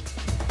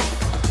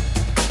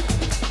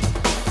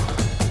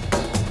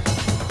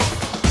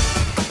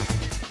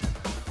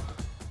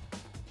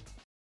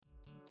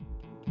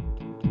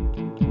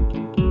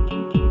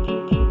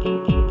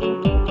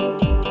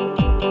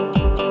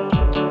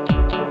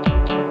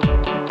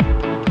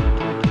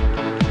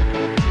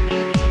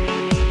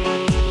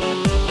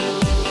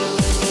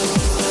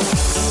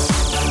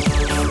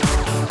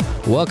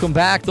 Welcome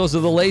back. Those are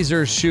the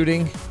lasers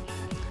shooting,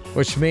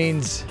 which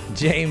means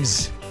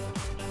James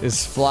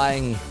is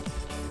flying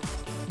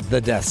the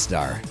Death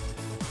Star.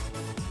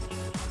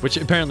 Which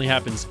apparently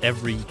happens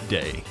every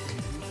day.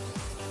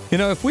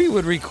 If we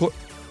would record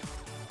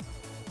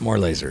more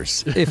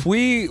lasers, if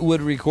we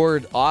would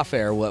record off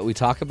air what we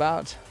talk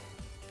about,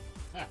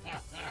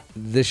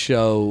 this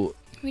show,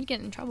 We'd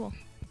get in trouble.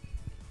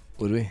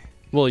 would we?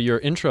 Well, your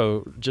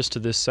intro just to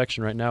this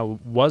section right now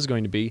was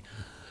going to be,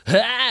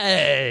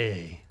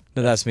 hey!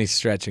 No, that's me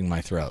stretching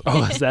my throat.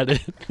 Oh, is that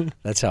it?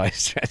 That's how I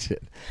stretch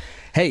it.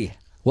 Hey,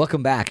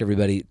 welcome back,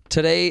 everybody.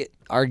 Today,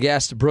 our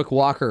guest, Brooke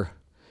Walker.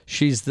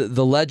 She's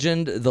the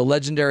legend, the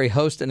legendary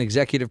host and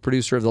executive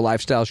producer of the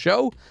Lifestyle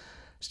Show,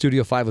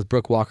 Studio 5 with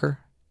Brooke Walker.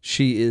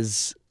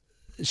 She's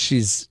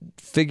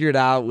figured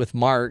out with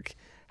Mark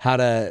how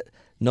to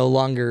no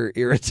longer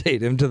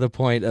irritate him to the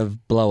point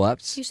of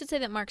blow-ups. You should say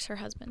that Mark's her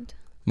husband.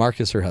 Mark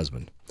is her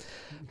husband.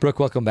 Brooke,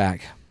 welcome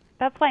back.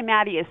 That's why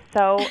Maddie is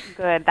so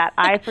good. That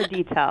eye for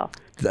detail.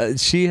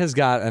 She has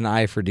got an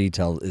eye for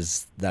detail.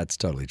 That's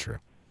totally true.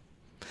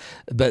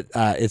 But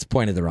it's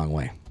pointed the wrong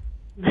way.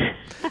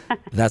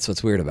 That's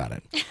what's weird about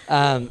it.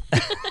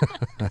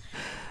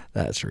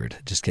 That's rude.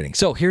 Just kidding.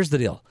 So here's the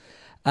deal.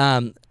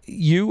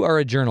 You are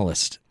a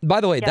journalist.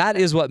 By the way, Yes, that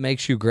sir. is what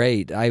makes you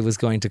great. I was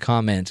going to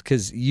comment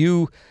because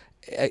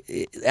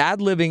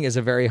ad-libbing is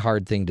a very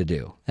hard thing to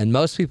do. And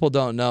most people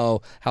don't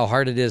know how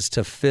hard it is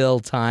to fill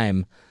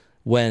time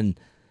when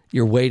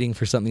you're waiting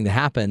for something to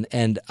happen.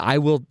 And I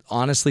will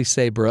honestly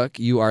say, Brooke,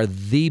 you are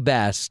the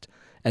best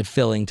at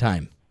filling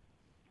time.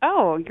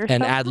 Oh, you're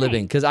And so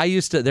ad-libbing. Because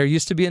there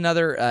used to be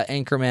another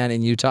anchorman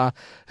in Utah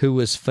who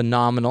was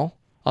phenomenal.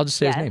 I'll just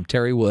say his Yes. name,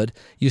 Terry Wood.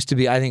 Used to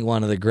be, I think,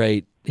 one of the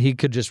great. He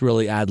could just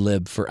really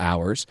ad-lib for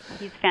hours.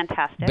 He's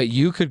fantastic. But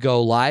you could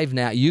go live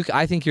now.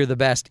 I think you're the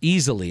best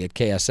easily at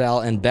KSL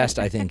and best,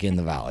 I think, in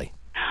the Valley.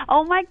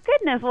 Oh my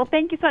goodness! Well,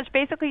 thank you so much.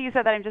 Basically, you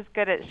said that I'm just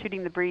good at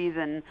shooting the breeze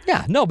and.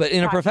 Yeah, no, but in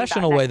a Talking about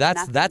professional way,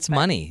 next to that's nothing,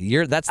 but-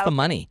 money. That's the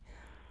money.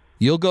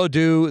 You'll go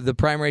do the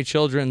primary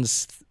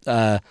children's,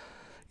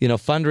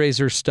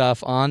 fundraiser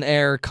stuff on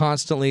air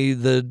constantly.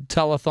 The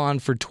telethon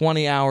for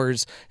 20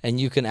 hours, and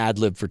you can ad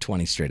lib for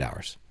 20 straight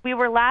hours. We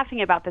were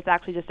laughing about this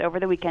actually just over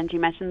the weekend. You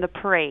mentioned the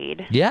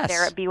parade. Yes.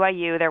 There at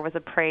BYU, there was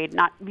a parade.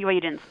 Not BYU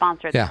didn't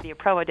sponsor it, Yeah. the city of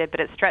Provo did, but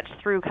it stretched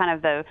through kind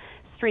of the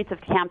streets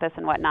of campus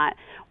and whatnot.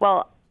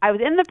 Well, I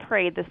was in the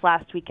parade this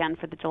last weekend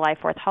for the July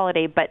 4th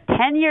holiday, but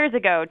 10 years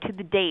ago to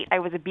the date, I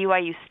was a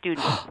BYU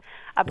student,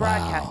 a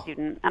broadcast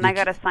student, and I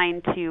got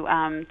assigned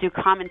to do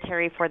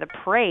commentary for the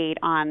parade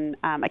on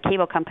a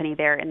cable company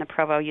there in the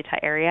Provo, Utah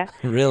area.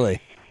 Really?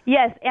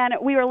 Yes, and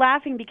we were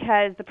laughing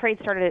because the parade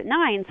started at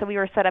 9, so we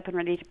were set up and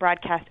ready to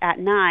broadcast at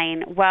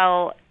 9.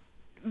 Well,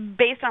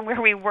 based on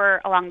where we were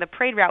along the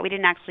parade route, we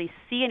didn't actually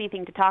see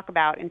anything to talk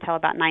about until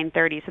about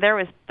 9:30. So there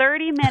was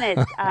 30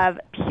 minutes of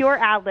pure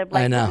ad-lib,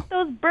 I like, know. look at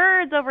those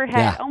birds overhead.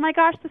 Yeah. Oh, my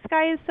gosh, the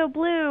sky is so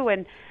blue.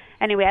 And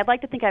Anyway, I'd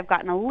like to think I've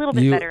gotten a little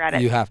bit better at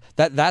it. You have.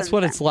 That's since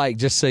what then. it's like,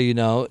 just so you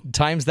know.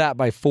 Times that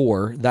by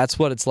 4. That's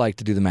what it's like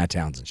to do the Matt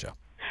Townsend Show.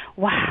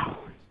 Wow.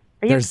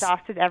 Are you There's-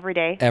 exhausted every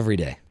day? Every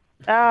day.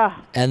 Oh,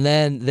 And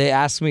then they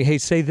ask me, hey,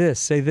 say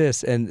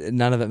this, and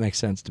none of it makes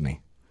sense to me.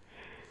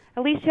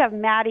 at least you have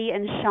Maddie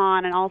and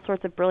Sean and all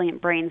sorts of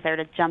brilliant brains there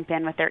to jump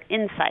in with their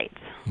insights.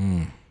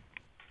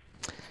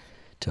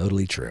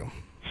 Totally true.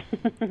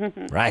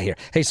 Right here.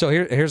 Hey, so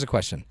here's a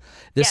question.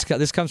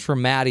 This comes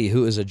from Maddie,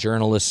 who is a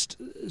journalist.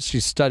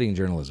 She's studying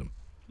journalism.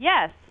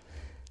 Yes.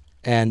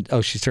 And,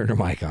 she's turned her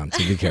mic on, so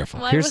be careful.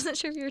 Well, I wasn't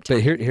sure if you were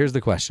talking. But here's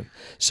the question.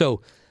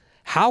 So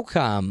how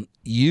come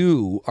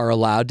you are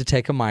allowed to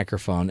take a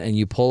microphone and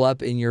you pull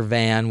up in your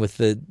van with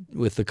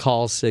the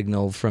call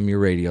signal from your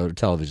radio or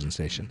television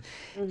station,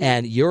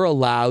 and you're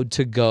allowed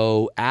to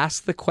go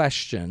ask the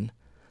question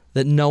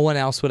that no one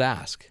else would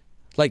ask?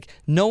 Like,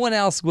 no one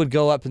else would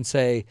go up and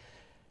say,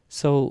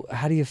 so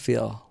how do you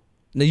feel?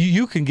 Now,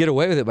 you can get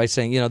away with it by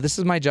saying, this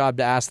is my job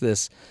to ask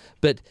this,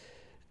 but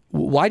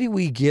why do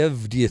we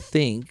give, do you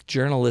think,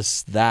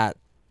 journalists that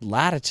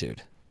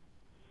latitude?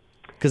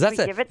 Because that's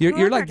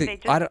you're like they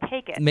just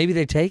take it? Maybe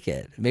they take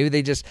it.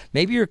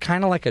 Maybe you're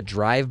kind of like a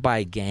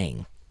drive-by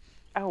gang.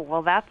 Oh,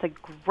 well, that's a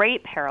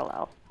great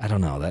parallel. I don't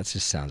know. That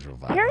just sounds real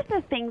violent. Here's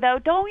the thing, though.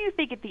 Don't you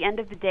think at the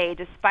end of the day,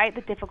 despite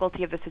the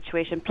difficulty of the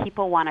situation,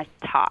 people want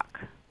to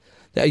talk?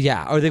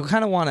 Yeah, or they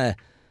kind of want to.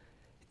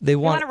 They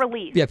want a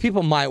relief. Yeah,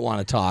 people might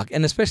want to talk,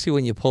 and especially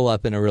when you pull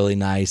up in a really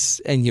nice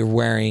and you're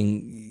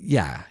wearing,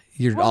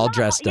 you're all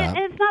dressed up. And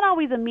it's not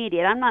always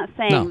immediate. I'm not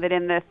saying that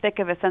in the thick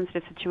of a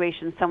sensitive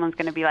situation, someone's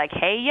going to be like,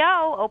 hey,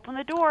 yo, open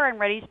the door and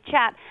ready to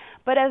chat.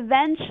 But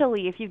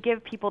eventually, if you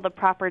give people the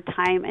proper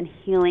time and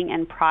healing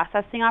and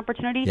processing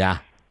opportunity,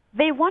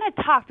 they want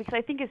to talk, because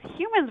I think as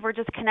humans, we're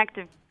just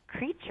connective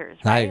creatures.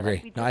 Right? I agree.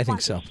 Like, we just I think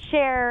want so. to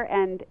share,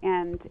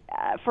 and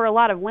for a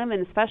lot of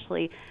women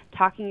especially,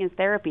 talking is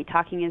therapy.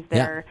 Talking is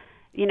their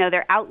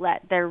their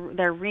outlet, their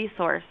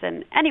resource.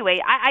 And anyway,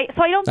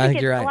 so I don't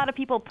think you're a right. lot of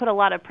people put a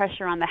lot of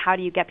pressure on the how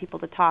do you get people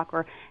to talk,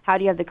 or how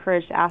do you have the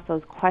courage to ask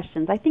those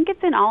questions. I think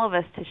it's in all of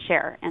us to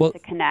share and to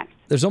connect.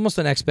 There's almost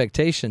an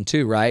expectation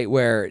too, right?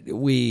 Where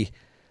we,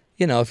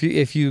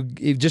 if you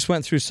just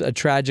went through a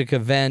tragic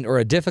event or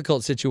a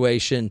difficult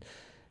situation,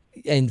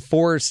 and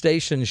 4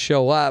 stations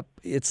show up,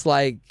 it's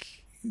like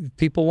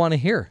people want to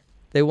hear.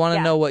 They want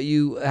to know what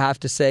you have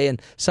to say,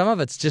 and some of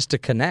it's just to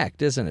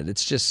connect, isn't it?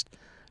 It's just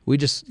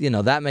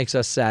that makes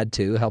us sad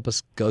too. Help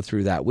us go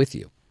through that with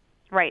you.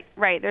 Right.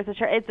 There's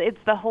it's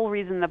the whole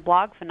reason the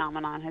blog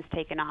phenomenon has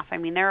taken off. I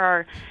mean, there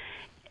are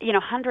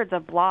hundreds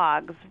of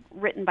blogs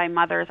written by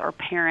mothers or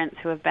parents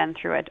who have been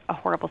through a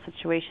horrible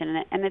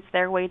situation, and it's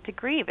their way to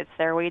grieve. It's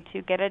their way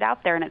to get it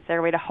out there, and it's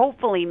their way to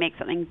hopefully make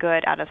something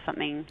good out of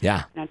something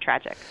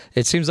tragic.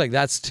 It seems like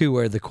that's too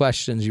where the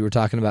questions you were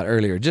talking about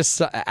earlier,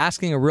 just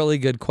asking a really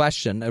good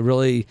question, a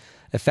really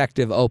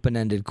effective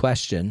open-ended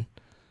question,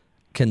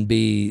 can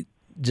be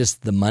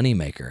just the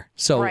moneymaker.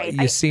 So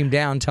you seem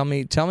down. Tell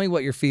me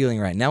what you're feeling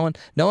right now.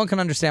 No one can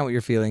understand what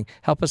you're feeling.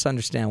 Help us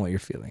understand what you're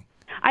feeling.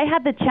 I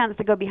had the chance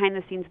to go behind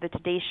the scenes of the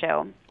Today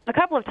Show a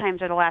couple of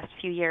times over the last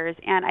few years,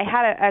 and I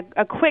had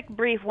a quick,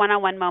 brief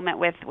one-on-one moment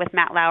with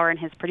Matt Lauer and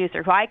his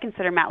producer, who I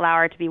consider Matt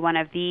Lauer to be one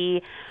of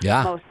the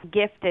most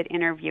gifted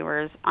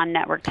interviewers on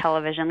network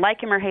television.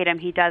 Like him or hate him,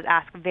 he does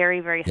ask very,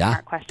 very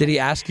smart questions. Did he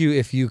ask you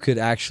if you could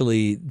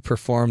actually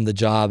perform the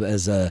job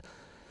as a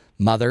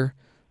mother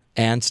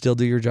and still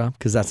do your job?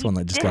 Because that's the one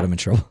that just got him in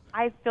trouble.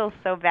 I feel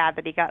so bad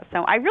that he got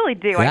so. I really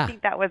do. I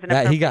think that was an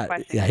appropriate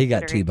question. Yeah, he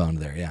got T-boned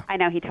there. Yeah, I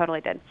know he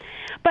totally did.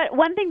 But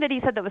one thing that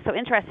he said that was so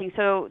interesting.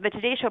 So the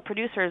Today Show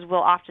producers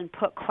will often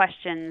put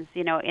questions,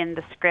 in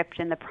the script,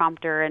 in the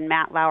prompter, and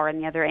Matt Lauer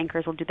and the other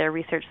anchors will do their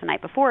research the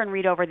night before and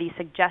read over these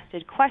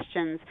suggested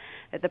questions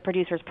that the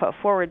producers put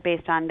forward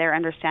based on their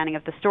understanding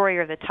of the story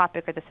or the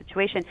topic or the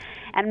situation.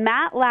 And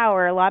Matt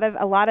Lauer, a lot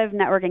of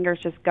network anchors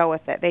just go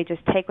with it. They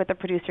just take what the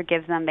producer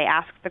gives them. They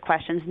ask the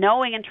questions,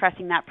 knowing and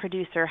trusting that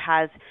producer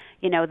has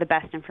the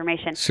best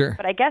information. Sure.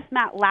 But I guess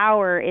Matt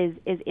Lauer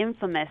is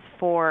infamous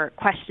for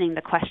questioning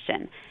the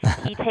question.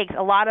 He takes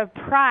a lot of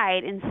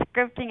pride in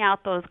scripting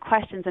out those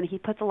questions, and he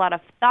puts a lot of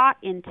thought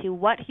into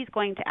what he's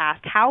going to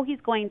ask, how he's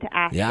going to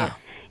ask it,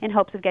 in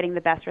hopes of getting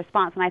the best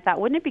response. And I thought,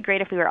 wouldn't it be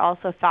great if we were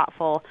also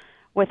thoughtful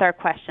with our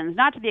questions,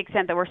 not to the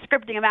extent that we're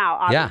scripting them out,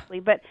 obviously,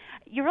 but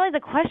you realize the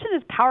question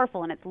is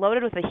powerful, and it's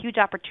loaded with a huge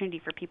opportunity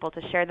for people to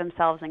share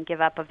themselves and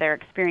give up of their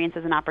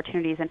experiences and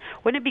opportunities. And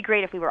wouldn't it be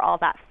great if we were all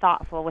that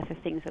thoughtful with the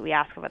things that we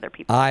ask of other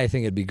people? I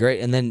think it'd be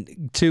great. And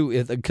then,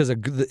 too, because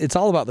it's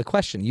all about the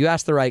question. You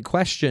ask the right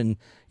question,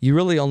 you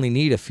really only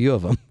need a few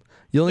of them.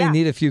 You only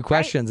need a few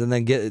questions, and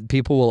then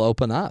people will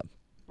open up.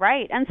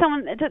 Right, and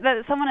someone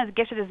as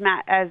gifted as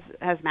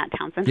Matt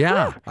Townsend.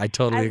 Yeah, I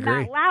totally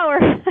agree. Matt Lauer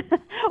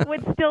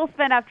would still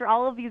spend, after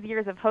all of these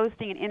years of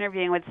hosting and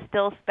interviewing, would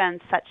still spend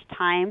such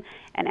time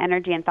and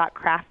energy and thought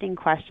crafting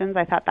questions.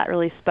 I thought that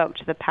really spoke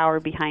to the power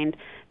behind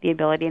the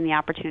ability and the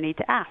opportunity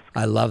to ask.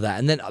 I love that,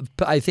 and then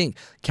I think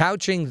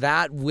couching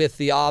that with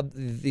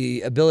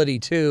the ability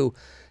to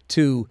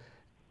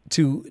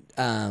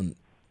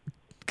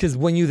because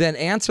when you then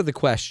answer the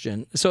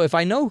question, so if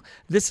I know,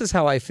 this is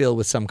how I feel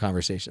with some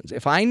conversations.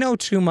 If I know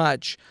too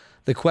much,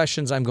 the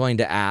questions I'm going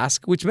to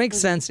ask, which makes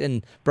sense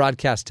in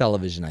broadcast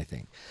television, I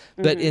think.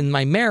 But in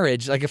my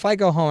marriage, like if I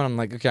go home and I'm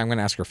like, okay, I'm going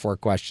to ask her 4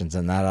 questions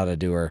and that ought to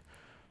do her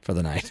for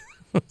the night.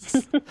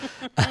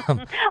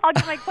 I'll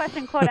get my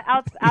question quota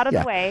out of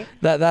the way.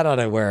 That ought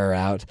to wear her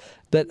out.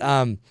 But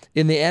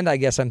in the end, I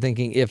guess I'm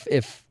thinking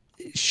if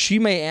she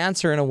may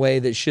answer in a way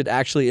that should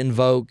actually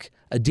invoke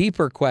a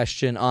deeper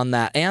question on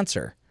that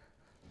answer.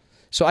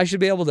 So I should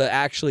be able to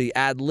actually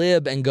ad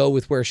lib and go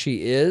with where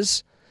she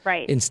is.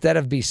 Right. Instead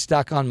of be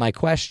stuck on my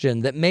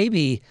question that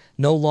maybe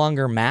no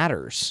longer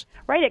matters.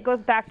 Right. It goes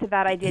back to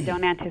that idea,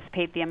 don't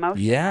anticipate the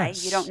emotion. Yes.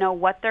 Right? You don't know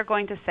what they're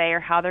going to say or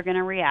how they're going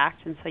to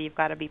react, and so you've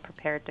got to be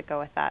prepared to go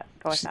with that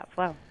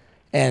flow.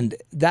 And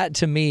that,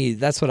 to me,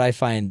 that's what I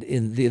find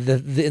in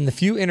the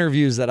few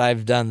interviews that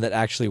I've done that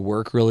actually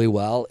work really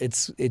well.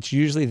 It's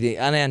usually the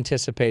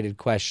unanticipated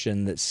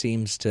question that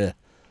seems to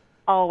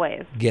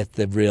always get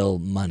the real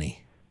money.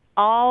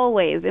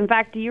 Always. In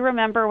fact, do you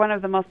remember one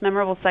of the most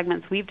memorable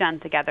segments we've done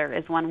together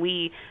is when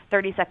we,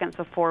 30 seconds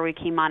before we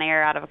came on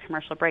air out of a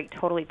commercial break,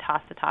 totally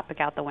tossed the topic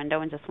out the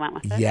window and just went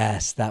with it?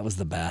 Yes, that was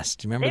the best.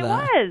 Do you remember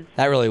that? It was.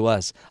 That really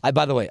was.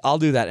 By the way, I'll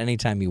do that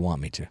anytime you want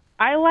me to.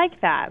 I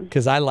like that.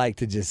 Because I like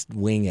to just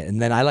wing it.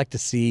 And then I like to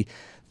see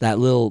that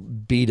little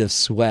bead of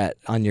sweat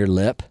on your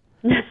lip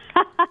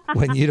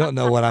when you don't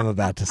know what I'm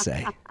about to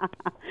say.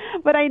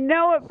 But I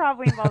know it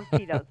probably involves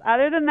Cheetos.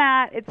 Other than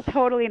that, it's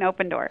totally an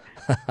open door.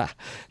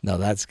 No,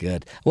 that's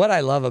good. What I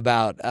love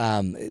about,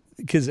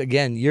 because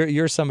again,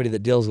 you're somebody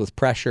that deals with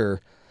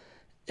pressure,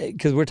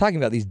 because we're talking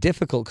about these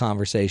difficult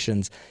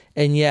conversations,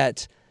 and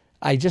yet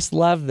I just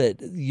love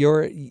that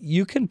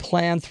you can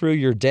plan through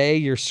your day,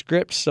 your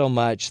script so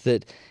much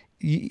that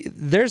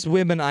there's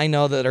women I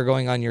know that are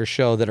going on your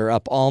show that are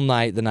up all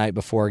night the night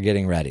before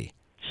getting ready.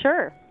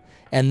 Sure.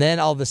 And then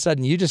all of a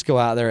sudden you just go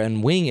out there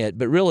and wing it.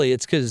 But really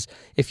it's because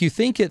if you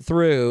think it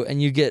through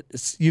and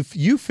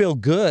you feel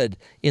good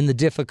in the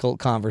difficult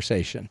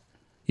conversation,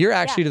 you're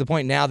actually to the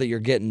point now that you're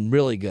getting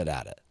really good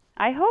at it.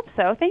 I hope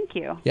so. Thank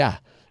you. Yeah.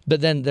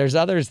 But then there's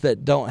others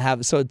that don't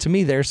have. So to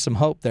me, there's some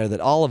hope there that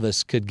all of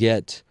us could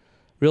get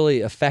really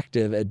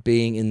effective at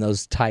being in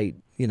those tight,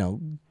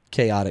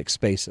 chaotic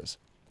spaces.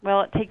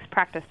 Well, it takes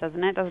practice,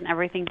 doesn't it? Doesn't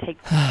everything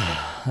take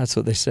practice? That's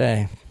what they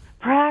say.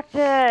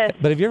 Practice.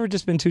 But have you ever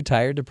just been too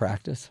tired to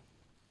practice?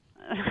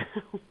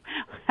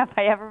 Have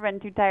I ever been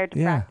too tired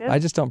to practice? I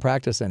just don't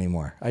practice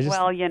anymore.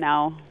 Well,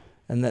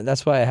 And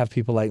that's why I have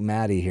people like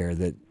Maddie here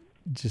that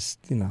just,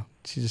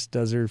 she just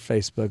does her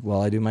Facebook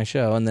while I do my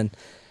show, and then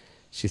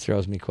she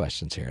throws me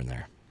questions here and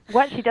there.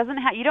 What? She doesn't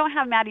have? You don't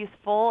have Maddie's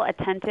full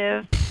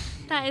attentive?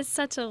 That is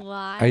such a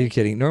lie. Are you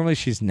kidding? Normally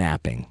she's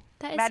napping.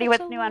 Maddie,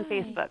 what's new on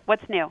Facebook?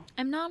 What's new?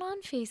 I'm not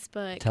on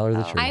Facebook. Tell her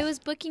the truth. I was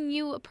booking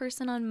you a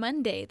person on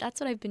Monday.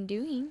 That's what I've been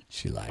doing.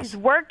 She lies. She's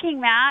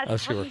working, Matt. Oh,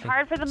 She's working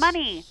hard for the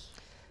money.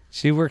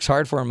 She works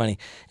hard for her money,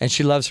 and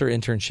she loves her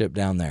internship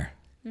down there.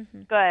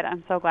 Mm-hmm. Good.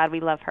 I'm so glad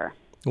we love her.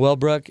 Well,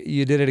 Brooke,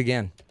 you did it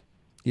again.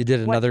 You did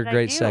another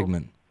great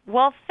segment.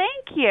 Well,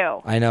 thank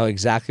you. I know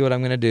exactly what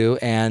I'm going to do,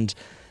 and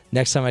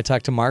next time I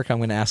talk to Mark, I'm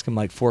going to ask him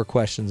like 4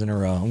 questions in a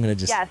row. I'm going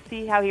to just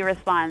see how he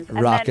responds.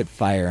 Rocket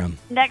fire him.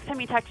 Next time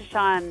you talk to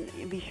Sean,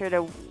 be sure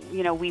to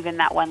weave in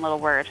that one little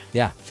word.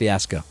 Yeah,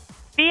 fiasco.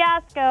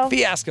 Fiasco.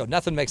 Fiasco.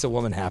 Nothing makes a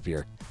woman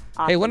happier.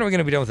 Awesome. Hey, when are we going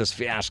to be done with this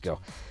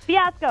fiasco?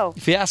 Fiasco.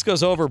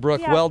 Fiasco's over,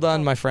 Brooke. Well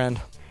done, my friend.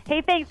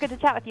 Hey, thanks. Good to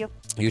chat with you.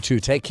 You too.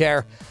 Take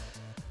care.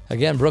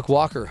 Again, Brooke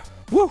Walker.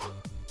 Woo!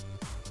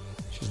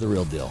 She's the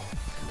real deal.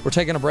 We're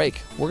taking a break.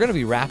 We're going to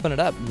be wrapping it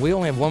up. We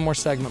only have one more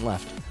segment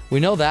left. We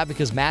know that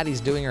because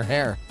Maddie's doing her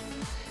hair.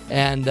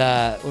 And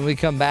when we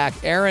come back,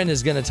 Aaron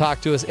is going to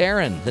talk to us.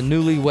 Aaron, the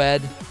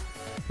newlywed.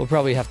 We'll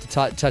probably have to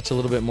touch a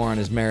little bit more on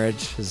his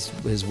marriage,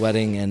 his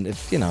wedding, and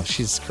if,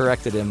 she's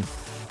corrected him.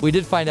 We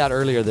did find out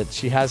earlier that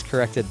she has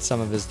corrected some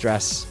of his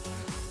dress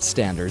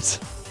standards.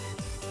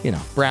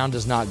 Brown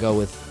does not go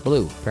with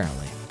blue,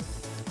 apparently.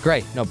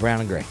 Gray. No,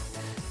 brown and gray.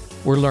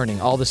 We're learning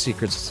all the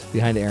secrets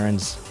behind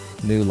Aaron's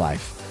new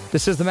life.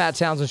 This is the Matt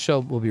Townsend Show.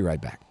 We'll be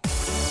right back.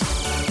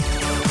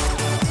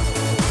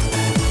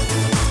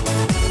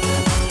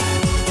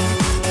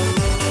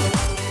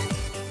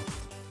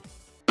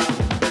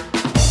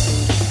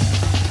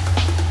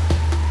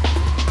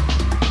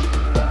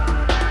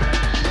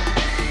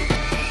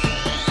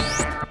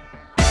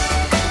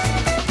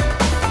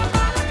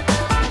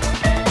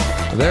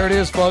 There it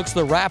is, folks,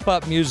 the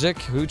wrap-up music,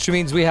 which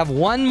means we have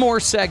one more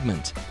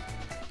segment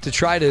to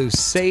try to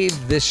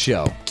save this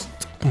show.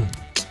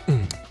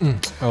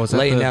 Oh, is that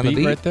Laying the down beat the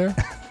beat right there?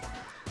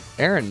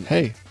 Aaron,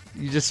 hey,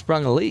 you just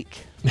sprung a leak.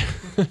 He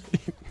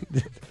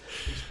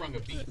sprung a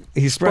beat.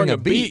 He sprung a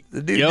beat.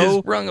 The dude just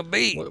sprung a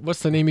beat.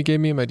 What's the name you gave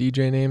me? My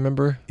DJ name,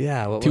 remember?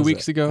 Yeah, what 2 was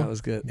weeks it? ago. That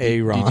was good.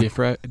 Aaron.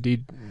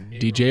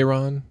 DJ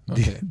Ron.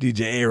 Okay.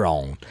 DJ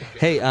Aaron.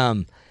 Hey,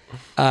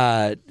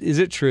 is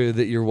it true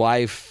that your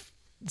wife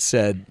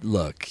said,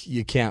 "Look,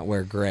 you can't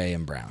wear gray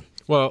and brown"?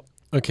 Well,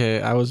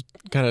 Okay, I was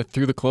kind of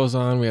threw the clothes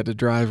on. We had to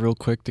drive real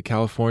quick to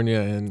California,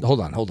 and Hold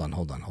on.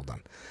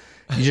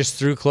 You just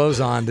threw clothes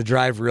on to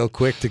drive real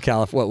quick to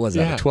California. What was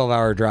that? Yeah. A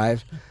 12-hour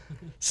drive?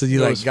 So you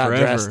It like was got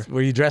forever. dressed.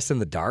 Were you dressed in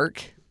the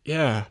dark?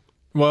 yeah.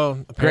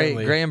 Well,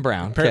 apparently, Gray and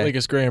brown. apparently, Okay.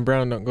 because gray and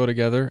brown don't go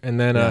together. And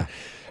then Yeah.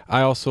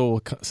 I also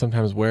will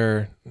sometimes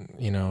wear,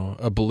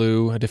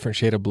 a different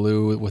shade of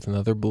blue with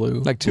another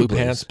blue, Like two blue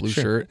pants, blues.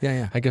 blue Sure. shirt.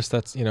 Yeah. I guess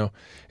that's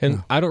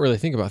and I don't really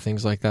think about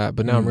things like that.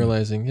 But now I'm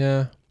realizing,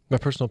 my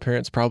personal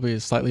appearance probably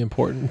is slightly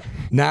important.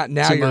 Now to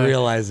you're my-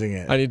 realizing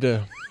it. I need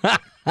to,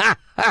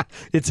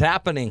 It's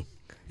happening.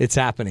 It's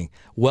happening.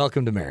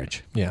 Welcome to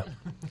marriage. yeah.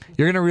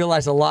 You're going to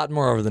realize a lot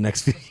more over the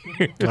next few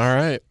years. All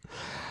right.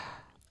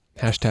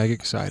 Hashtag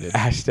excited.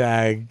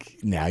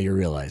 Hashtag now you're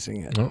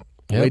realizing it. Oh,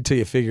 yep. Wait till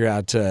you figure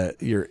out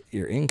your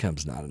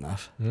income's not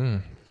enough.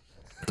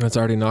 That's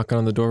already knocking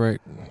on the door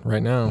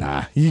right now.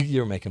 Nah,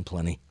 you're making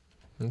plenty.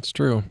 That's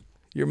true.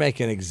 You're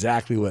making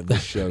exactly what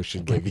this show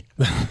should give you.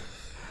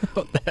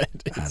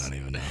 I don't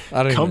even know.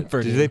 I don't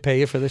Comforting. Even, do they pay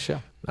you for this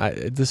show?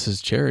 This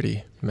is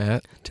charity,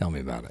 Matt. Tell me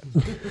about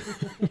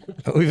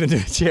it. We've been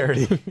doing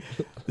charity.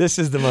 This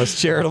is the most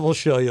charitable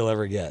show you'll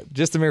ever get.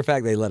 Just the mere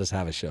fact they let us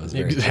have a show is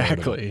very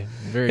charitable. Exactly.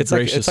 Very It's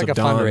like gracious a of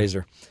Dawn.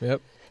 fundraiser.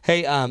 Yep.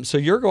 Hey, so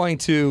you're going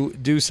to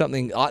do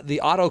something,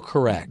 the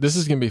autocorrect. This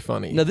is gonna be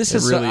funny. No, this It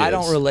is, really I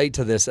don't relate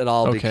to this at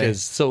all Okay.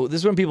 because, so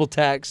this is when people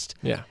text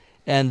Yeah.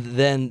 and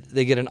then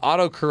they get an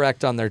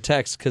autocorrect on their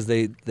text because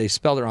they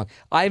spelled it wrong.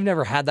 I've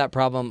never had that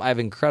problem. I have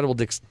incredible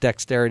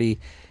dexterity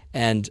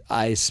and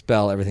I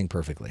spell everything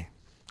perfectly.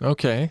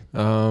 Okay.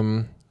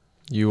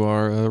 You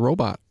are a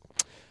robot.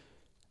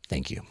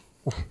 Thank you.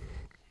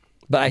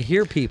 But I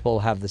hear people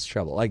have this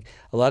trouble. Like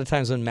a lot of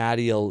times when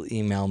Maddie will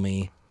email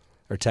me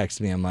or text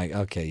me, I'm like,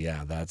 okay,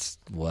 yeah, that's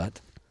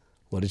what?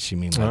 What did she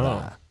mean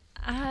by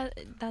that?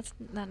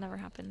 That never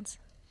happens.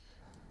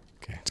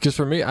 Okay. It's because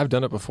for me, I've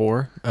done it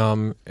before,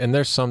 and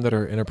there's some that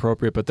are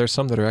inappropriate, but there's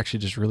some that are actually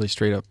just really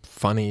straight up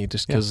funny,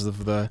 just because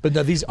of the. But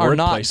no, these are word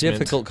not placement.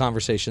 difficult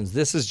conversations.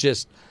 This is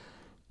just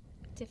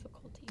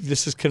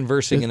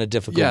conversing in a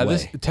difficult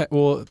way.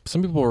 Well,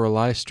 some people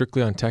rely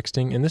strictly on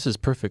texting, and this is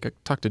perfect. I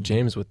talk to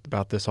James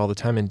about this all the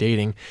time in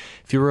dating.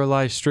 If you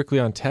rely strictly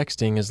on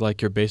texting as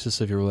like your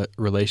basis of your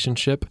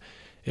relationship,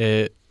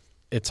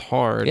 it's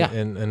hard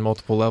in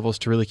multiple levels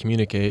to really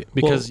communicate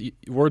because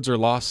words are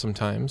lost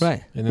sometimes.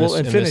 Right. In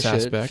Finish this it.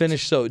 aspect.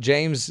 Finish. So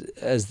James,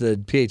 as the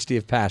PhD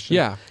of passion,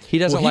 Yeah. he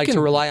doesn't Well, he like to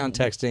can- rely on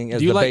texting as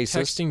Do you the like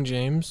basis. texting,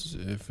 James,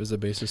 as a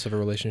basis of a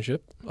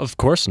relationship? Of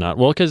course not.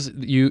 Well, because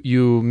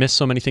you miss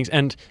so many things,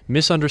 and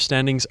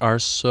misunderstandings are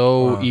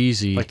so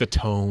easy. Like the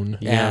tone.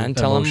 And the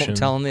tell emotion.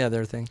 him the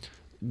other thing.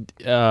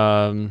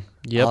 Yep.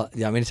 You want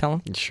me to tell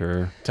him?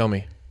 Sure. Tell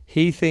me.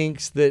 He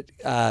thinks that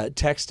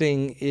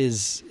texting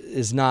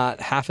is not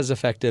half as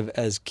effective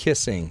as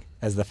kissing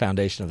as the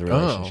foundation of the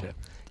relationship.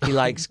 He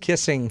likes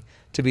kissing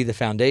to be the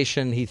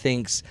foundation. He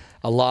thinks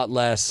a lot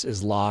less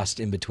is lost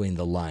in between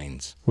the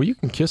lines. Well, you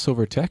can kiss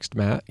over text,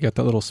 Matt. You got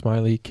that little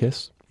smiley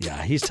kiss?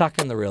 Yeah, he's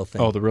talking the real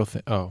thing. Oh, the real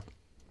thing. Oh.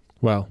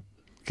 Well.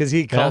 Because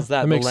he calls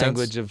that that the makes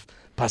language sense. of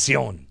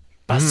pasión.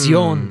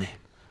 Pasión.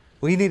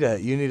 Well, you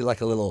need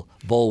like a little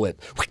bullwhip.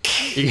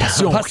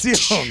 Pasión.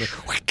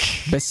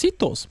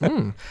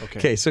 Besitos.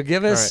 Okay, so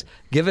give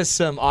us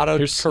some auto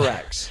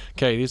corrects.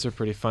 Okay, these are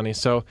pretty funny.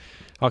 So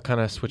I'll kind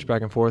of switch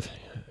back and forth.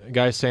 A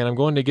guy's saying, I'm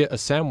going to get a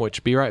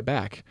sandwich. Be right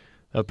back.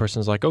 The other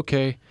person's like,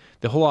 okay.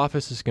 The whole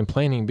office is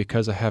complaining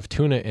because I have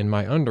tuna in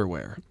my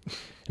underwear. And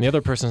the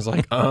other person's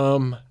like,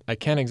 I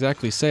can't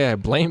exactly say I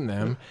blame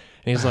them.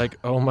 And he's like,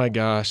 oh my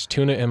gosh,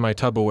 tuna in my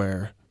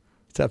Tupperware.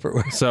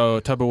 Tupperware. So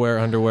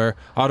Tupperware, underwear,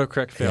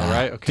 autocorrect fail,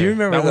 right? Okay. Do you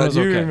remember? That one was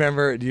Do you okay.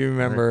 remember? Do you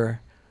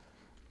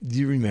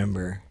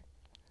remember?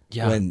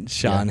 Yeah. When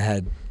Sean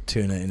had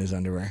tuna in his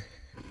underwear.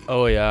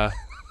 Oh yeah.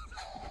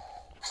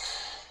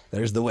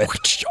 There's the whip.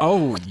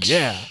 Oh,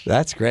 yeah.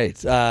 That's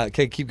great.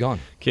 Okay, keep going.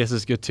 Okay, this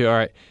is good too. All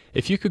right.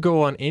 If you could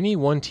go on any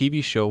one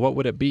TV show, what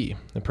would it be?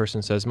 The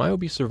person says, mine would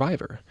be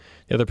Survivor.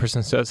 The other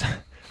person says,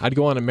 I'd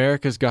go on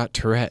America's Got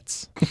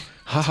Tourette's.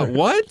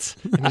 What?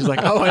 And he's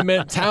like, oh, I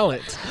meant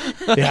talent.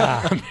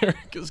 Yeah.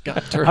 America's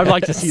Got Tourette's. I'd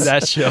like to see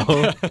that show.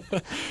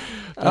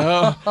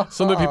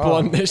 Some of the people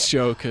on this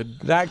show could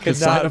sign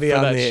not up be for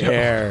on that the show.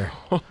 air.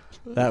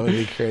 That would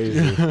be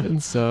crazy.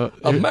 And so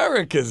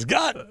America's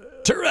Got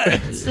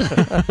Tourette's.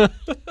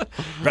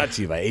 Brought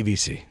to you by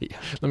ABC.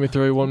 let me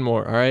throw you one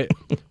more. All right.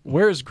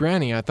 Where's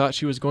Granny? I thought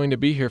she was going to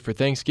be here for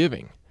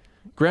Thanksgiving.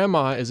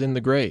 Grandma is in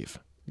the grave.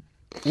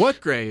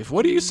 What grave?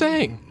 What are you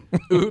saying?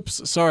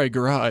 Oops. Sorry,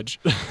 garage.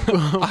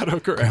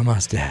 Autocorrect.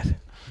 Grandma's dead.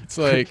 It's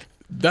like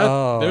that.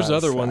 Oh, there's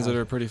that's other ones sad. that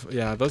are pretty.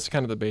 Yeah, that's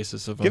kind of the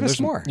basis of them. Give us There's-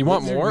 more. You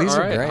want These are- more? these All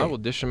are right, great. I will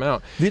dish them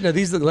out.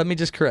 Let me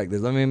just correct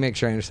this. Let me make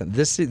sure I understand.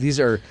 These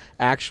are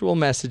actual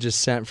messages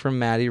sent from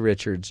Maddie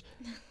Richards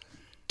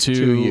to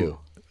you.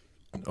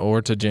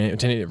 Or to Jane,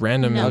 to any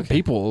random No.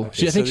 people.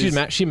 Okay, I think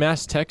so she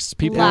mass texts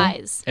people,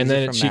 Lies. and These are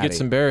then from she gets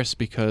Maddie. embarrassed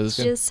because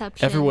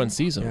Deception. everyone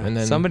sees them. And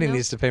then Somebody Nope.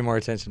 needs to pay more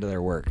attention to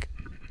their work.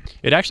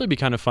 It'd actually be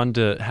kind of fun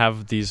to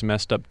have these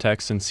messed up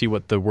texts and see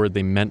what the word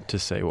they meant to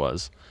say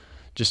was.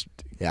 Just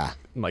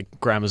like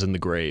grandma's in the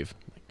grave.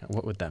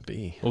 What would that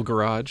be? Well,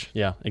 garage.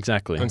 Yeah,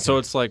 exactly. And so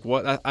it's like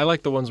what I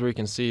like the ones where you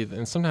can see,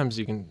 and sometimes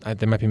you can.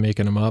 They might be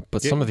making them up,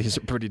 but some of these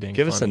are pretty dang.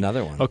 Give funny. us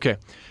another one. Okay,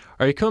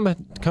 are you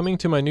coming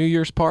to my New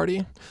Year's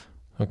party?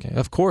 Okay,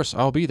 of course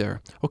I'll be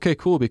there. Okay,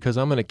 cool, because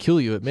I'm gonna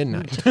kill you at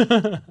midnight.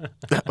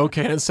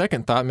 Okay, and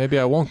second thought, maybe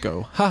I won't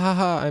go. Ha ha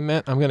ha! I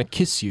meant I'm gonna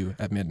kiss you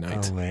at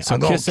midnight. Oh, wait. So I'm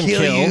gonna kiss and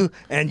kill you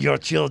and your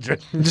children.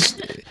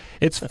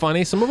 It's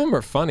funny. Some of them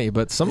are funny,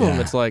 but some of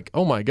them it's like,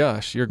 oh my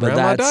gosh, your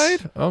grandma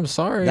died? I'm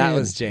sorry. That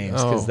was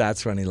James, because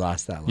that's when he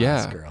lost that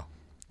last girl.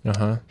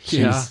 Uh-huh.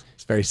 She's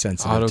very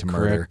sensitive to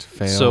murder. Autocorrect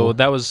fail. So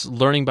that was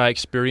learning by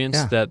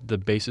experience that the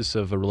basis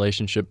of a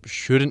relationship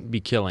shouldn't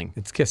be killing.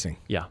 It's kissing.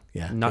 Yeah.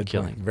 Yeah. Not good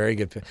killing. point. Very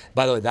good.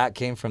 By the way, that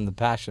came from the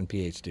Passion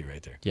PhD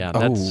right there. Yeah,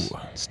 that's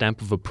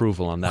stamp of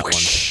approval on that one.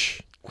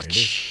 There it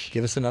is.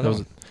 Give us another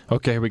one.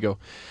 Okay, here we go.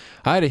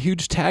 I had a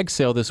huge tag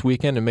sale this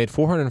weekend and made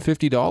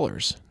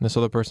 $450. This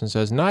other person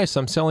says, nice,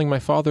 I'm selling my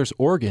father's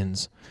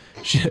organs.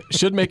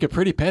 Should make a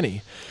pretty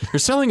penny. You're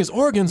selling his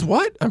organs?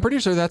 What? I'm pretty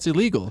sure that's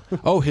illegal.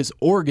 Oh, his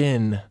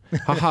organ.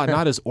 Haha,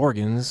 not his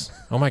organs.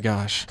 Oh my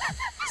gosh.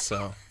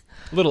 So,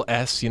 little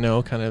S, kind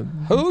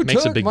of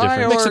makes a big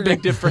difference. Makes a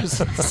big difference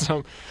in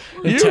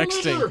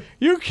texting.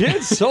 You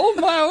kids sold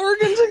my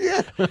organs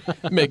again.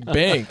 Make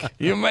bank.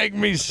 You make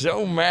me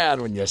so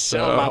mad when you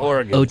sell my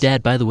organs. Oh,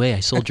 Dad, by the way, I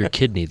sold your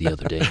kidney the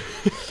other day.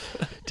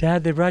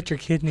 Dad, they brought your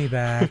kidney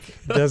back.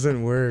 It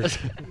doesn't work.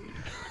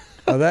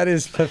 Oh, that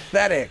is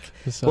pathetic.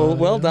 So,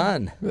 well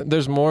done.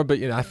 There's more,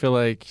 but I feel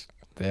like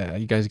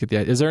you guys get the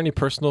idea. Is there any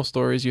personal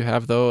stories you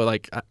have, though?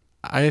 Like,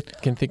 I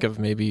can think of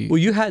maybe... Well,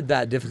 you had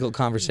that difficult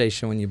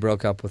conversation when you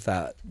broke up with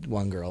that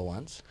one girl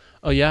once.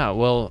 Oh, yeah.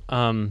 Well,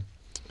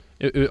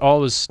 it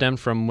always stemmed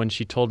from when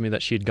she told me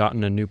that she had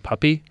gotten a new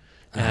puppy.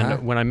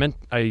 And when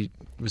I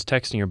was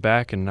texting her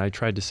back, and I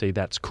tried to say,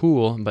 that's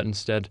cool, but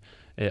instead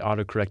it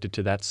autocorrected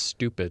to, that's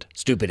stupid.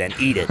 Stupid and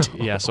eat it.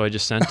 Yeah, so I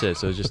just sent it.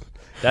 So it was just,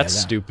 that's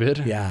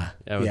stupid. Yeah.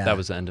 That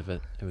was the end of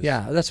it.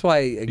 That's why,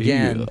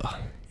 again...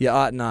 You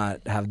ought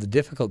not have the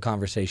difficult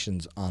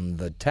conversations on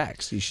the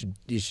text. You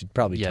should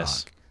probably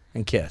talk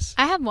and kiss.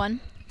 I have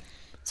one.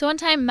 So one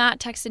time Matt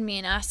texted me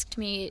and asked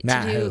me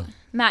to do...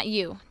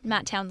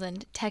 Matt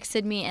Townsend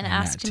texted me and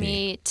asked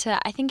me to,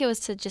 I think it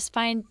was to just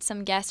find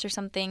some guest or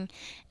something.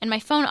 And my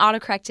phone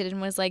autocorrected and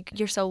was like,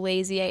 you're so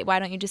lazy. Why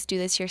don't you just do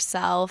this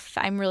yourself?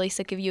 I'm really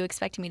sick of you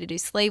expecting me to do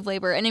slave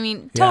labor. And I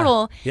mean,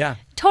 total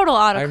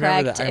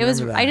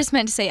autocorrect. I just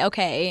meant to say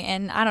okay.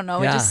 And I don't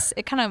know.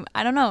 It kind of,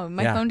 I don't know.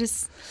 My phone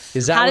just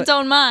had its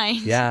own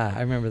mind. Yeah,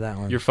 I remember that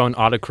one. Your phone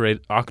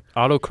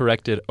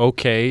autocorrected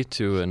okay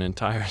to an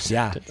entire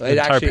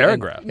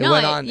paragraph. It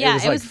went on. Yeah,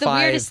 it was the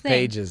 5 weirdest thing.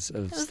 pages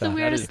of stuff.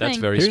 That's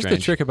very Here's strange.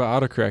 the trick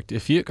about autocorrect.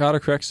 If it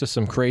autocorrects to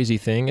some crazy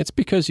thing, it's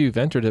because you've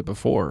entered it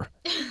before.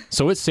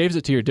 So it saves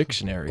it to your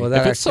dictionary. Well,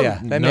 if it's some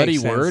nutty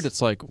makes sense. word, it's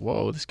like,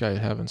 whoa, this guy's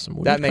having some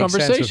weird that makes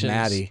conversations. sense with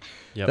Maddie.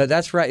 Yep. But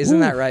that's right.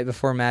 Isn't that right?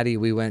 Before Maddie,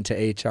 we went to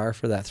HR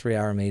for that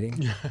 3-hour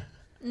meeting.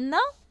 No.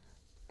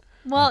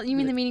 Well, you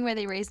mean the meeting where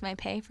they raised my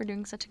pay for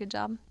doing such a good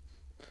job?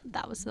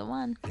 That was the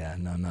one. Yeah,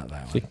 no, not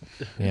that one.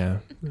 Yeah.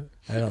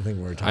 I don't think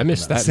we're talking I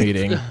missed about that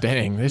meeting.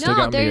 Dang, they still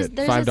got me at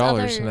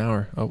 $5 an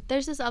hour. Oh.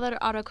 There's this other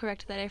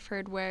autocorrect that I've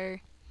heard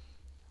where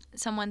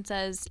someone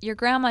says, your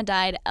grandma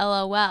died,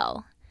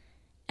 LOL.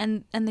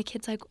 And the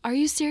kid's like, are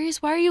you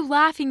serious? Why are you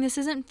laughing? This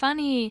isn't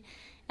funny.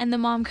 And the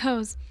mom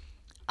goes,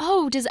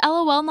 oh, does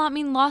LOL not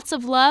mean lots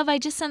of love? I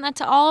just sent that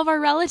to all of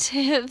our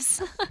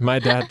relatives. My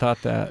dad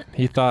thought that.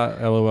 He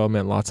thought LOL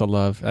meant lots of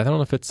love. I don't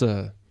know if it's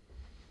a...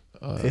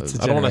 I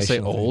don't want to say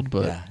old,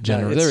 but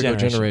there we go,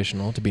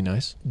 generational, to be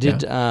nice.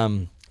 Did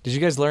you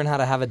guys learn how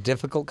to have a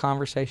difficult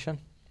conversation?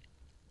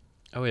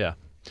 Oh, yeah.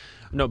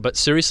 No, but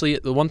seriously,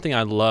 the one thing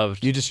I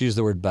loved... You just used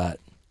the word but.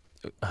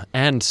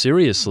 And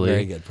seriously...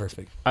 Very good,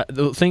 perfect.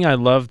 The thing I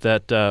loved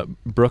that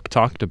Brooke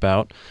talked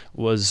about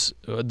was...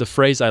 the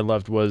phrase I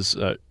loved was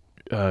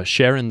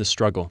share in the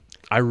struggle.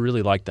 I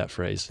really like that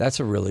phrase.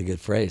 That's a really good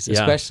phrase,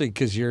 especially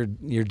because you're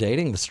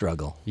dating the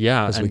struggle,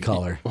 as we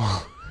call her.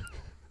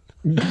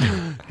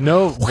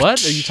 No,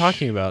 what are you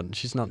talking about?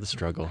 She's not the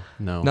struggle.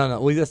 No.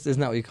 Well, isn't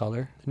that what you called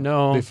her?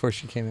 No. Before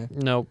she came in?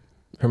 No.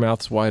 Her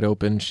mouth's wide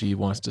open. She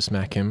wants to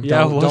smack him. Yeah,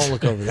 don't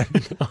look over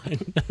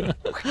there.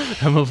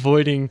 I'm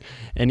avoiding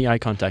any eye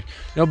contact.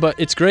 No, but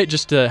it's great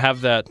just to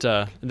have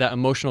that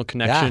emotional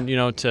connection,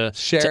 to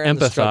share to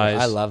empathize.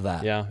 I love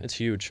that. Yeah, it's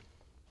huge.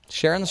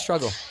 Share in the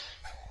struggle.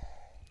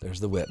 There's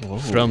the whip.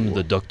 From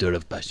the Doctor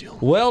of Passion.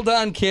 Well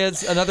done,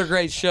 kids. Another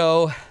great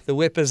show. The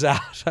whip is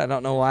out. I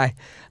don't know why.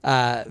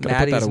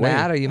 Maddie's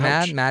mad. Are you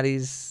mad?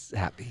 Maddie's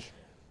happy.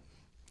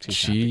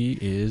 She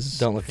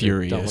is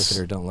furious.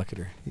 Don't look at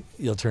her.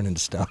 You'll turn into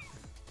stone.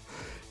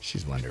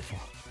 She's wonderful.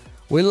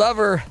 We love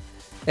her.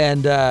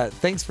 And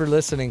thanks for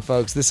listening,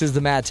 folks. This is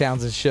the Matt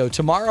Townsend Show.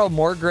 Tomorrow,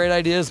 more great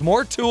ideas,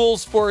 more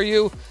tools for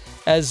you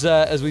as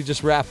we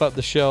just wrap up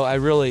the show. I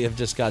really have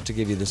just got to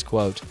give you this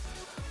quote.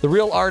 The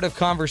real art of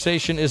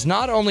conversation is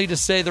not only to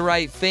say the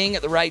right thing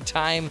at the right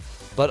time,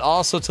 but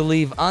also to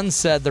leave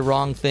unsaid the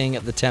wrong thing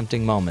at the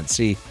tempting moment.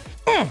 See,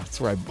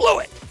 that's where I blew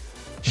it.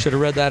 Should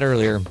have read that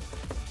earlier.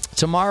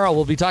 Tomorrow,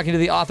 we'll be talking to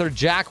the author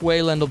Jack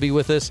Wayland will be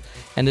with us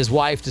and his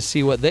wife to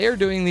see what they are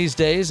doing these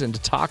days and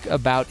to talk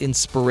about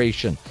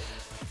inspiration.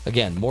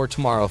 Again, more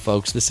tomorrow,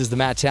 folks. This is the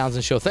Matt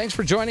Townsend Show. Thanks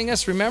for joining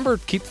us. Remember,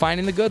 keep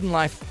finding the good in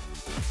life.